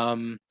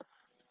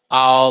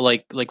 I'll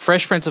like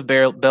Fresh Prince of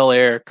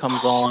Bel-Air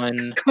comes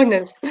on.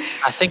 Goodness.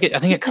 I think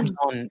it comes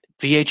on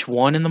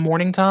VH1 in the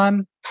morning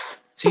time.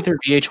 It's either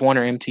VH1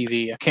 or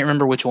MTV. I can't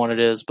remember which one it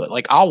is, but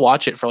I'll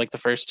watch it for the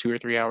first 2 or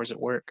 3 hours at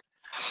work.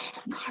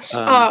 Gosh.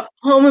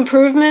 Home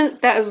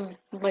Improvement, that is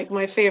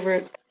my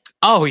favorite.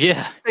 Oh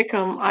yeah.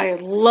 Sitcom. I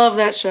love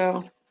that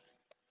show.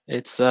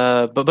 It's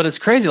but it's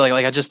crazy.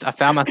 I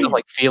found myself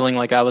feeling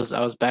like I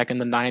was back in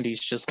the 90s,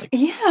 just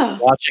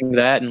watching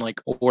that and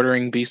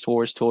ordering Beast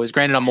Wars toys.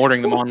 Granted, I'm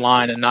ordering them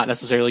online and not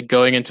necessarily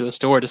going into a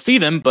store to see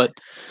them, but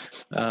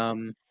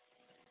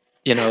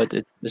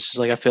it's just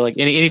I feel like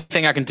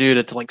anything I can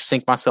do to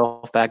sink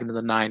myself back into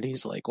the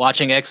 90s,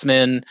 watching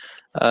X-Men,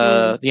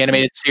 the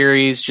animated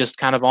series, just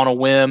kind of on a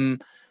whim,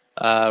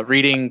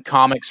 reading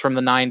comics from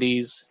the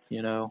 90s,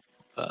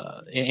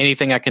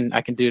 anything I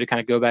can do to kind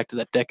of go back to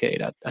that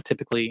decade. I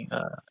typically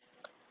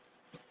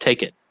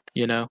take it,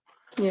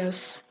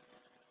 Yes.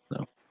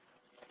 So,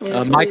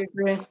 yeah, Mike.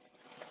 Agree.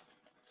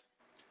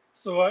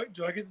 So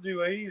do I get to do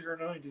 80s or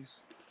 90s?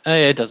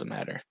 It doesn't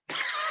matter.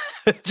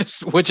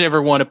 Just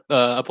whichever one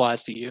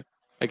applies to you,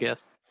 I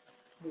guess.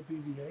 Would be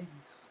the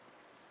 80s.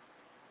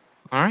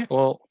 All right.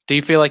 Well, do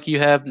you feel like you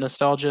have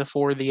nostalgia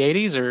for the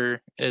 80s,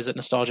 or is it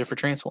nostalgia for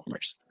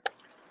Transformers?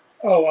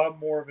 Oh, I'm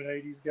more of an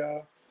 80s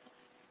guy.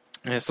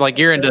 It's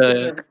you're into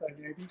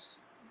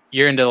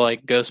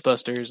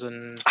Ghostbusters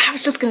and I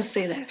was just gonna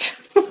say that.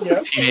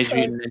 Teenage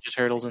Mutant Ninja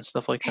Turtles and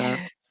stuff like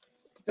that.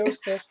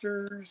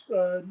 Ghostbusters,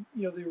 the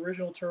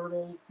original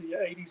Turtles, the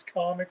 80s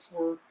comics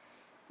where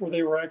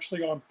they were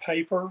actually on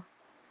paper,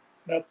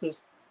 not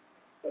this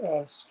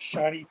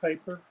shiny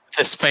paper.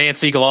 This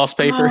fancy gloss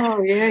paper.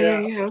 Oh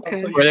yeah.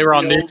 Okay. Where they were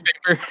on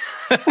newspaper.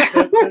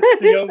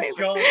 The old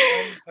John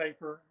Wayne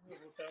paper is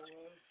what that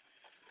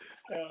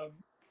was.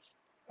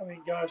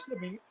 Gosh,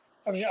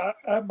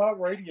 my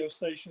radio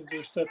stations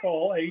are set to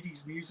all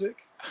 80s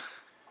music.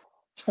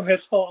 So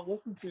that's all I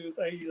listen to is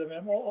 80s.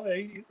 I'm all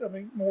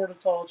 80s. More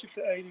nostalgic to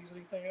 80s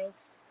than anything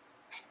else.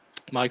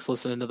 Mike's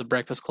listening to the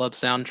Breakfast Club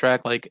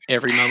soundtrack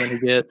every moment he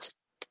gets.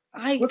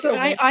 I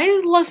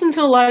listen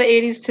to a lot of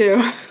 80s too.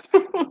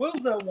 What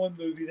was that one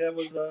movie that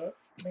was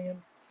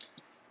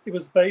it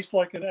was based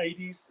an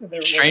 80s, and they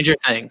were Stranger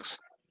Things.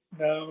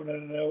 No.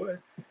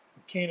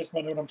 Candace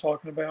might know what I'm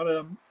talking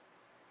about.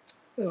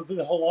 There was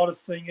a whole lot of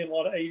singing, a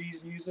lot of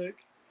 80s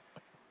music.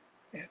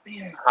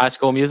 Man. High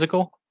School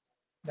Musical?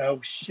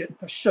 No, shit.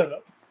 Shut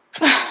up.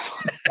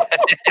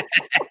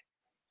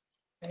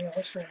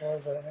 Which one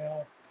was that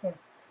now?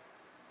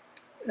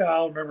 Yeah,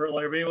 I'll remember it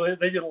later. But anyway,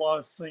 they did a lot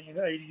of singing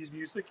 80s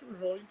music. It was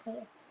really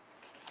cool.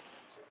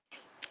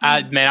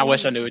 I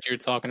wish I knew what you were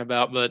talking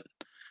about, but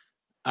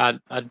I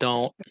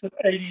don't. It's an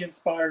 80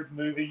 inspired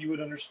movie. You would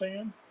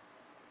understand.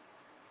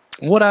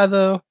 Would I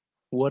though?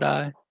 Would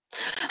I?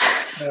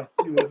 No,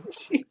 you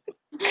wouldn't.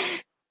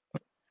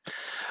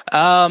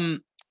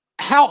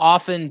 How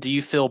often do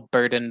you feel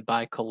burdened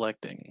by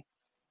collecting?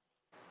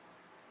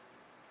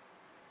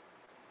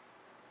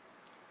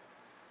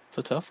 It's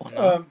a tough one.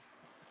 Huh?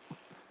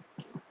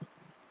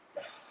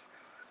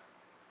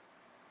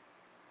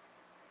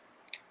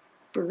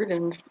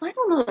 Burdened. I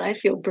don't know that I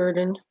feel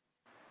burdened.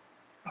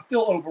 I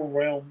feel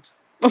overwhelmed.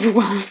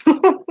 Overwhelmed.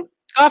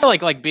 I feel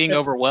like being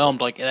overwhelmed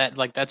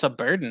that's a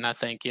burden. I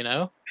think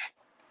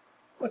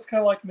That's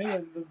kind of like me.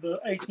 The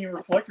 18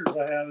 reflectors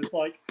I have. It's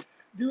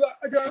do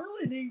I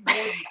really need more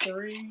than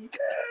 3?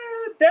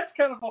 That's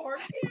kind of hard.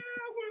 Yeah,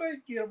 I'm going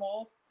to get them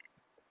all.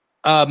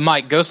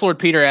 Mike, Ghost Lord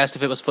Peter asked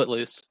if it was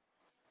Footloose.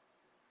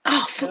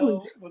 Oh,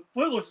 Footloose.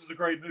 Footloose is a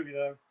great movie,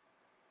 though.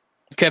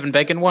 Kevin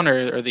Bacon one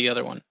or the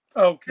other one?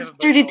 Oh, Kevin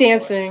Dirty Bacon.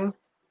 Dancing.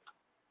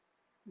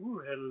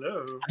 Ooh,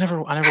 hello.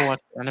 I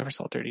never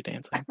saw Dirty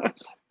Dancing.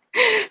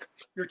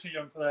 You're too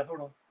young for that.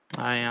 Hold on.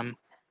 I am.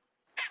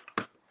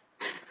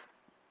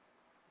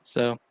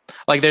 So,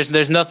 like,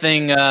 there's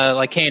nothing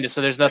like Candace.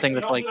 So there's nothing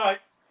that's like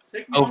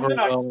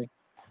overwhelming.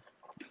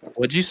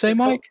 What'd you say,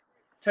 Mike?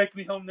 Take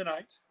Me Home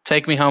Tonight.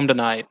 Take Me Home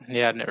Tonight.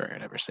 Yeah, I've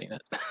never seen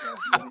it.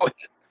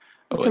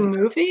 It's a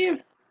movie.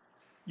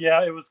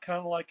 Yeah, it was kind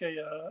of like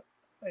a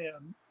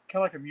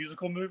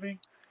musical movie.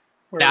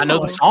 Yeah, I know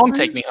the song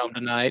 "Take Me Home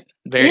Tonight."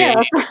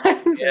 Yeah.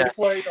 They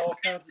played all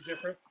kinds of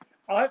different.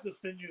 I'll have to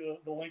send you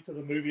the link to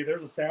the movie.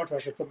 There's a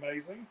soundtrack. It's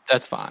amazing.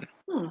 That's fine.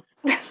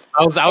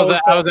 I was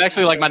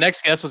actually like, my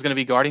next guest was going to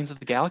be Guardians of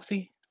the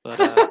Galaxy, but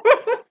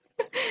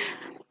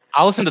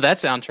I'll listen to that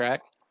soundtrack.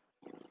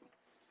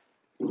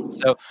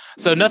 So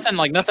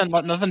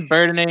nothing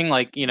burdening,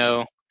 like, you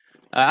know,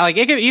 like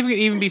it could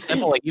even be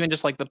simple, like even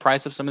just like the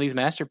price of some of these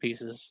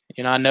masterpieces.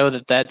 You know, I know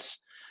that's,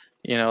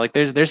 you know, like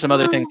there's some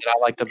other things that I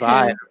like to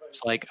buy.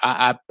 It's like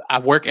I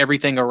work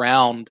everything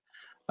around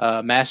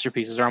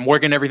masterpieces, or I'm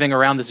working everything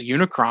around this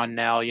Unicron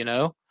now. You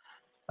know,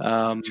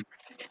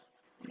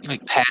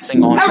 like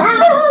passing on.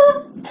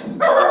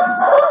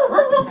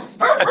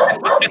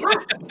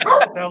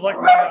 Sounds like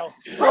my house.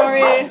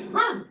 Sorry.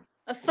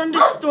 A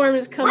thunderstorm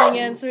is coming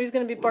in, so he's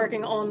going to be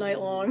barking all night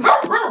long.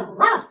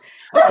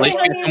 At least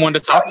you have someone to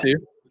talk to.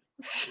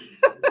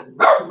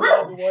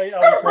 The way I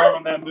was wrong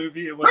on that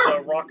movie, it was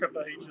Rock of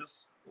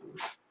Ages.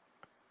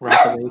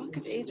 Rock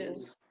of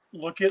Ages.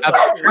 Look it up.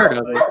 I've heard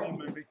of it.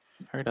 Movie.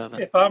 Heard of it.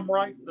 If I'm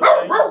right,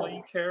 the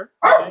main character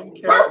is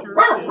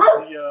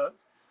the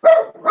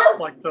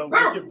like the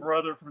wicked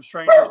brother from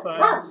Stranger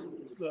Things,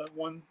 the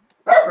one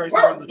crazy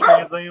one, the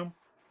Trans Am.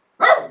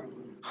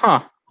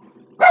 Huh.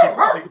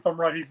 I think if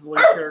I'm right, he's the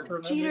lead character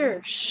in that Jeter,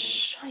 movie.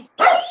 shh.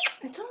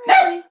 It's all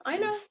right. I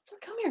know.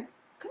 Come here.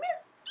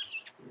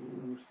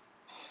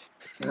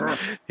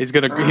 He's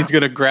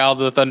gonna growl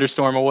the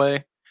thunderstorm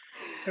away.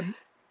 And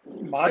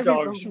my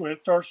dog, when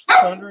it starts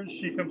thundering,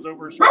 she comes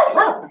over and starts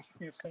shaking. She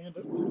can't stand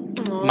it.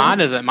 Mine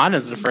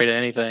isn't afraid of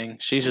anything.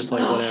 She's just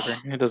like, whatever.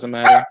 It doesn't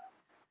matter.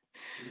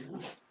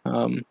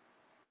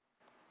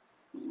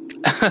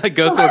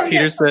 Ghost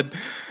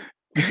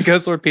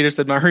Lord Peter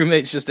said, my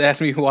roommates just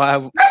asked me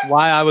why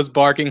I was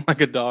barking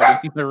like a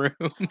dog in the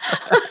room.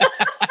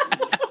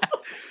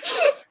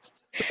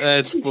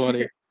 That's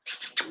funny.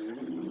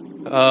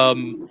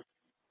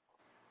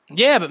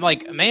 Yeah, but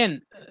like,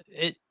 man,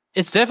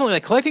 it's definitely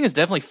like collecting has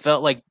definitely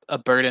felt like a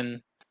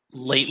burden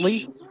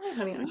lately.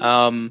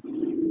 I'm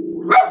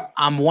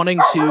wanting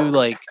to,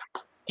 like,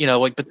 you know,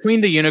 like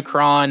between the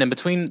Unicron and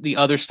between the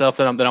other stuff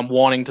that I'm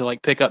wanting to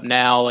like pick up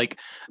now, like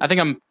I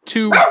think I'm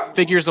 2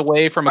 figures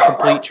away from a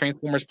complete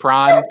Transformers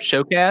Prime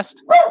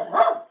showcast,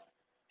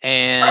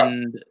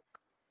 and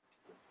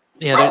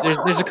yeah,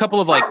 there's a couple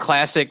of like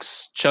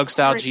classics Chug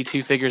style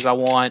G2 figures I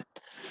want.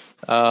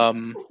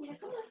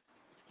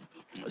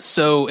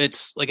 So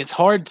it's like it's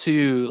hard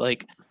to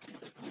like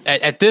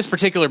at this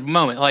particular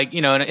moment, like,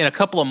 you know, in a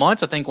couple of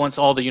months, I think once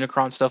all the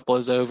Unicron stuff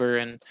blows over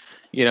and,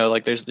 you know,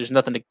 like there's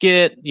nothing to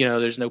get, you know,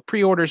 there's no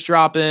pre-orders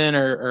dropping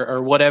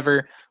or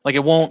whatever, like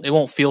it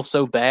won't feel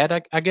so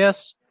bad, I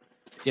guess.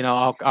 You know,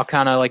 I'll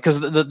kind of like, because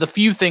the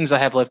few things I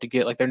have left to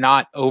get, like they're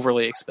not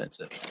overly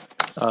expensive,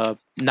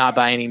 not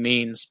by any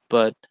means,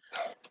 but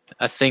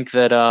I think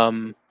that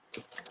I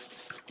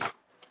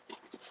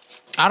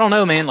don't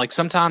know, man, like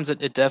sometimes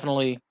it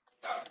definitely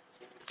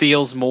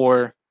feels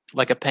more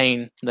like a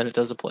pain than it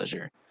does a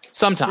pleasure.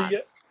 Sometimes.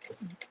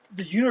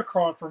 The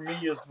Unicron for me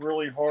is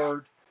really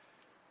hard.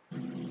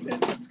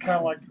 It's kind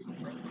of like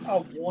I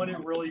want it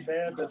really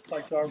bad, but it's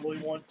like I really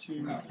want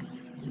to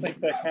sink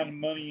that kind of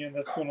money in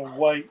that's going to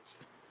wait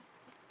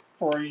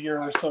for a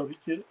year or so to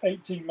get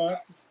 18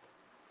 months.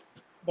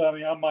 But I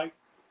mean, I might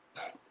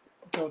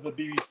go the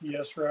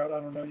BBTS route. I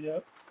don't know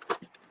yet.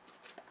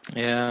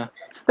 Yeah.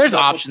 There's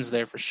options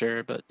there for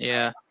sure, but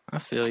yeah, I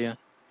feel you.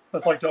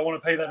 It's like, don't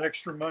want to pay that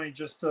extra money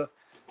just to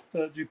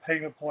do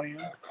payment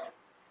plan.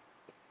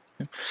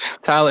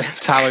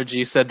 Tyler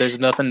G said there's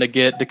nothing to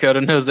get.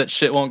 Dakota knows that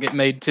shit won't get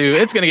made too.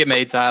 It's gonna get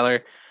made,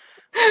 Tyler.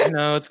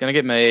 No, it's gonna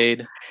get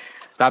made.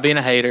 Stop being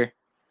a hater.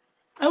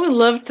 I would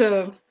love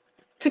to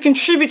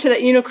contribute to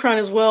that Unicron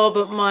as well,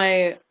 but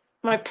my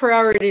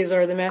priorities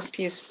are the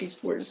Masterpiece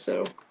Beast Wars,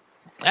 so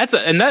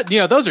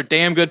those are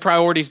damn good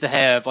priorities to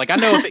have. Like I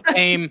know if it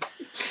came,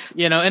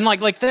 you know, and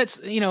like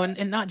that's, you know,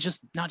 and not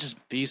just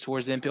Beast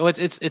Wars MP. Oh,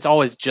 it's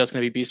always just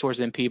gonna be Beast Wars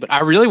MP, but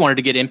I really wanted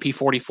to get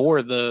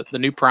MP44, the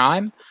new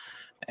Prime,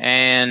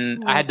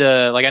 and I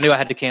knew I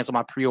had to cancel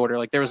my pre-order.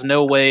 Like there was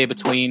no way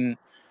between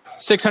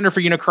 $600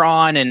 for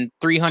Unicron and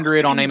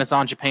 $300 on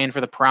Amazon Japan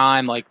for the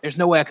Prime. Like there's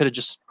no way I could have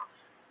just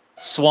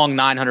swung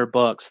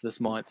 $900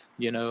 this month.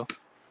 You know,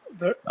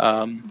 the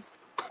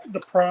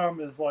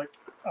Prime is like,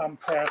 I'm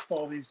past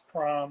all these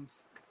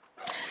primes.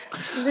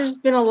 There's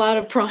been a lot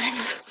of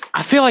primes.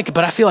 I feel like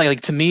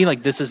to me,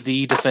 like this is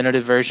the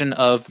definitive version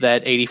of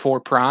that 84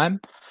 Prime.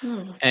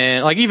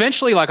 And like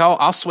eventually, like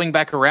I'll swing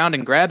back around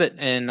and grab it,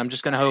 and I'm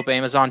just gonna hope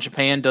Amazon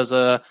Japan does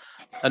a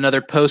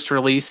another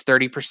post-release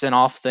 30%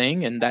 off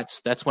thing, and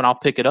that's when I'll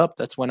pick it up.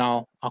 That's when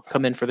I'll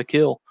come in for the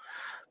kill.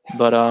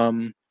 But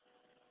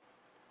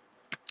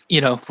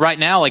right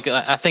now, like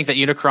I think that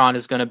Unicron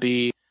is going to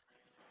be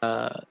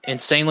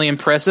insanely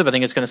impressive. I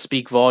think it's going to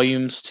speak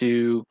volumes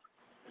to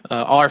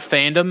our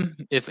fandom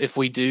if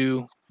we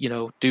do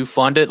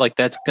fund it. Like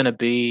that's going to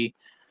be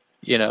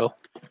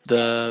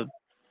the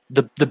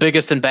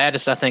biggest and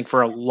baddest, I think,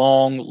 for a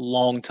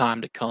long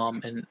time to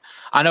come. And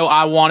I know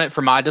I want it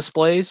for my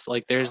displays.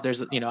 Like there's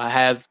I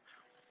have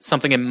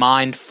something in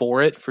mind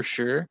for it for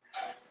sure.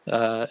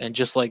 And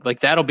just like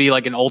that'll be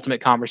like an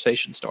ultimate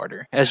conversation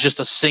starter as just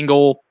a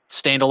single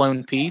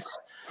standalone piece.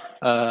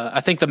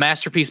 I think the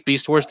Masterpiece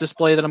Beast Wars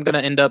display that I'm going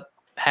to end up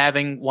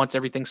having once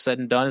everything's said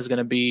and done is going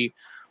to be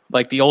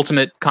like the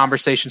ultimate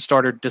conversation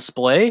starter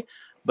display.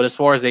 But as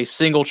far as a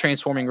single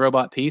transforming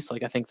robot piece,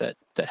 like I think that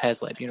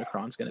HasLab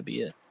Unicron is going to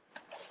be it.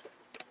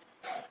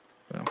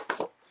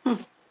 So.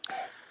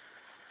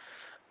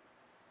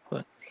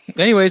 But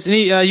anyways,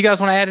 you guys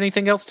want to add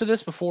anything else to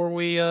this before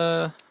we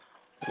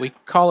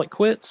call it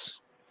quits?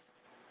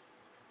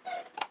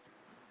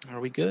 Are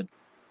we good?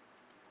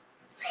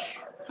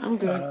 I'm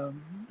good.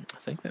 I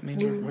think that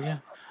means we're yeah.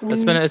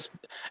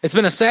 It's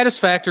been a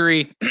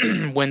satisfactory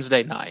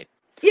Wednesday night.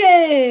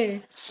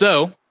 Yay!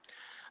 So,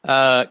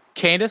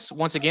 Candace,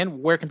 once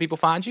again, where can people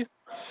find you?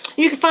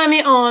 You can find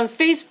me on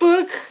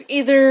Facebook,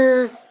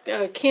 either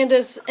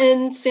Candace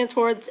N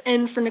Santora, that's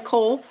N for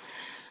Nicole,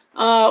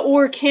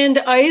 or Canned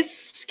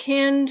Ice,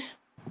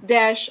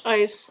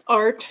 Canned-Ice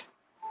Art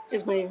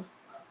is my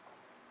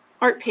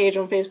art page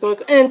on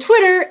Facebook, and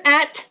Twitter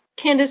at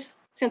Candace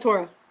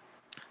Santora.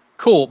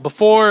 Cool.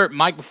 Before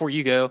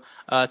you go,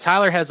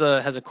 Tyler has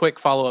a quick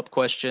follow-up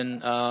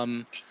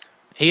question.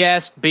 He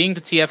asked, being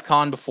to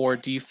TFCon before,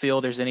 do you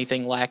feel there's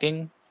anything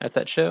lacking at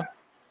that show?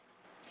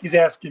 He's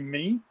asking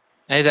me?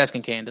 He's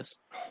asking Candace.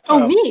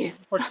 Oh, me?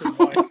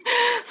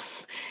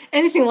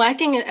 Anything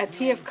lacking at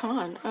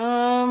TFCon?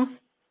 I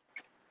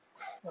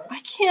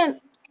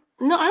can't...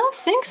 No, I don't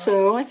think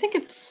so. I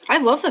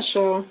love that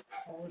show.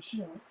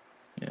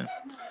 Yeah.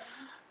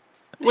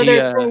 Whether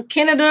it's in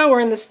Canada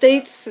or in the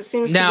States, it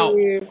seems to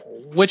be...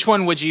 Which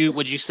one would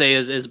you say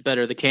is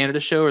better, the Canada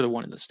show or the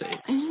one in the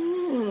States?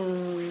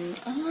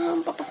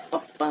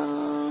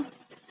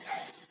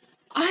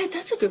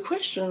 That's a good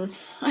question.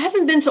 I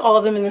haven't been to all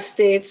of them in the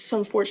States,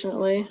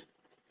 unfortunately,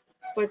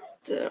 but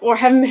or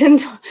haven't been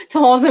to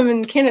all of them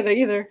in Canada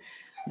either.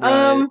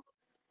 Right.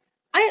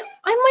 I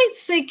might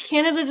say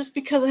Canada just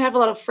because I have a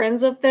lot of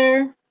friends up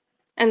there,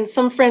 and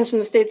some friends from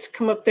the States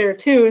come up there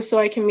too, so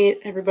I can meet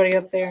everybody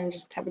up there and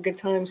just have a good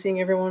time seeing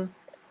everyone.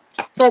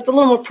 So it's a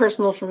little more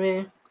personal for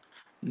me.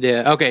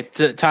 Yeah. Okay.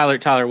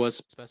 Tyler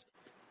was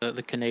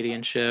the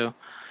Canadian show.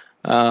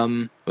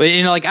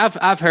 Like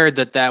I've heard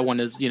that one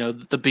is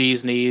the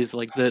bee's knees.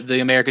 Like the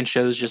American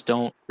shows just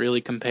don't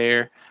really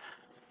compare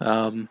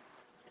to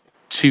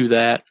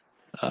that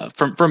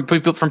from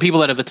people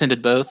that have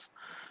attended both.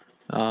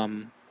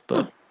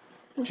 But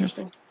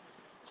interesting.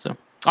 So,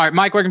 all right,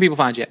 Mike, where can people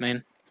find you at,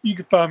 man? You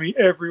can find me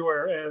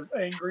everywhere as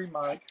Angry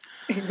Mike.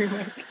 Angry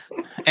Mike.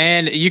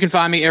 And you can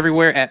find me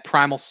everywhere at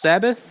Primal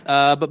Sabbath.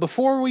 But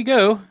before we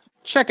go,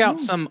 check out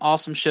some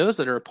awesome shows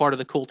that are a part of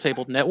the Cool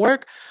Tabled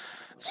Network,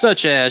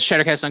 such as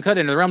Shattercast Uncut,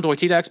 Into the Realm, Doy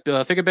T-Dax,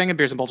 Figure Banging,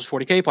 Beers and Bulges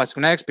 40K, Plastic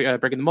Fanatics,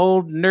 Breaking the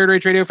Mold, Nerd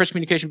Rage Radio, Fresh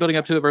Communication, Building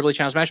Up to a Verbally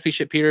Challenged Masterpiece,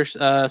 Shit Peters,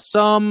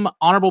 some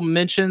honorable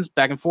mentions,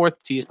 Back and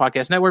Forth, TS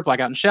Podcast Network,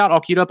 Blackout and Shout,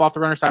 all queued up, Off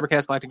the Runner,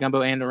 Cybercast, Galactic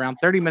Gumbo, and around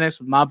 30 minutes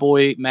with my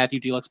boy, Matthew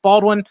Deluxe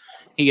Baldwin.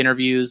 He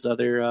interviews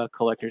other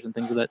collectors and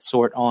things of that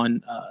sort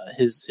on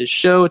his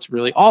show. It's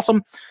really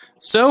awesome.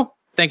 So,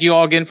 thank you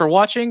all again for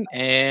watching,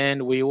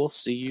 and we will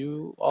see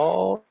you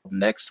all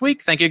next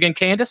week. Thank you again,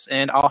 Candace,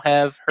 and I'll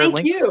have her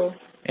links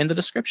in the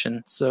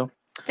description. So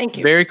thank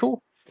you. Very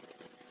cool.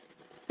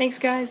 Thanks,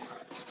 guys.